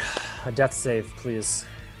 Claymore, a death save, please.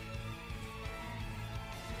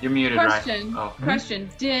 You're muted, Question. right? Oh. Question.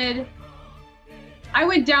 Did I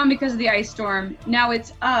went down because of the ice storm? Now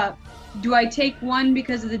it's up. Do I take 1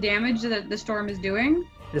 because of the damage that the storm is doing?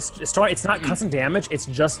 This storm, it's not constant damage. It's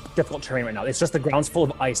just difficult terrain right now. It's just the ground's full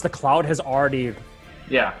of ice. The cloud has already.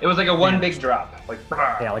 Yeah, it was like a one big drop. Like,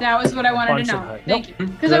 Yeah, like That was what I wanted bunch to of know. ice. Thank Nope. you.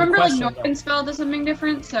 Because I Good remember question, like though. Northern spell does something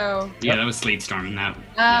different, so. Yeah, that was Sleet Storm in that.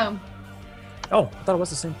 Oh. Oh, I thought it was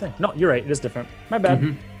the same thing. No, you're right. It is different. My bad.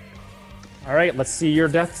 Mhm. All right, let's see your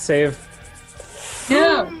death save.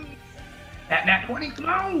 No. At nat 20, come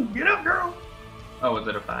on, get up, girl. Oh, was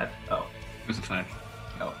it a 5? Oh, It was a 5.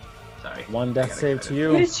 oh, sorry. One death Got save excited.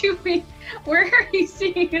 to What you. did you mean? Where are you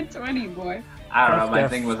seeing a 20, boy? I don't know, my Death.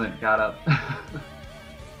 thing wasn't got up.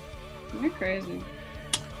 You're crazy.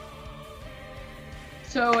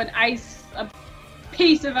 So a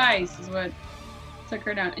piece of ice is what took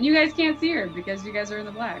her down. And you guys can't see her because you guys are in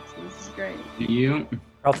the black, so this is great. You.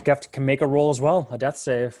 Ralphgeft can make a roll as well, a death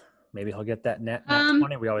save. Maybe he'll get that net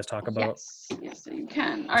 20 we always talk about. Yes, you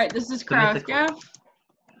can. All right, this is The mythical. Kraftgaff.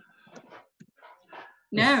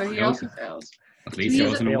 No, he Nope. also fails. At least He it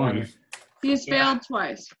is wasn't a 1. He has failed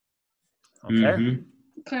twice. Okay. Mhm.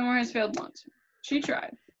 Claymore has failed once. She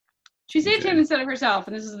tried. She saved Okay. him instead of herself,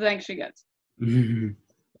 and this is the thanks she gets. Mhm.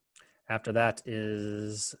 After that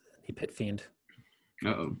is the Pit Fiend.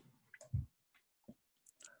 Uh-oh.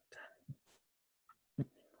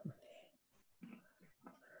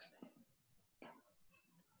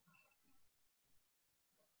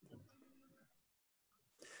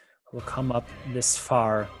 Will come up this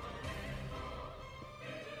far.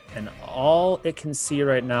 And all it can see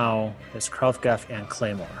right now is Krauthgaff and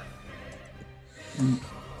Claymore.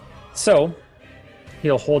 So,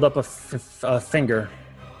 he'll hold up a finger,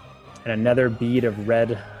 and another bead of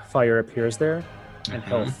red fire appears there, and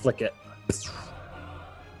he'll flick it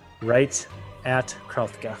right at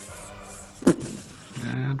Krauthgaff.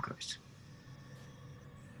 Of course.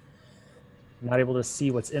 Not able to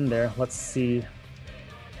see what's in there. Let's see.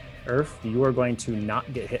 Earth, you are going to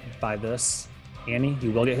not get hit by this. Annie,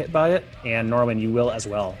 you will get hit by it, and Norman, you will as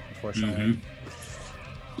well, unfortunately.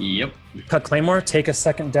 Yep. Cut Claymore, take a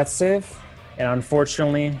second death save, and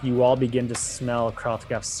unfortunately, you all begin to smell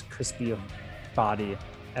Kralthgef's crispy body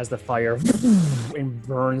as the fire and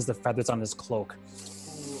burns the feathers on his cloak.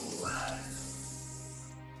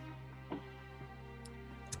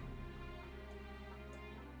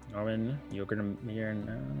 Norman, you're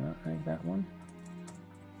not like that one.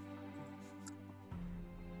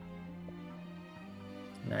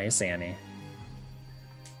 Nice, Annie.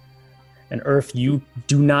 And Earth, you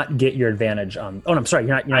do not get your advantage on. Oh, no, I'm sorry.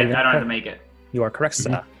 You're not. I don't have to make it. You are correct,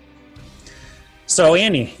 sir. So,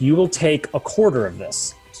 Annie, you will take a quarter of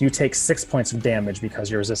this. So you take 6 points of damage because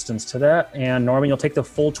of your resistance to that. And Norman, you'll take the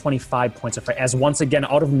full 25 points of fire. As once again,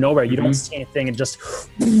 out of nowhere, you don't see anything and just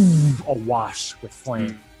awash with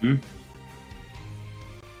flame.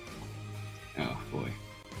 Oh, boy.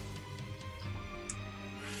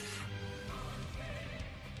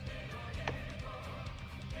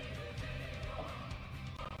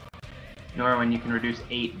 Norman, you can reduce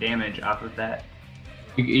 8 damage off of that.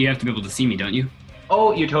 You have to be able to see me, don't you?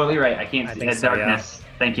 Oh, you're totally right. I can't see think that so, yeah. darkness.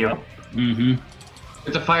 Thank you. Mm-hmm.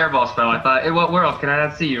 It's a fireball spell. I thought, in what world can I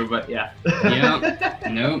not see you? But yeah. Yeah.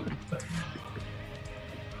 Nope.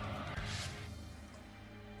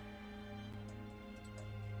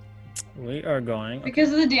 We are going.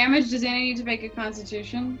 Because of the damage, does Annie need to make a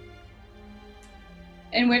constitution?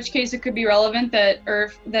 In which case it could be relevant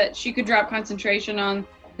that she could drop concentration on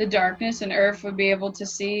the darkness and Earth would be able to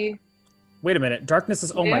see. Wait a minute. Darkness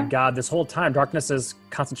is, oh my Yeah. god, this whole time, darkness is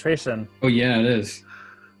concentration. Oh, yeah, it is.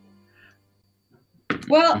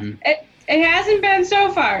 Well, Mhm. it hasn't been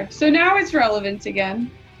so far, so now it's relevant again.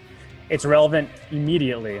 It's relevant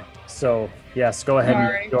immediately. So, yes, go ahead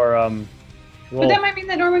Sorry. and your roll. But that might mean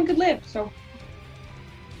that Norman could live, so.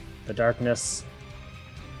 The darkness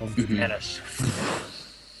will Mhm. vanish.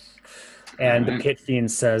 And the Alright. pit fiend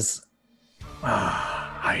says,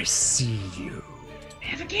 I see you.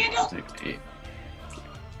 Have a candle! 6, 8.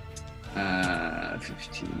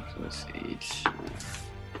 15 plus 8.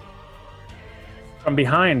 From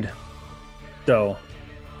behind, though,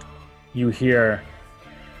 you hear,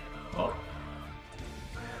 Oh.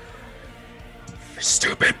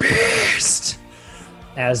 stupid beast,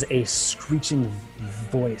 as a screeching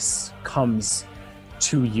voice comes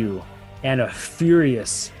to you, and a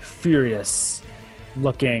furious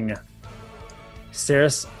looking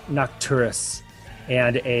Ceres Nocturus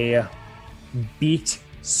and a beaked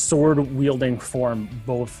sword-wielding form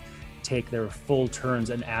both take their full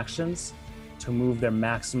turns and actions to move their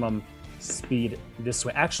maximum speed this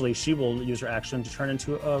way. Actually, she will use her action to turn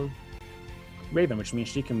into a raven, which means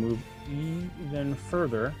she can move even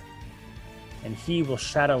further, and he will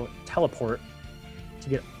shadow teleport to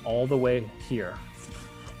get all the way here.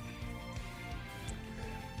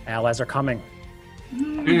 Allies are coming.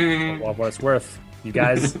 For what it's worth. You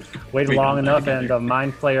guys waited long enough, and the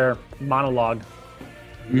Mind Flayer monologue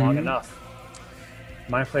long enough.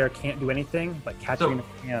 Mind Flayer can't do anything, but Katarina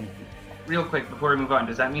can. Real quick, before we move on,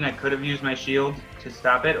 does that mean I could have used my shield to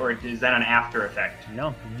stop it, or is that an after effect?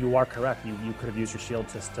 No, you are correct. You could have used your shield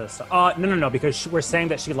to stop. No, because we're saying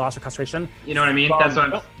that she lost her concentration. You know what I mean? That's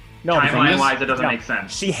what I'm... No, Timeline-wise, it doesn't no. make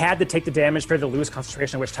sense. She had to take the damage for her to lose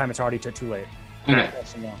concentration, which time it's already too late. Okay.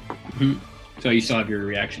 Yes, no. Mhm. So you still have your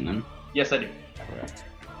reaction then? Yes, I do. Correct.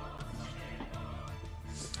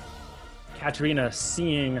 Katarina,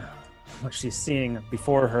 seeing what she's seeing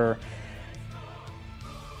before her,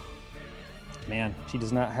 man, she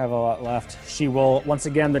does not have a lot left. She will once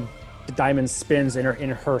again. The diamond spins in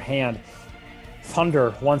her hand.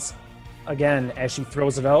 Thunder once again as she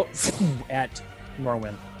throws it out at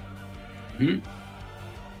Norwin. Mhm.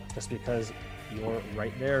 Just because you're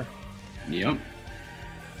right there. Yep.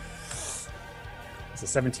 Does a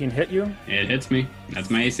 17 hit you? It hits me. That's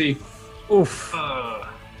my AC. Oof. Ugh.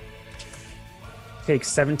 Take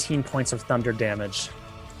 17 points of thunder damage.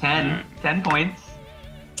 10 points.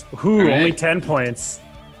 Ooh, All right. only 10 points.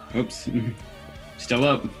 Oops. Still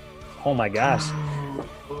up Oh my gosh.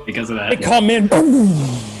 because of They that. come in,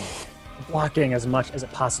 blocking as much as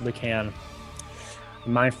it possibly can.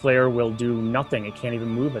 Mind Flayer will do nothing. It can't even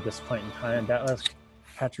move at this point in time. That was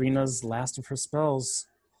Katarina's last of her spells.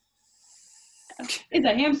 It's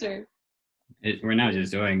a hamster. We're now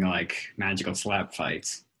just doing like magical slap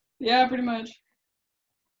fights. Yeah, pretty much.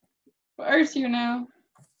 But Earth's here now.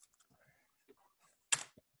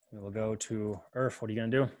 We will go to Earth. What are you going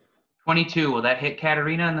to do? 22. Will that hit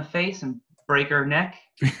Katarina in the face and break her neck?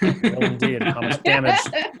 Will indeed. How much damage?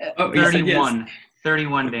 Oh, you said yes. 31.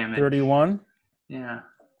 31 damage. 31. Yeah.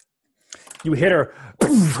 You hit her.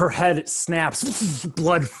 Her head snaps.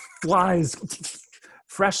 Blood flies.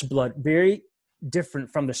 Fresh blood, very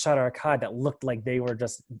different from the Shadow Arcade that looked like they were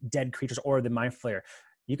just dead creatures or the Mind Flayer.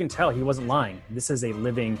 You can tell he wasn't lying. This is a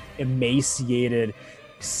living, emaciated,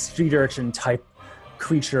 street urchin type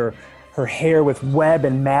creature. Her hair with web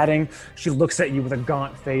and matting. She looks at you with a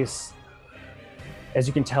gaunt face. As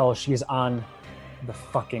you can tell, she is on the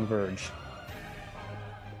fucking verge.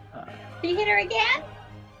 Did you hit her again?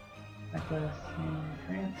 Necklace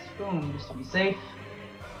and boom, just to be safe.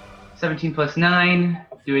 17 plus 9,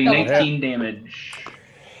 doing Double 19 damage. As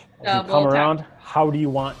you Double come tap. around, how do you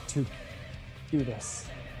want to do this?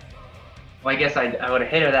 Well, I guess I would have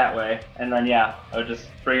hit her that way, and then I would just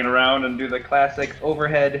bring it around and do the classic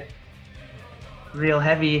overhead, real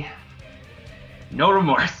heavy, no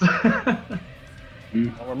remorse.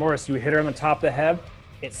 No remorse. You hit her on the top of the head.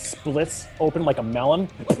 It splits open like a melon,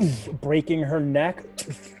 breaking her neck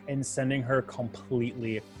and sending her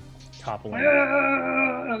completely toppling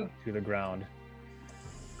to the ground.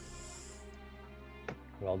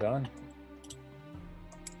 Well done.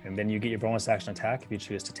 And then you get your bonus action attack if you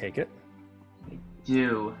choose to take it.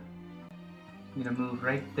 I'm gonna move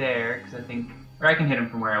right there because I think, or I can hit him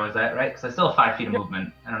from where I was at, right? Because I still have 5 feet of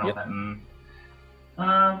movement. I don't know what that.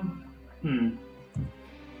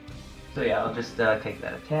 So I'll just take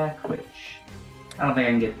that attack, which I don't think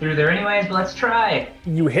I can get through there anyways. But let's try.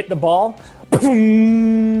 You hit the ball.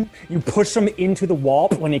 You push him into the wall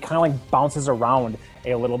when he kind of like bounces around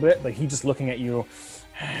a little bit, but he's just looking at you.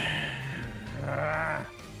 All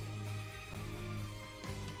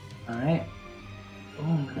right.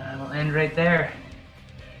 Boom. And I will end right there.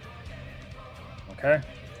 Okay.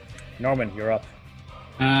 Norman, you're up.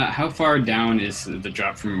 How far down is the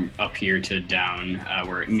drop from up here to down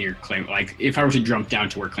where near Claymore? Like, if I were to jump down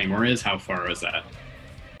to where Claymore is, how far is that?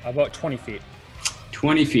 About 20 feet.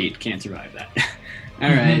 20 feet. Can't survive that. All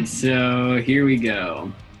right, so here we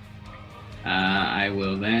go. I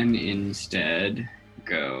will then instead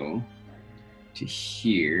go to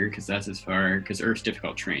here, because that's as far, because Earth's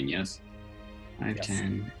difficult terrain, yes? 5, Yes.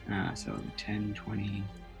 10, so 10, 20,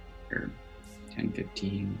 or 10,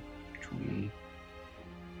 15, 20,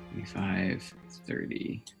 25,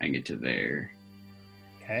 30. I can get to there.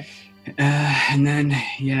 Okay. And then,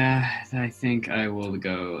 I think I will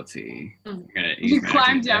go, let's see. You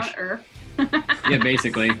climb down Earth. Yeah,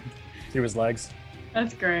 basically. Through his legs.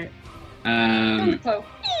 That's great. Yeah,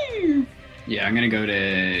 I'm gonna go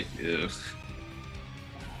to.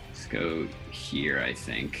 Let's go here, I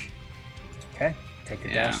think. Okay. Take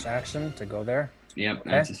your dash action to go there. Yep, Okay.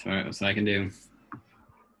 that's as far as I can do.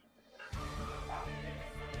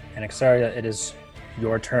 And Xaria, it is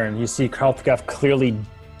your turn. You see Kralthgef clearly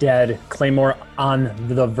dead, Claymore on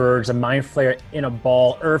the verge, a Mind Flayer in a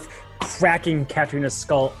ball, Earth cracking Katrina's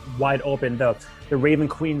skull wide open, the Raven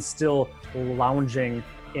Queen still lounging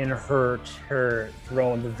in her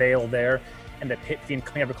throne, the veil there, and the Pit Fiend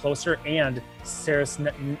coming ever closer, and Ceres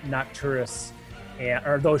Nocturus,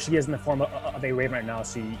 or though she is in the form of a raven right now,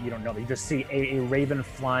 so you don't know, but you just see a raven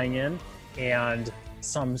flying in, and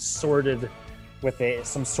some sword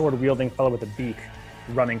wielding fellow with a beak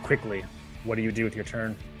running quickly. What do you do with your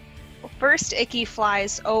turn? Well, first, Icky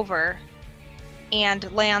flies over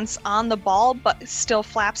and lands on the ball, but still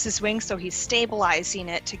flaps his wings, so he's stabilizing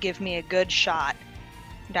it to give me a good shot.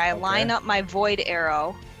 And I line up my void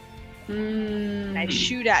arrow, and I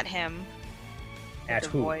shoot at him. At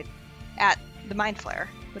who? At the Mind Flayer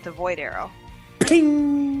with the void arrow.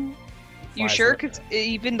 Ping! You Flies sure? up. Because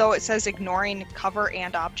even though it says ignoring cover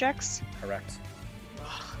and objects? Correct.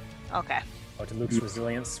 Okay. Oh, to Luke's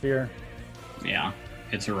resilience sphere. Yeah,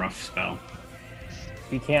 it's a rough spell.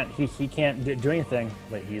 He can't do anything,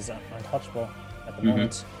 but he's untouchable at the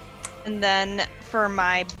moment. And then for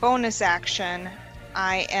my bonus action,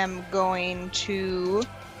 I am going to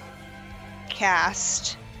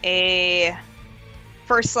cast a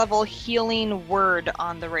first level healing word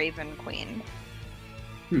on the Raven Queen.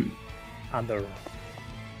 On the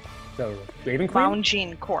Raven Queen?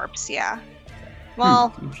 Lounging corpse, yeah.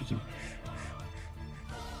 Well, Interesting.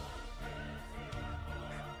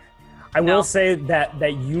 I will say that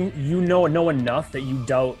you know enough that you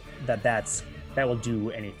doubt that will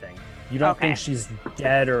do anything. You don't think she's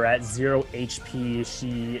dead or at 0 HP.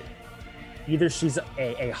 She's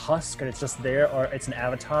a husk and it's just there, or it's an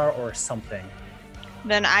avatar or something.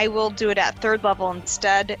 then I will do it at third level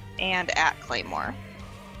instead and at Claymore.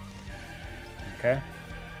 Okay.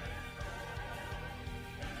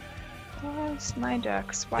 Where's my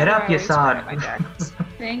dex? Why Get do up, I you always forget sod. my dex?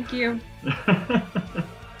 Thank you.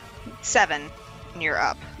 7. And you're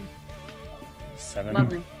up. 7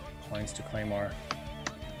 Lovely. points to Claymore.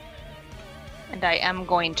 And I am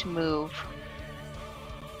going to move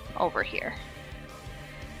over here.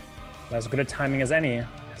 As good a timing as any,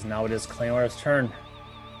 because now it is Claymore's turn.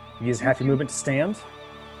 Use half your movement to stand.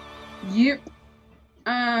 Yep.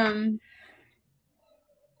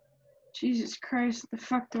 Jesus Christ, what the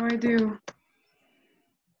fuck do I do?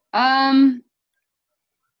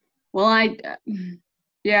 Well,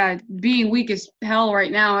 yeah, being weak as hell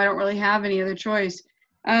right now, I don't really have any other choice.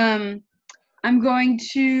 I'm going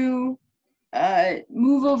to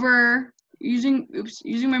move over using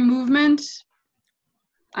my movement.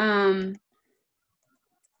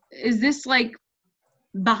 Is this like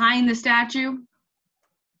behind the statue?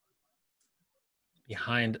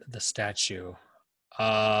 Behind the statue.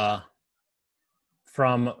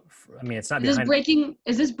 It's not Is behind.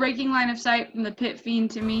 this breaking line of sight from the pit fiend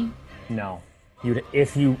to me? No.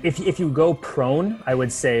 If you go prone, I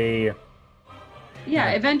would say.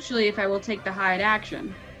 Yeah, eventually if I will take the hide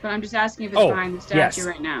action. But I'm just asking if it's behind the statue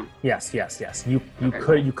right now. Yes. You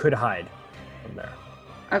Okay, could hide from there.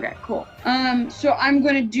 Okay, cool. So I'm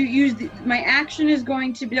going to my action is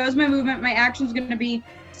going to be, that was my movement. My action is going to be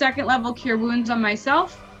 2nd level cure wounds on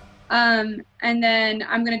myself. And then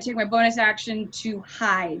I'm going to take my bonus action to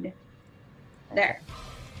hide. There.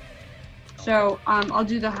 So I'll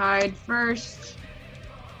do the hide first.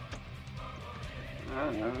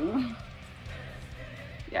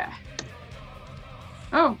 Yeah.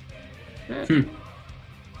 Oh. Good.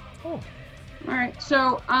 Oh. All right.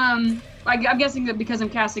 So I'm guessing that because I'm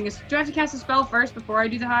casting do I have to cast a spell first before I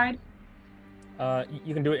do the hide?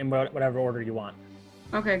 You can do it in whatever order you want.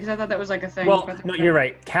 Okay, because I thought that was like a thing. Well, no, you're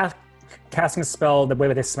right. Casting a spell the way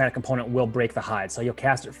with a somatic component will break the hide. So you'll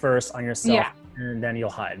cast it first on yourself, and then you'll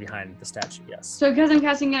hide behind the statue. Yes. So because I'm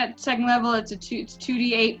casting at 2nd level, it's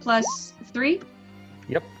 2d8 plus 3.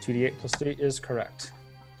 Yep, 2d8 plus 3 is correct.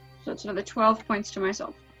 So it's another 12 points to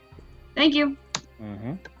myself. Thank you.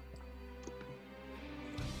 Mm-hmm.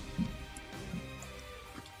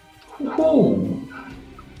 Ooh.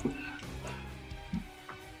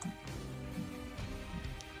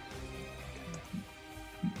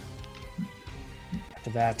 After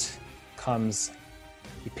that comes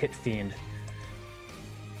the pit fiend,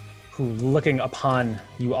 who, looking upon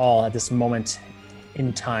you all at this moment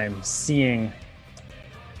in time, seeing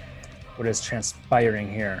what is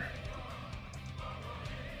transpiring here.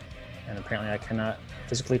 And apparently I cannot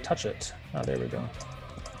physically touch it. Oh, there we go.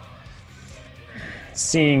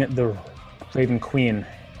 Seeing the Raven Queen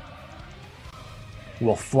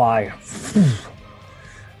will fly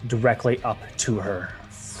directly up to her.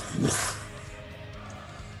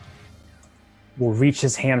 Will reach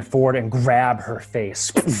his hand forward and grab her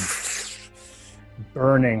face.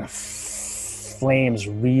 Burning flames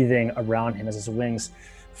wreathing around him as his wings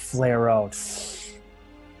flare out.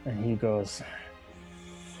 And he goes,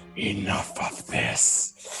 "Enough of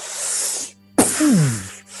this."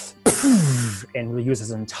 And will use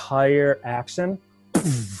his entire action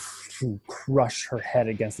to crush her head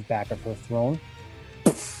against the back of her throne.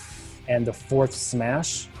 And the 4th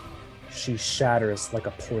smash, she shatters like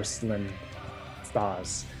a porcelain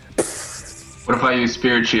vase. What if I use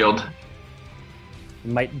Spirit Shield?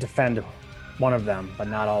 You might defend one of them, but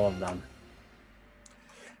not all of them.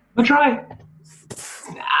 I'll try.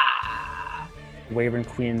 Wyvern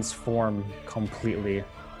Queen's form completely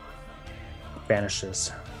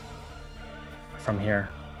vanishes from here.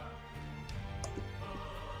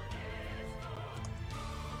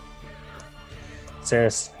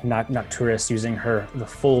 Ceres Nocturus, using the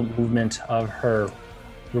full movement of her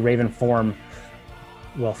raven form,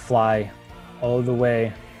 will fly all the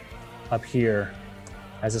way up here,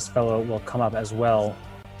 as this fellow will come up as well,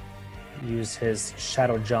 use his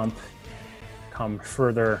shadow jump, come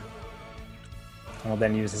further, and will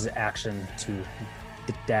then use his action to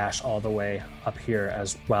dash all the way up here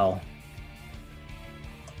as well.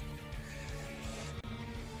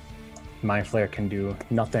 Mind Flare can do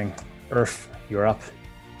nothing. Earth, you're up.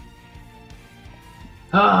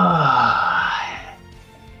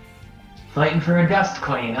 Fighting for a dust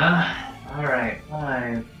queen, huh? Alright,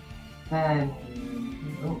 5, 10.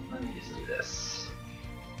 Oh, let me just do this.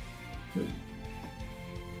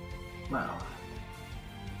 Wow.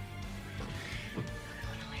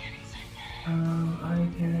 I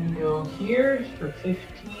can go here for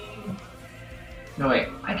 15. No, wait,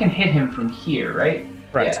 I can hit him from here, right?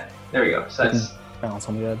 Right. Yeah, there we go. So that's Balance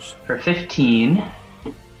on the edge. for 15.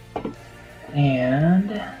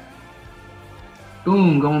 And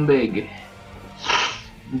boom, going big.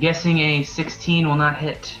 I'm guessing a 16 will not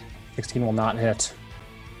hit. 16 will not hit.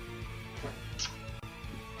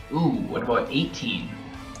 Ooh, what about 18?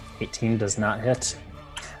 18 does not hit.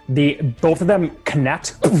 Both of them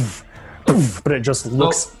connect, but it just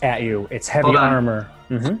looks at you. It's heavy Hold on. armor.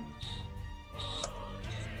 Mm-hmm.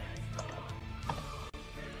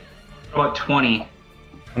 About 20.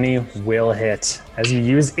 20 will hit. As you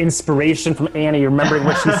use inspiration from Annie, remembering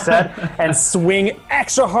what she said, and swing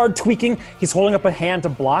extra hard, tweaking. He's holding up a hand to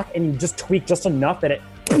block, and you just tweak just enough that it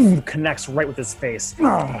connects right with his face.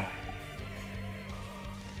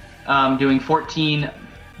 Doing 14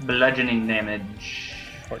 bludgeoning damage.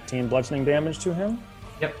 14 bludgeoning damage to him.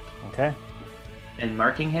 Yep. Okay. And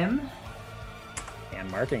marking him. And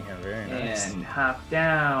marking him, very nice. And hop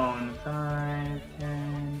down. 5,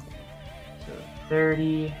 10, so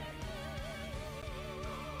 30.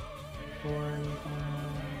 40.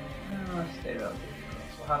 Stay up. So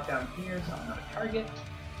we'll hop down here, so I'm not a target.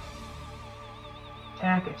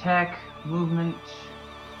 Attack, movement.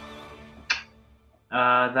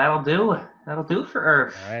 That'll do. That'll do for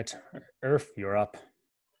Earth. All right. Earth, you're up.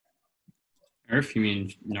 Earth, you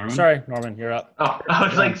mean Norman? Sorry, Norman, you're up. Oh, I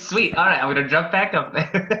was like, sweet. All right, I'm gonna jump back up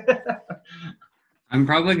there. I'm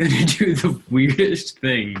probably going to do the weirdest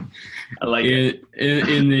thing I like it.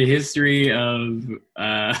 in the history of.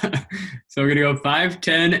 So we're going to go 5,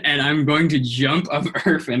 10, and I'm going to jump up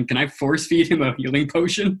Earth. And can I force feed him a healing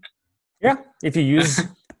potion? Yeah, if you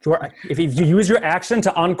use your action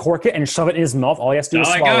to uncork it and shove it in his mouth, all he has to do is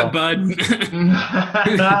All I swallow. got, bud.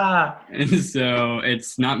 And so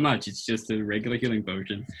it's not much. It's just a regular healing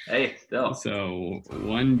potion. Hey, still. So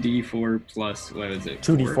 1d4 plus, what is it?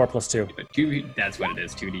 2d4 plus 2. 2, that's what it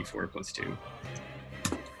is, 2d4 plus 2.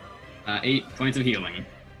 8 points of healing.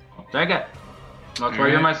 Take it. That's why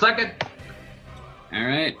Alright. you're my second. All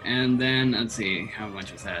right, and then let's see, how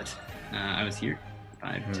much was that? I was here,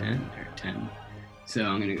 5, 10, or 10. So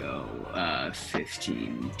I'm gonna go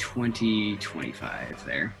 15, 20, 25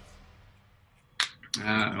 there.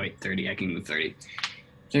 Wait, 30, I can move 30.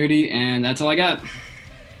 30, and that's all I got.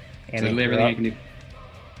 And Totally everything I can do.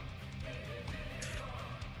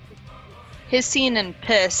 Hissing and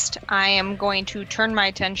pissed, I am going to turn my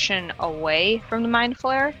attention away from the Mind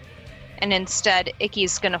Flare, and instead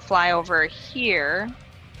Icky's going to fly over here,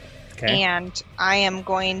 Okay. and I am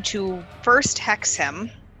going to first hex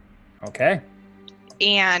him, Okay.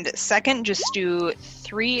 and second just do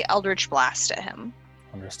 3 Eldritch Blast at him.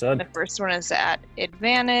 Understood. The first one is at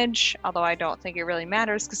advantage, although I don't think it really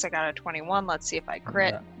matters because I got a 21. Let's see if I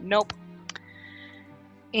crit. Yeah. Nope.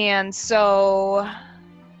 And so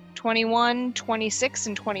 21, 26,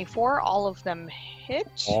 and 24, all of them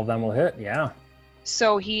hit. All of them will hit, yeah.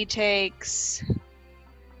 So he takes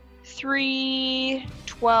 3,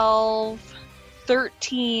 12,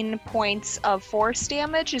 13 points of force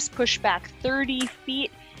damage, is pushed back 30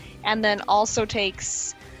 feet, and then also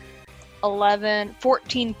takes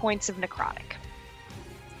 14 points of necrotic.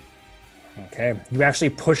 Okay. You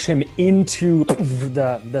actually push him into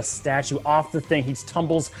the statue, off the thing. He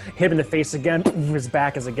tumbles, hit him in the face again. His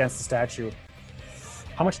back is against the statue.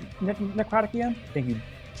 How much necrotic again? I think you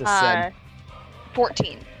just said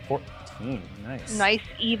 14. 14. Nice. Nice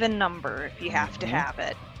even number if you have to have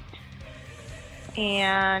it.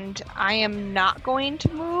 And I am not going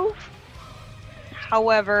to move.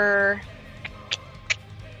 However,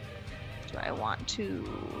 do I want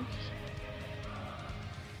to?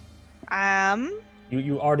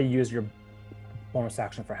 You already used your bonus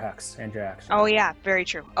action for Hex and your action. Oh yeah, very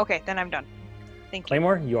true. Okay, then I'm done. Thank you.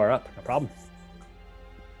 Claymore, you are up. No problem.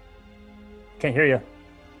 Can't hear you.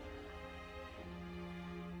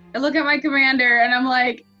 I look at my commander and I'm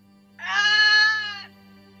like, ah!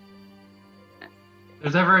 If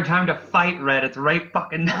there's ever a time to fight, Red, it's right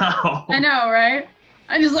fucking now. I know, right?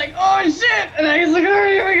 I just like, oh shit! And I just like, all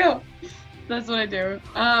right, here we go. That's what I do.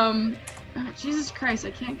 Oh, Jesus Christ,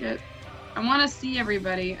 I can't get. I want to see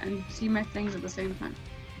everybody and see my things at the same time.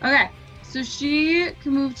 Okay, so she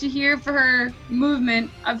can move to here for her movement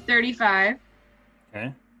of 35.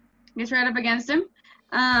 Okay. Gets right up against him.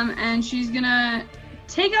 And she's gonna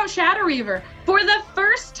take out Shadow Reaver for the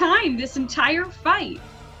first time this entire fight.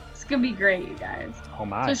 It's gonna be great, you guys. Oh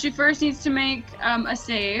my. So she first needs to make a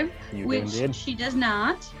save, You which did. she does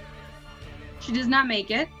not. She does not make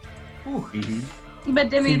it. Mm-hmm.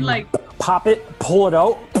 But I mean, like, Pop it, pull it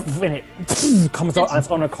out, and it comes out on its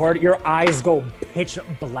own accord. Your eyes go pitch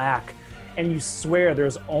black, and you swear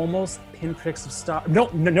there's almost pinpricks of stars. No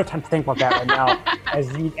time to think about that right now.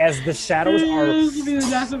 As the shadows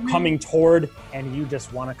are coming toward, and you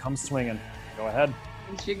just want to come swinging. Go ahead.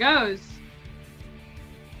 and she goes.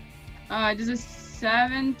 Does a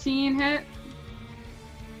 17 hit?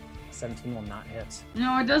 17 will not hit.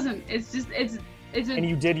 No, it doesn't. It's just it's a. And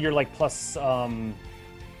you did your like plus,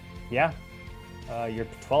 yeah. You're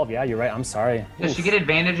 12. Yeah, you're right. I'm sorry. Does she get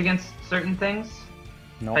advantage against certain things?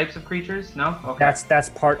 No. Types of creatures? No? Okay. That's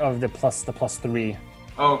part of the plus 3.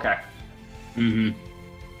 Oh, okay. Mm-hmm.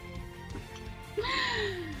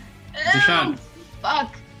 It's a shot.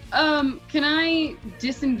 Fuck. Can I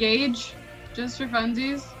disengage just for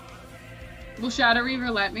funsies? Will Shadow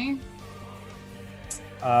Reaver let me?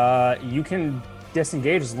 You can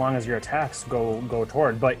disengage as long as your attacks go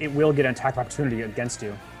toward, but it will get an attack opportunity against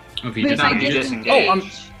you. Oh, if you But if I disengage.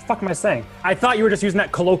 disengage, Fuck am I saying? I thought you were just using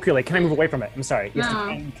that colloquially. Can I move away from it? I'm sorry. Yes, No.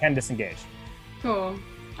 you can disengage. cool.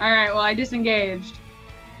 All right. Well, I disengaged.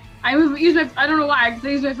 I don't know why, because I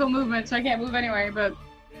used my full movement, so I can't move anyway. But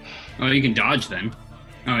Oh, you can dodge then.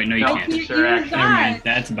 Oh wait, no, you No. can't. you sure, use actually. Never mind. that.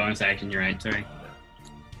 That's a bonus action. You're right. Sorry.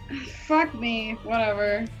 Fuck me.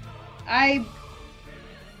 Whatever. I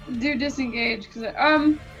do disengage because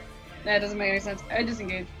that doesn't make any sense. I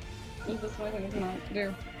disengage. This is the only thing I can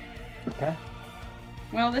do. Okay.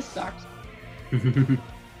 Well, this sucks. And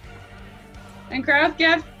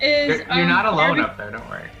Kraftgef is You're not alone barbe- up there. Don't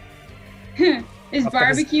worry. is I'll put this-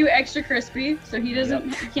 barbecue extra crispy, so he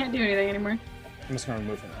doesn't he can't do anything anymore. I'm just gonna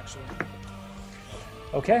remove him actually.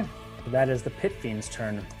 Okay. That is the Pit Fiend's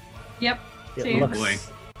turn. Yep. It Same. looks. Boy.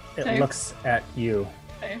 It Same. looks at you.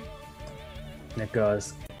 Okay. And it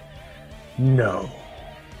goes. No.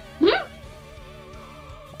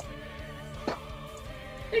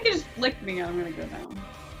 You can just flick me. I'm gonna go down.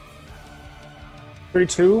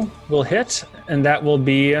 32 will hit, and that will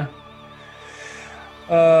be.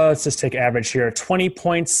 Let's just take average here. 20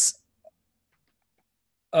 points.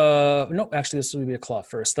 No, actually, this will be a claw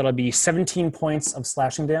first. That'll be 17 points of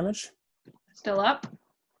slashing damage. Still up.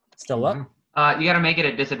 Still up. You got to make it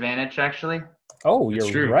a disadvantage, actually. Oh, That's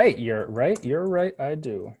you're true. right. You're right. You're right. I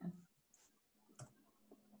do.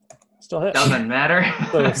 Still hit. Doesn't matter.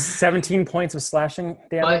 So 17 points of slashing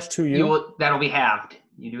damage But to you. that'll be halved.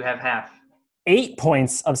 You do have half. 8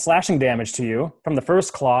 points of slashing damage to you from the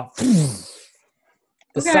first claw.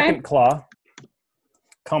 The Okay. second claw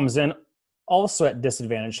comes in also at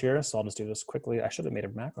disadvantage here, so I'll just do this quickly. I should have made a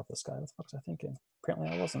macro of this guy. What the fuck was I thinking?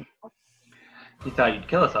 Apparently I wasn't. You thought you'd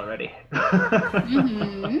kill us already.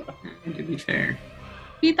 Mm-hmm. To be fair.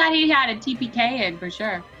 He thought he had a TPK in for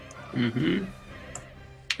sure. Mm-hmm. Well,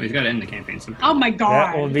 he's got to end the campaign sometime. Oh my god.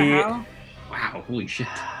 That will what the be- hell? Wow, holy shit.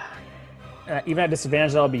 Even at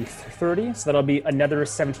disadvantage, that'll be 30, so that'll be another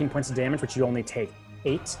 17 points of damage, which you only take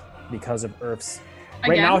 8 because of Earth's.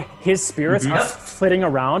 Right Again? now, his spirits Mhm. are flitting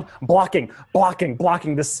around, blocking.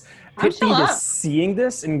 This I'm Pit still Fiend up. is seeing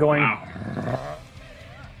this and going. Wow.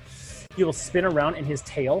 He will spin around, and his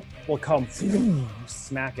tail will come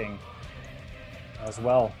smacking as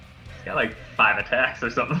well. He's got like 5 attacks or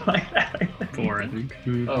something like that. 4, I think.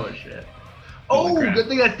 Oh, shit. Holy Oh, crap. good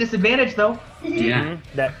thing that's disadvantage, though. Yeah.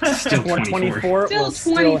 That Still 24 Still will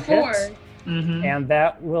still 24. hit, Mm-hmm. and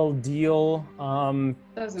that will deal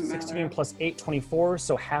Doesn't 16 matter. plus 8, 24,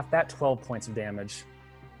 so half that, 12 points of damage.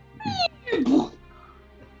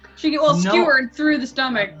 She get well No. skewered through the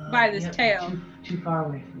stomach by this Yep, tail. Too far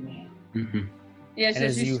away from me. Mm-hmm. Yeah, And so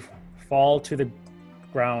as she's you fall to the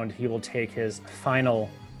ground, he will take his final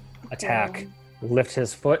attack, lift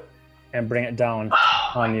his foot, and bring it down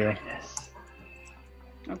Oh, on my you. goodness.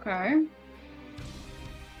 Okay.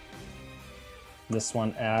 This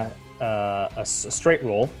one at a straight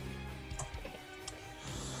roll.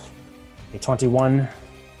 A 21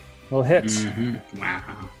 will hit. Mm-hmm. Wow.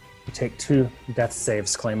 You take 2 death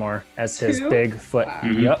saves, Claymore, as his 2? big foot Wow.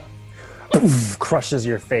 Mhm. yep, crushes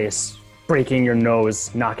your face, breaking your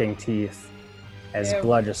nose, knocking teeth, as Ew.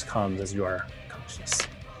 blood just comes as you are conscious.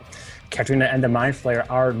 Katrina and the Mind Flayer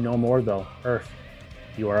are no more, though. Earth,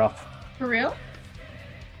 you are up. For real?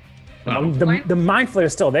 Wow. The Mind Flayer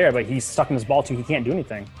is still there, but he's stuck in his ball too. He can't do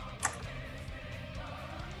anything.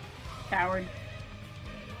 Coward.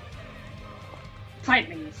 Fight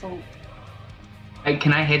me, you fool. Hey,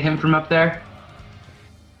 can I hit him from up there?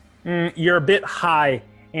 You're a bit high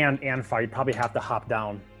and far. You'd probably have to hop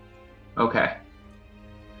down. Okay.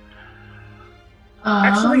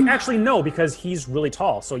 Actually, no, because he's really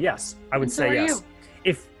tall. So yes, I would And so say are yes. you.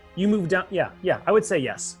 If you move down, yeah, I would say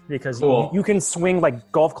yes because Cool. you can swing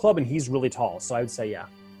like golf club, and he's really tall. So I would say yeah.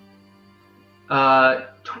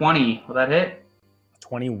 20. Will that hit?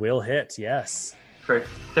 20 will hit. Yes. For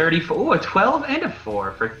 34. Ooh, a 12 and a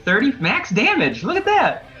 4 for 30 max damage. Look at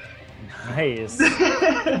that.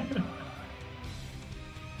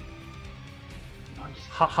 Nice.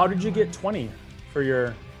 How did you get 20 for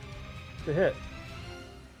your to hit?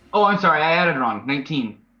 Oh, I'm sorry. I added wrong.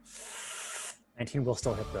 19. 19 will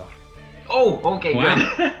still hit though. Oh, okay, Wow.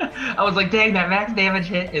 good. I was like, dang, that max damage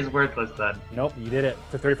hit is worthless then. Nope, you did it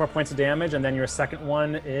for 34 points of damage, and then your second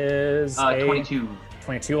one is 22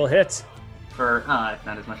 22 will hit. for,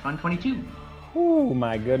 not as much fun, 22. Oh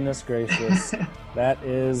my goodness gracious. That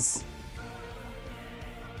is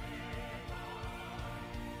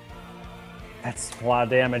That's a lot of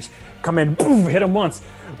damage. Come in, boom, hit him once,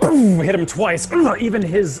 boom, hit him twice. Even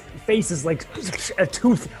his face is like a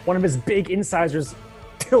tooth. One of his big incisors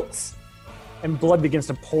tilts, and blood begins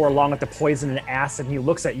to pour along with the poison and acid. And he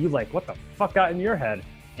looks at you like, what the fuck got in your head?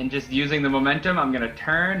 And just using the momentum, I'm gonna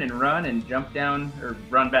turn and run and jump down, or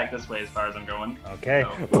run back this way as far as I'm going. Okay.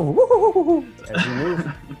 So. As you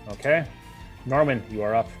move. Okay. Norman, you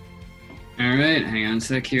are up. All right, hang on a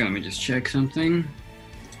sec here. Let me just check something.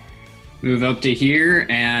 Move up to here,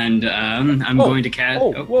 and I'm going to cast.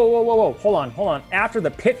 Whoa! Hold on. After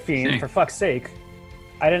the pit fiend, Okay. for fuck's sake,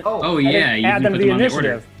 I didn't. Oh, I yeah, didn't you add can them to put the them on the order.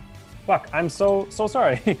 initiative. Fuck, I'm so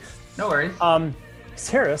sorry. No worries.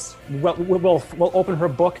 Saris will open her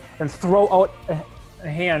book and throw out a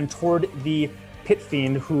hand toward the pit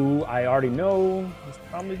fiend, who I already know is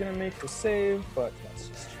probably gonna make the save, but let's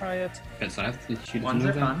just try it. Okay, so I have to shoot Ones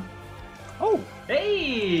are fun. Oh.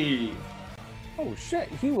 Hey! Oh shit,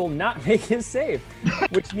 he will not make his save,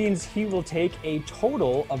 which means he will take a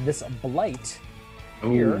total of this blight.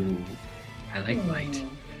 Here. Oh, I like blight.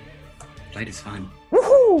 Blight is fun.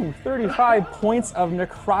 Woohoo! 35 points of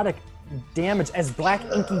necrotic damage as black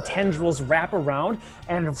inky tendrils wrap around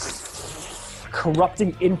and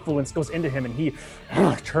corrupting influence goes into him, and he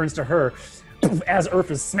turns to her as Earth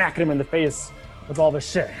is smacking him in the face with all this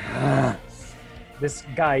shit. This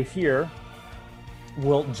guy here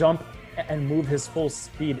will jump and move his full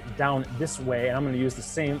speed down this way, and I'm going to use the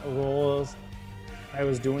same rolls I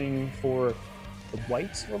was doing for the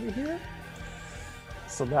white over here.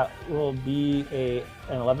 So that will be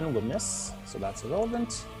an 11 will miss, so that's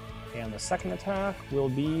irrelevant. And the second attack will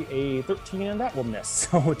be a 13, and that will miss.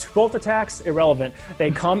 So both attacks, irrelevant.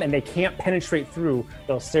 They come and they can't penetrate through,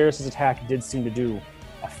 though Saris' attack did seem to do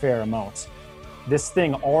a fair amount. This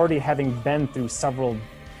thing, already having been through several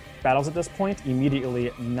battles at this point,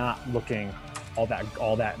 immediately not looking all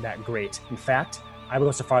that great. In fact, I would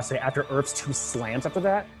go so far as to say after Earth's 2 slams after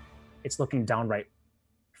that, it's looking downright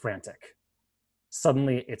frantic.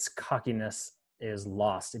 Suddenly, its cockiness is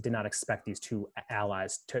lost. It did not expect these 2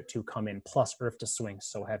 allies to come in, plus Earth to swing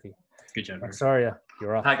so heavy. Good job. Earth. Sorry,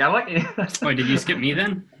 you're up. Heck, I like it. Oh, did you skip me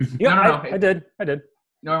then? Yeah, No. I did.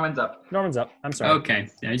 Norman's up. Norman's up. I'm sorry. Okay,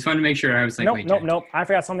 yeah, I just wanted to make sure. I was like, wait. Nope. I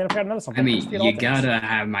forgot something. I forgot another something. I mean, Just forget all you things. gotta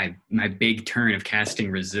have my big turn of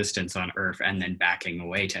casting resistance on Earth and then backing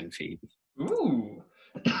away 10 feet. Ooh.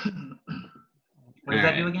 What does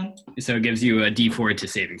that do again? So it gives you a D4 to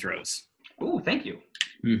saving throws. Ooh, thank you.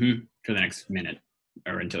 For the next minute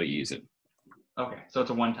or until you use it. Okay, so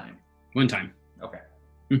it's a one time. One time. Okay.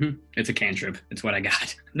 It's a cantrip. It's what I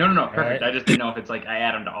got. No, perfect. Right. I just didn't know if it's like I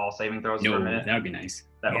add them to all saving throws for No, a minute. that would be nice.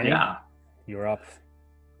 Annie? Yeah. You're up.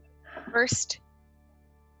 First,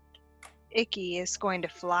 Icky is going to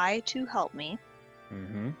fly to help me.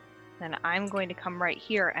 Mm-hmm. Then I'm going to come right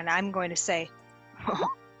here and I'm going to say,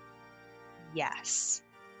 yes.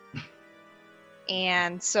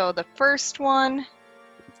 And so the first one,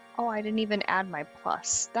 oh, I didn't even add my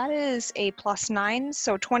plus. That is a +9,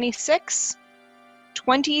 so 26,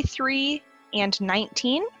 23, and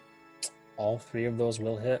 19. All 3 of those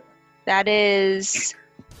will hit. That is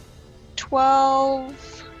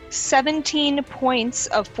 12, 17 points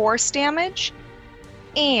of force damage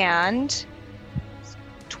and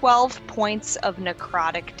 12 points of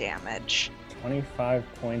necrotic damage. 25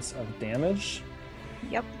 points of damage.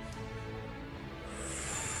 Yep.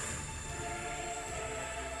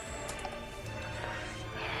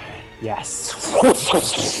 Yes.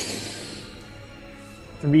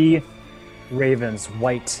 3 ravens,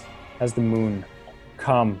 white as the moon,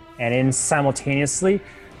 come and in simultaneously,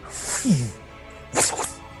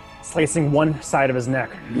 slicing one side of his neck.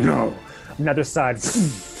 No. Another side.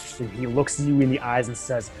 He looks you in the eyes and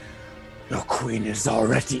says, "Your queen is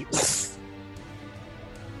already."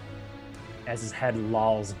 As his head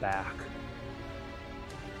lolls back.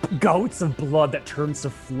 Gouts of blood that turns to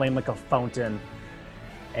flame like a fountain.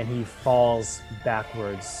 And he falls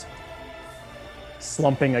backwards,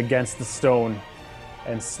 slumping against the stone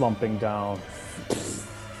and slumping down,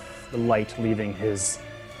 the light leaving his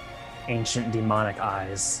ancient demonic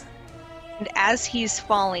eyes. And as he's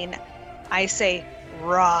falling, I say,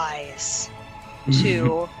 rise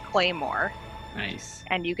to Claymore. Nice.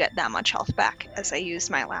 And you get that much health back as I use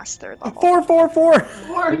my last 3rd level. 4.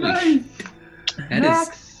 Oh, nice. That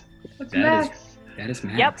Max. That's that Max. That is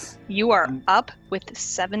max. Yep, you are up with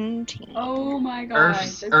 17. Oh my god.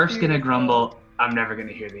 Earth's gonna grumble. I'm never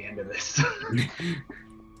gonna hear the end of this.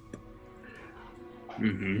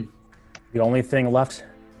 The only thing left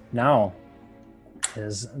now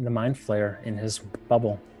is the Mind Flayer in his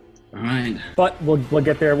bubble. All right. But we'll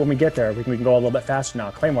get there when we get there. We can go a little bit faster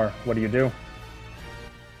now. Claymore, what do you do?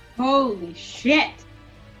 Holy shit!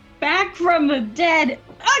 Back from the dead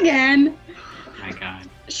again! My God.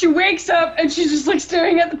 She wakes up and she's just like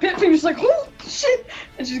staring at the pit fiend, just like, holy shit!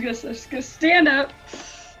 And she's gonna stand up.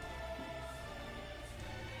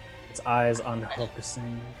 Its eyes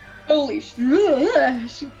unfocusing. Holy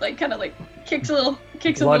shit! She like kind of like kicks a little.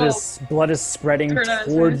 Blood is spreading Dirt on its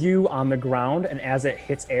toward face. you on the ground, and as it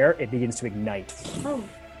hits air, it begins to ignite. Oh.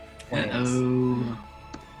 Flames. Oh.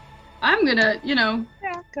 I'm gonna,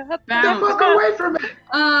 Back up. bounce. Fuck away from it!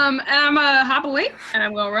 And I'm gonna hop away, and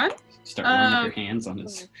I'm gonna run. Start running with your hands on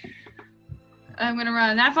his. I'm gonna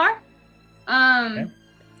run that far. Okay.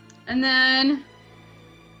 And then,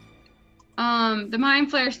 the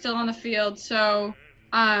Mind Flayer's still on the field, so,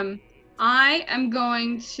 I am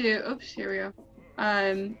going to, oops, here we go.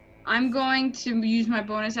 I'm going to use my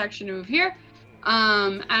bonus action to move here.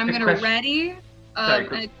 And I'm Quick gonna question. ready.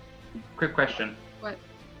 Sorry, quick question. What?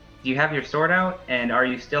 Do you have your sword out, and are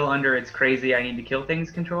you still under its crazy I need to kill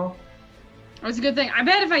things control? That's a good thing. I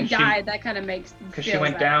bet if I She- died, that kind of makes. Because she feels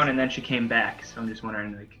went bad. down and then she came back, so I'm just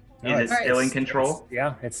wondering, like, No, is it it's- still in it's- control?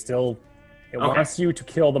 Yeah, it's still. It Okay. wants you to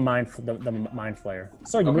kill the mind flayer.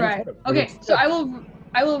 Sorry, you moved Okay. it. Okay. So I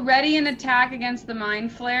will ready an attack against the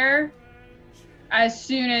Mind Flayer as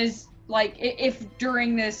soon as like if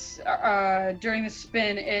during this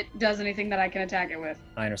spin it does anything that I can attack it with.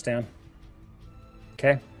 I understand.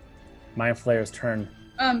 Okay. Mind flayer's turn.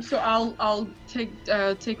 So I'll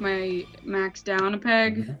take my max down a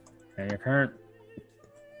peg. And your current.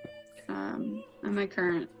 And my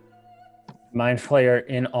current. Mind flayer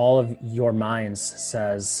in all of your minds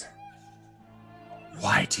says,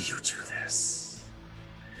 "Why do you do this?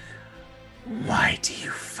 Why do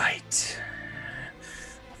you fight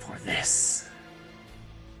for this?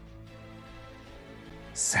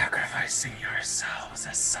 Sacrificing yourselves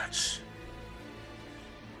as such.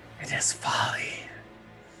 It is folly.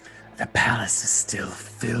 The palace is still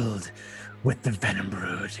filled with the venom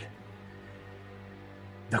brood.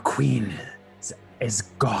 The queen is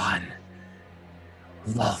gone.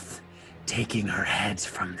 Lulth taking her head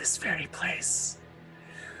from this very place.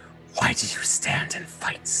 Why do you stand and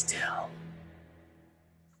fight still?"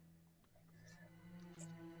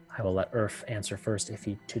 I will let Urf answer first if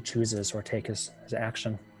he chooses or take his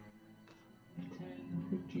action.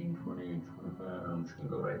 15, 20, 25. I'm just gonna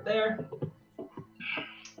go right there.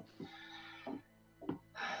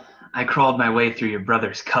 I crawled my way through your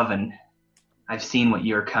brother's coven. I've seen what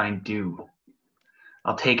your kind do.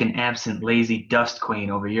 I'll take an absent, lazy dust queen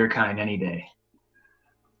over your kind any day.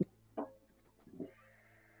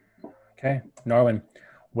 Okay, Norwin,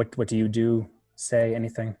 what do you do? Say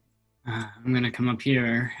anything? I'm gonna come up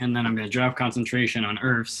here, and then I'm gonna drop concentration on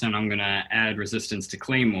Earths, and I'm gonna add resistance to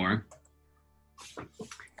Claymore,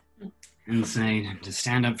 and say to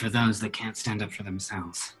stand up for those that can't stand up for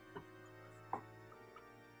themselves.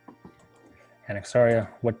 Anaxaria,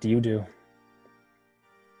 what do you do?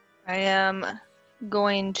 I am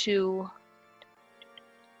going to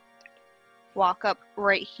walk up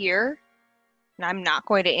right here, and I'm not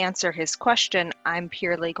going to answer his question. I'm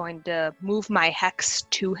purely going to move my hex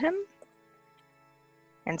to him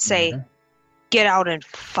and say, Mhm. "Get out and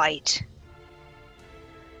fight."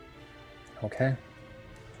 Okay.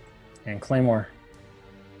 And Claymore.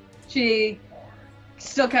 She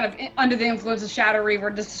still kind of under the influence of Shadow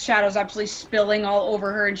Reaver, just the shadow's actually spilling all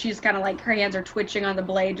over her, and she's kind of like, her hands are twitching on the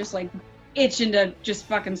blade, just like itching to just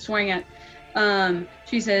fucking swing it.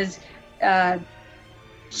 She says,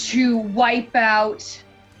 to wipe out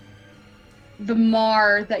the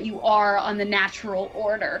mar that you are on the natural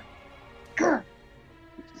order. Grr.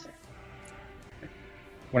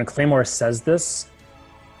 When Claymore says this,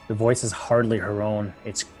 the voice is hardly her own.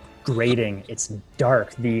 It's grating. It's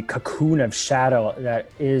dark. The cocoon of shadow that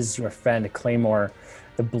is your friend Claymore,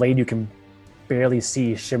 the blade you can barely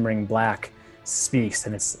see shimmering black, speaks,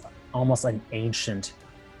 and it's almost an ancient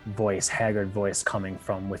voice, haggard voice coming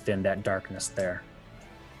from within that darkness there.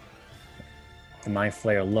 The Mind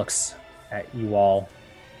Flayer looks at you all,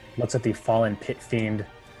 looks at the fallen pit fiend,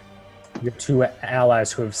 your two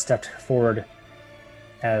allies who have stepped forward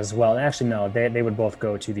as well. Actually, no, they would both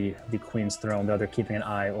go to the Queen's throne, though they're keeping an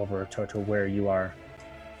eye over to where you are.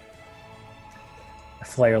 The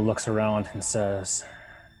Flayer looks around and says,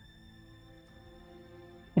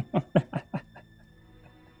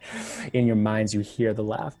 in your minds, you hear the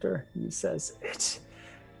laughter. He says, "It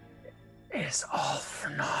is all for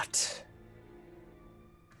naught.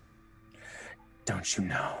 Don't you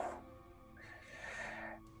know?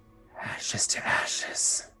 Ashes to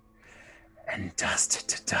ashes, and dust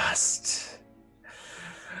to dust.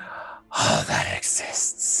 All that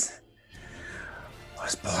exists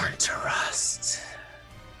was born to rust.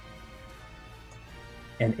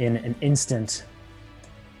 And in an instant,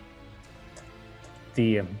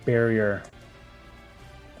 the barrier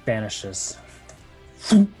vanishes.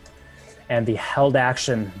 And the held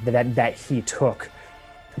action that he took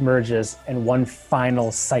emerges, and one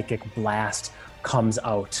final psychic blast comes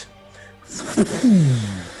out.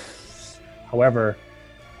 However,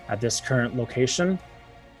 at this current location,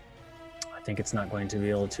 I think it's not going to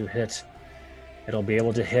be able to hit. It'll be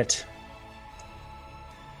able to hit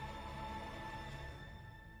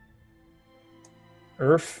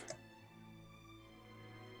Earth.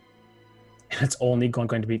 And it's only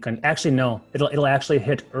going to be actually no. It'll actually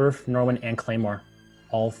hit Earth, Norwin, and Claymore,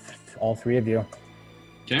 all three of you,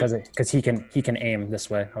 because he can aim this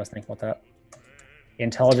way. I was thinking about that.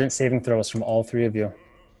 Intelligence saving throws from all three of you.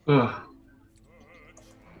 Ugh.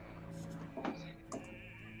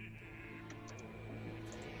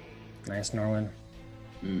 Nice, Norwin.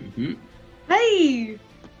 Mm-hmm. Hey!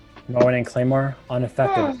 Norwin and Claymore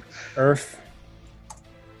unaffected. Earth.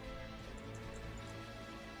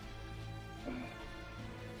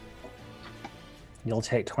 You'll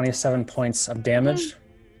take 27 points of damage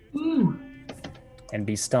and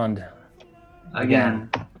be stunned. Again.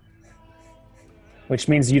 Which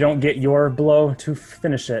means you don't get your blow to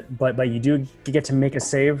finish it, but you do get to make a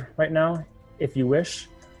save right now, if you wish.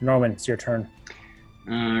 Norman, it's your turn.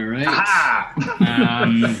 All right.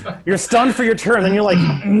 You're stunned for your turn, and you're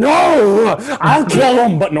like, no! I'll kill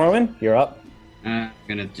him! But Norman, you're up. I'm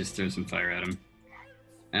gonna just throw some fire at him.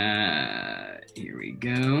 Here we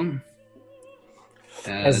go.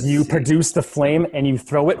 As you produce the flame and you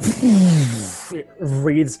throw it, it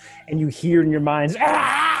reads, and you hear in your mind,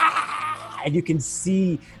 "Ah!" And you can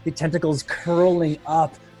see the tentacles curling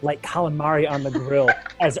up like calamari on the grill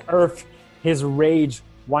as Earth, his rage,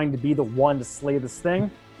 wanting to be the one to slay this thing.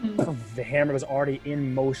 The hammer was already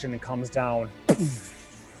in motion and comes down,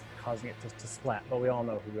 causing it to splat. But we all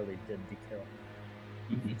know who really did the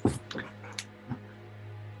kill.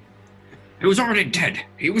 He was already dead.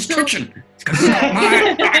 He was twitching.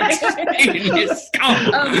 My in his skull.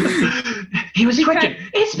 He was twitching.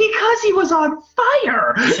 It's because he was on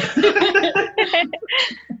fire.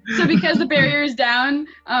 So because the barrier is down,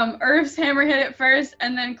 Earth's hammer hit it first,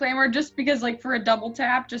 and then Claymore, just because, like, for a double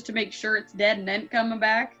tap, just to make sure it's dead and then coming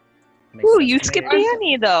back. Ooh, you skipped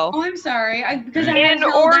Annie though. Oh, I'm sorry. Because I had In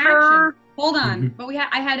held order. action. Hold on, but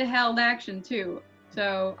I had a held action too,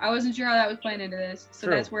 so I wasn't sure how that was playing into this. So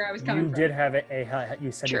True. that's where I was coming from. You did have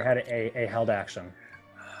you said True. you had a held action.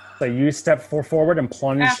 So you step forward and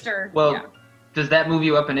plunge. After. Well, yeah. does that move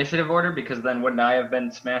you up initiative order? Because then wouldn't I have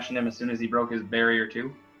been smashing him as soon as he broke his barrier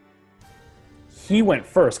too? He went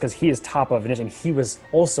first because he is top of initiative. He was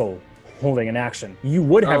also holding an action. You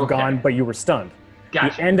would have gone, but you were stunned.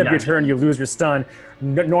 Gotcha. The end of your turn, you lose your stun.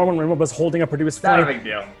 Norman was holding up Reduce Not a Flame. big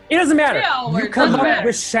deal. It doesn't matter. Yeah, You it come doesn't up matter.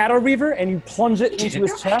 with Shadow Reaver and you plunge it into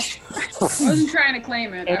his chest. I wasn't trying to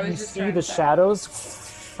claim it. I And was you just see trying the to shadows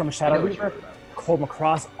from Shadow I know what you're Reaver talking about. come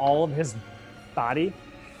across all of his body.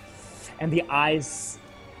 And the eyes,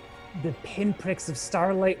 the pinpricks of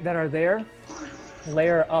starlight that are there,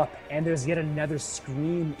 flare up. And there's yet another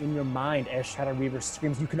scream in your mind as Shadow Reaver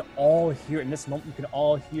screams. You can all hear, in this moment, you can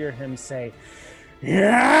all hear him say,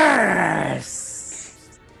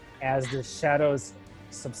 "Yes!" As the shadows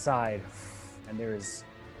subside, and there is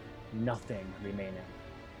nothing remaining.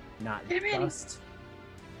 Not dust,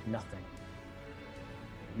 nothing.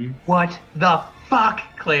 What the fuck,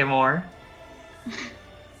 Claymore?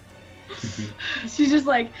 She's just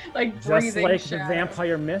like Just breathing like shadow. the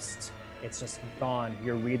vampire mist, it's just gone.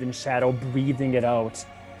 You're breathing shadow, breathing it out.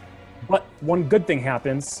 But one good thing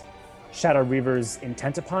happens. Shadow Reaver's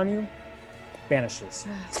intent upon you vanishes.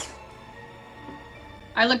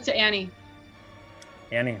 I look to Annie.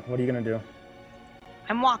 Annie, what are you gonna do?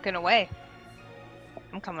 I'm walking away.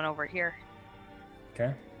 I'm coming over here.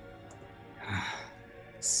 Okay.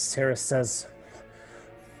 Sarah says,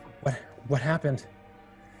 What happened?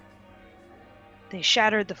 They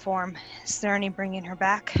shattered the form. Is there any bringing her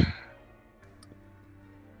back?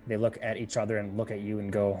 They look at each other and look at you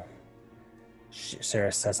and go,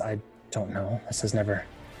 Sarah says, I don't know. This has never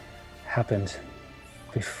happened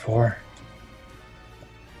before.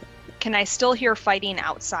 Can I still hear fighting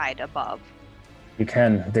outside above? You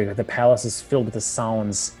can. The palace is filled with the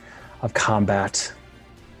sounds of combat.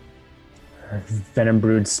 Venom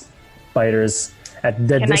brood spiders. At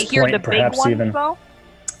Can I this hear point, the big perhaps ones even. though?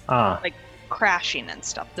 Ah, Like crashing and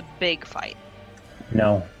stuff. The big fight.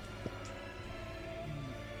 no.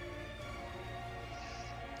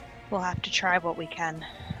 We'll have to try what we can.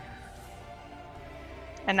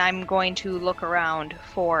 And I'm going to look around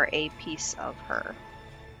for a piece of her.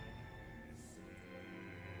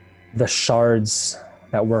 The shards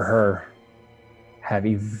that were her have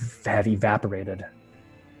evaporated,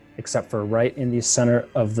 except for right in the center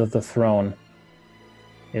of the throne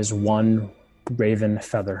is one raven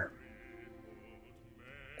feather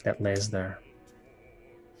that lays there.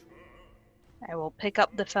 I will pick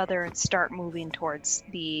up the feather and start moving towards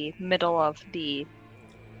the middle of the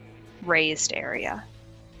raised area.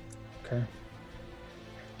 Okay.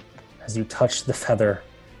 As you touch the feather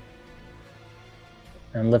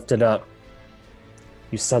and lift it up,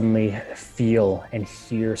 you suddenly feel and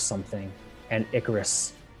hear something, and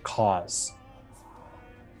Icarus caws.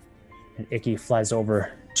 And Icky flies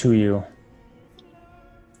over to you,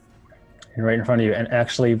 and right in front of you, and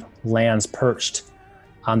actually lands perched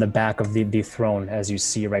on the back of the throne, as you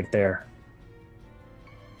see right there.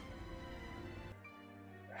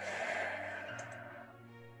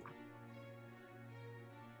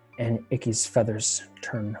 And Icky's feathers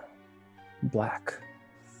turn black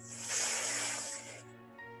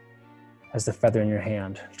as the feather in your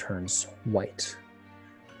hand turns white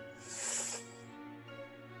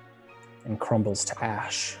and crumbles to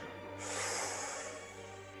ash.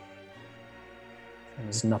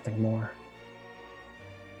 There's nothing more.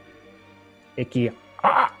 Icky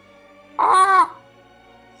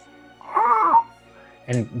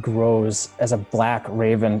and grows as a black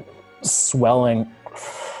raven, swelling,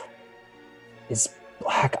 his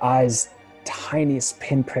black eyes tiniest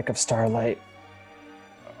pinprick of starlight.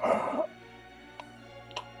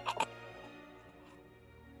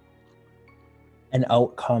 And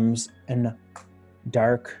out comes a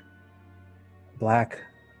dark black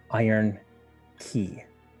iron key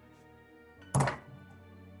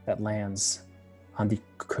that lands on the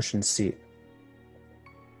cushioned seat.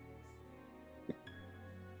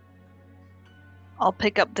 I'll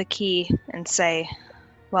pick up the key and say,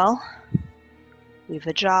 well, we've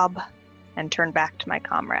a job, and turn back to my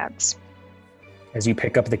comrades. As you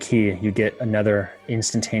pick up the key, you get another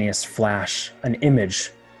instantaneous flash, an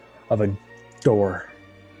image of a door.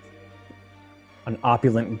 An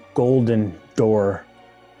opulent golden door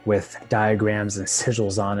with diagrams and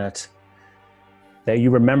sigils on it that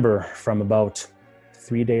you remember from about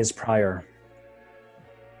 3 days prior.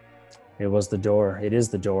 It is the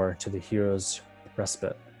door to the hero's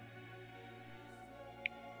respite.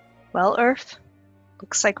 Well, Earth,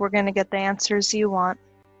 looks like we're going to get the answers you want.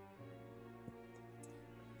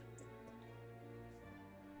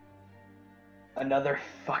 Another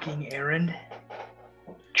fucking errand?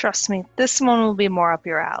 Trust me, this one will be more up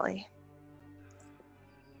your alley.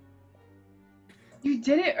 You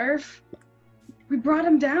did it, Earth. We brought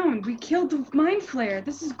him down. We killed the mind flayer.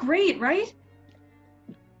 This is great, right?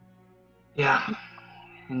 Yeah.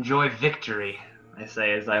 Enjoy victory, I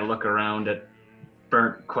say as I look around at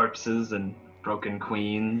burnt corpses and broken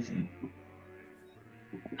queens. And...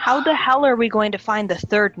 How the hell are we going to find the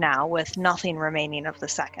third now with nothing remaining of the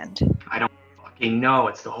second? I don't fucking know.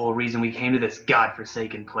 It's the whole reason we came to this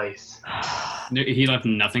godforsaken place. He left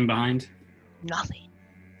nothing behind? Nothing.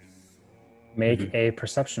 Make a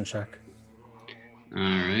perception check. All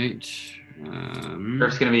right.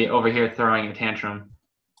 Earth's gonna be over here throwing a tantrum.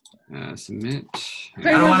 Submit.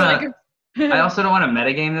 I don't want to. I also don't want to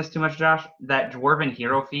metagame this too much, Josh. That dwarven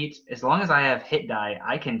hero feat, as long as I have hit die,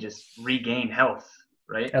 I can just regain health,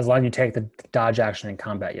 right? As long as you take the dodge action in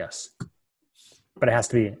combat, yes. But it has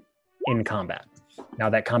to be in combat. Now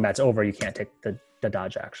that combat's over, you can't take the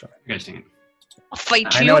dodge action. You guys it. I'll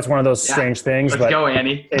fight you. I know it's one of those strange things, Let's but go,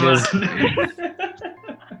 Annie. it Come is.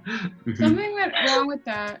 Something went wrong with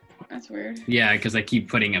that. That's weird. Yeah, because I keep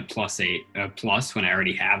putting a plus when I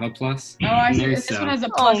already have a plus. Oh, I see. There, This so- one has a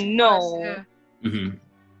plus. Oh, no. plus,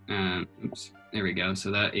 yeah. Oops. There we go.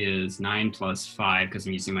 So that is 9 plus 5 because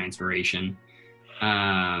I'm using my inspiration.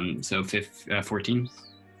 So 14.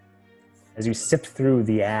 As you sift through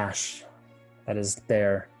the ash that is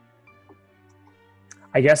there,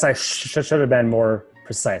 I guess I should have been more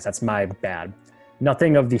precise. That's my bad.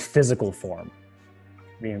 Nothing of the physical form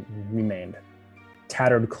remained.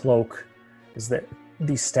 Tattered cloak is that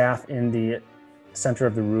the staff in the center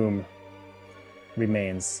of the room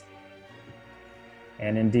remains.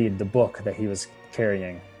 And indeed, the book that he was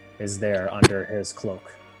carrying is there under his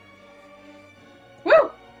cloak.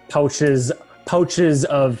 Woo! Pouches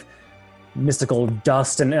of mystical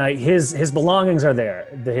dust, and his belongings are there.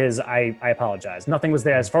 I apologize. Nothing was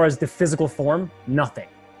there. As far as the physical form, nothing.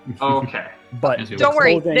 Okay. But Yes, we Don't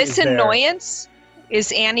worry, clothing this is there. annoyance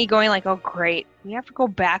is Annie going like, oh great, we have to go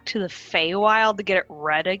back to the Feywild to get it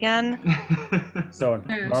read again. So,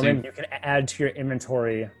 Yeah. Norman, you can add to your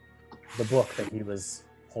inventory the book that he was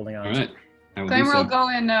holding on All right. I will do Glamour so. will go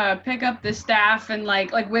and pick up the staff and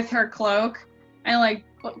like with her cloak and like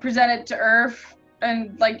present it to Earth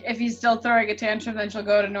and like if he's still throwing a tantrum, then she'll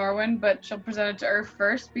go to Norwin, but she'll present it to Earth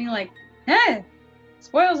first, being like, "Hey,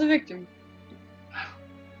 spoils the victory."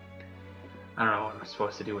 I don't know what I'm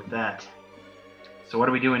supposed to do with that. So what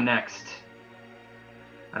are we doing next?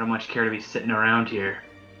 I don't much care to be sitting around here.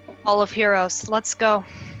 Hall of Heroes. Let's go.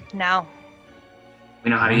 Now.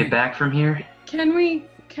 We know how to get back from here? Can we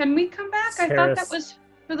come back? I thought that Saris. was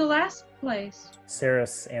for the last place.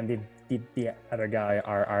 Saris and the other guy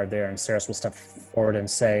are there, and Saris will step forward and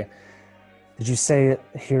say, "Did you say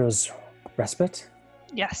Hero's Respite?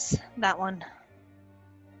 Yes, that one.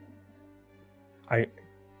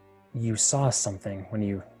 You saw something when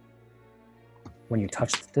you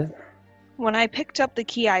touched it? When I picked up the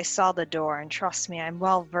key, I saw the door, and trust me, I'm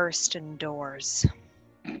well versed in doors.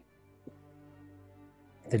 The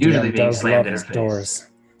Usually DM being does slammed love in her his face. doors."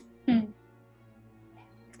 Hmm.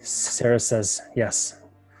 Sarah says, "Yes.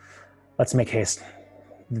 Let's make haste.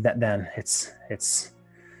 Then it's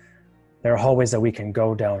there are hallways that we can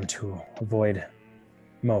go down to avoid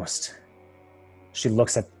most." She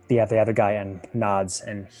looks at the other guy and nods,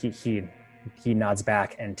 and he nods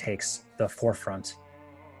back and takes the forefront.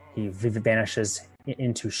 He vanishes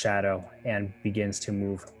into shadow and begins to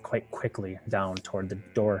move quite quickly down toward the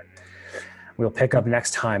door. We'll pick up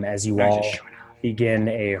next time as you all begin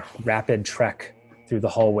a rapid trek through the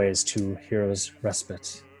hallways to Hero's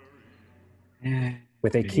Respite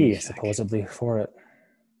with a key supposedly for it.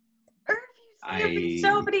 Irv, you've seen me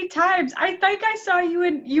so many times. I think I saw you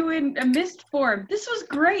in a mist form. This was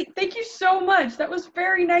great. Thank you so much. That was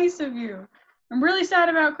very nice of you. I'm really sad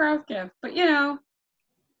about Kraftgift, but you know.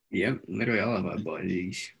 Yep, literally all of our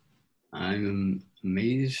bodies. I'm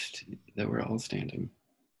amazed that we're all standing.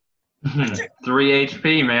 3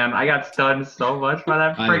 HP, man. I got stunned so much by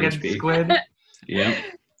that 5 friggin' HP. squid. Yep.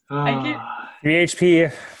 I get- 3 HP,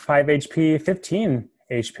 5 HP, 15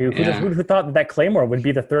 HP. Who thought that Claymore would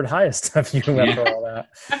be the third highest of you after all that?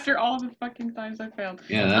 After all the fucking times I failed.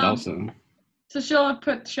 Yeah, that also. So she'll have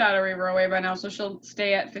put Shadow Reaver away by now, so she'll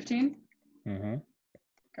stay at 15? Mm-hmm.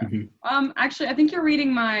 Actually, I think you're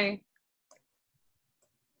reading my...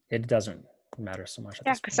 It doesn't matter so much.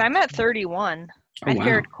 Yeah, because I'm at 31. Oh, I wow.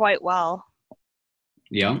 fared quite well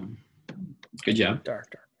Yep. Good job.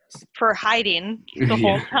 Dark. for hiding the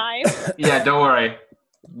whole time. Yeah, don't worry.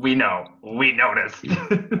 We know. We noticed.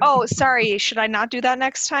 Oh, sorry. Should I not do that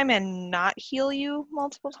next time and not heal you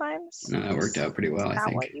multiple times? No, that worked out pretty well, Is I that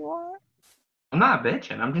think. what you want? I'm not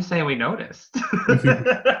bitching. I'm just saying we noticed.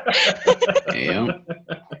 Yeah.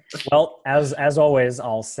 Well, as always,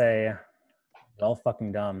 I'll say, well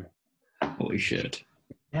fucking done. Holy shit.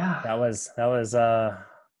 Yeah. That was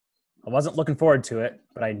I wasn't looking forward to it,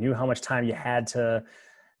 but I knew how much time you had to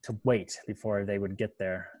wait before they would get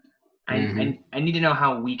there. I need to know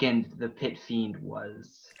how weakened the pit fiend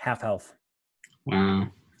was. Half health. Wow.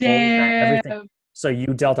 Everything. So you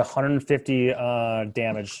dealt 150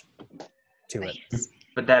 damage to it.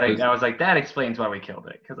 But that I was like, that explains why we killed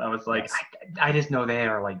it. Because I was like, Yes. I just know they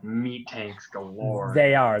are like meat tanks galore.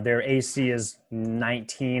 They are. Their AC is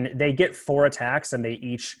 19. They get 4 attacks, and they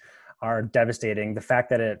each are devastating. The fact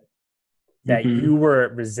that you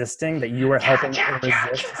were resisting, that you were helping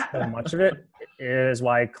resist so much of it, is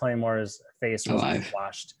why Claymore's face was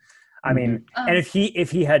washed. I mean, and if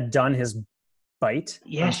he had done his bite,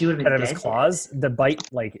 Yeah, she would have instead been of his dead. claws, the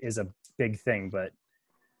bite like is a big thing. But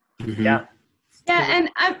Yeah, and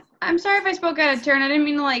I'm sorry if I spoke out of turn. I didn't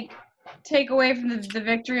mean to like take away from the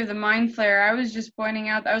victory of the Mind Flayer. I was just pointing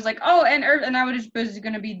out that I was like, oh, and I was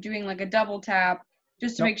going to be doing like a double tap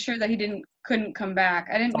just to make sure that he couldn't come back.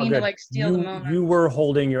 I didn't mean to like steal the moment. You were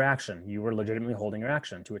holding your action. You were legitimately holding your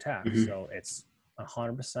action to attack. So it's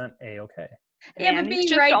 100% a-okay. Yeah, but And being he's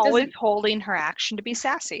just right always doesn't... holding her action to be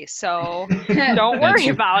sassy, so don't worry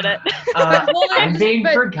about it. I'm being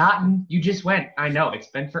forgotten. You just went. I know, it's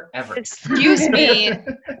been forever. Excuse me.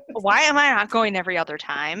 Why am I not going every other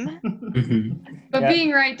time? But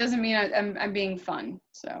being right doesn't mean I'm being fun.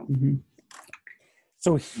 So.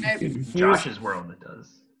 So Josh's world, it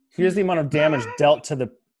does. Here's the amount of damage dealt to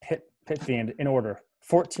the pit fiend in order: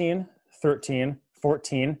 14, 13,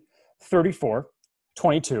 14, 34,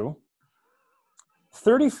 22,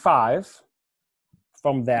 35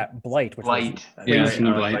 from that blight. Which Blight. Was Yeah, crazy. from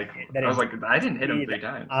the blight. I was like, I didn't hit him 3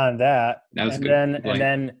 times. On that. That was and good.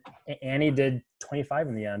 then Annie did 25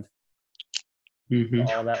 in the end.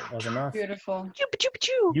 All that was enough. Beautiful.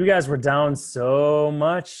 You guys were down so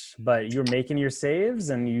much, but you were making your saves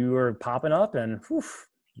and you were popping up and whew,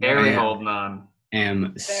 Barely holding on.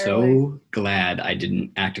 Am so glad I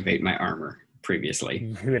didn't activate my armor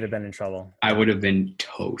previously. You would have been in trouble. I would have been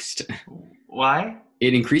toast. Why?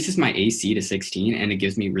 It increases my AC to 16, and it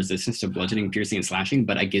gives me resistance to bludgeoning, piercing, and slashing,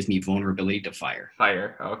 but it gives me vulnerability to fire.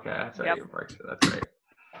 Fire. Okay, that's right. Yep. It works. That's right.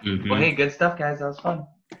 Mhm. Well, hey, good stuff, guys. That was fun.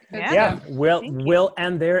 Yeah, Thank you. we'll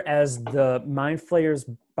end there as the Mind Flayer's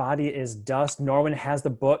body is dust. Norwin has the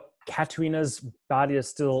book. Katerina's body is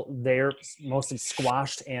still there, mostly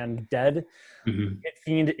squashed and dead. Mhm. Pit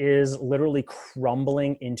Fiend is literally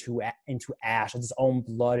crumbling into ash. Its own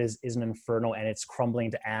blood is an inferno, and it's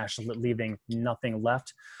crumbling to ash, leaving nothing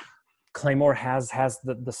left. Claymore has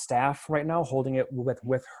the staff right now, holding it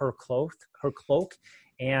with her cloak,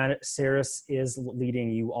 and Saris is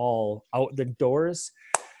leading you all out the doors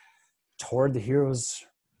toward the heroes'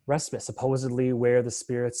 respite, supposedly where the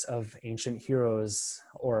spirits of ancient heroes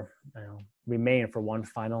remain for one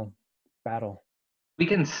final battle. We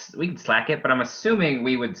can slack it, but I'm assuming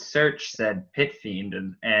we would search said Pit Fiend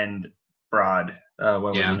and Broad. What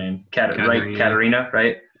was Yeah. her name? Katerina. Katerina,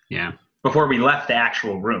 right? Yeah. Before we left the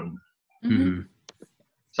actual room. Mhm.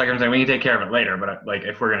 So like I'm saying, we can take care of it later. But like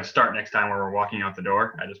if we're gonna start next time where we're walking out the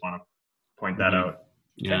door, I just want to point that Mhm. out.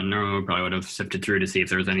 Yeah, Nero probably would have sifted through to see if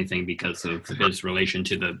there was anything because of his relation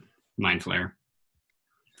to the Mind Flayer.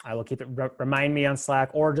 I will keep it. Remind me on Slack,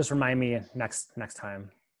 or just remind me next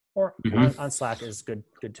time, or on Slack is good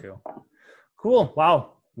too. Cool.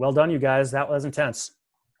 Wow. Well done, you guys. That was intense.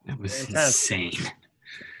 That was Very intense. insane.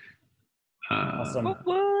 Awesome.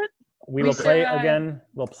 What? We will play Reset. again.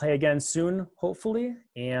 We'll play again soon, hopefully,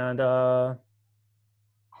 and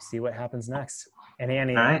see what happens next. And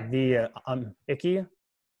Annie, All right. the Icky,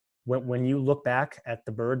 when you look back at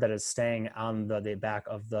the bird that is staying on the back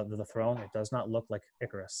of the throne, it does not look like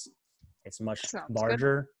Icarus. It's much Sounds good.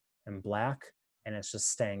 larger and black, and it's just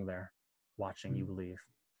staying there, watching you leave.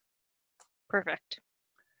 Perfect.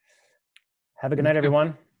 Have a good night,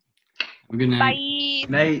 everyone. Good night.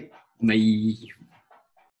 Bye. Night. Bye.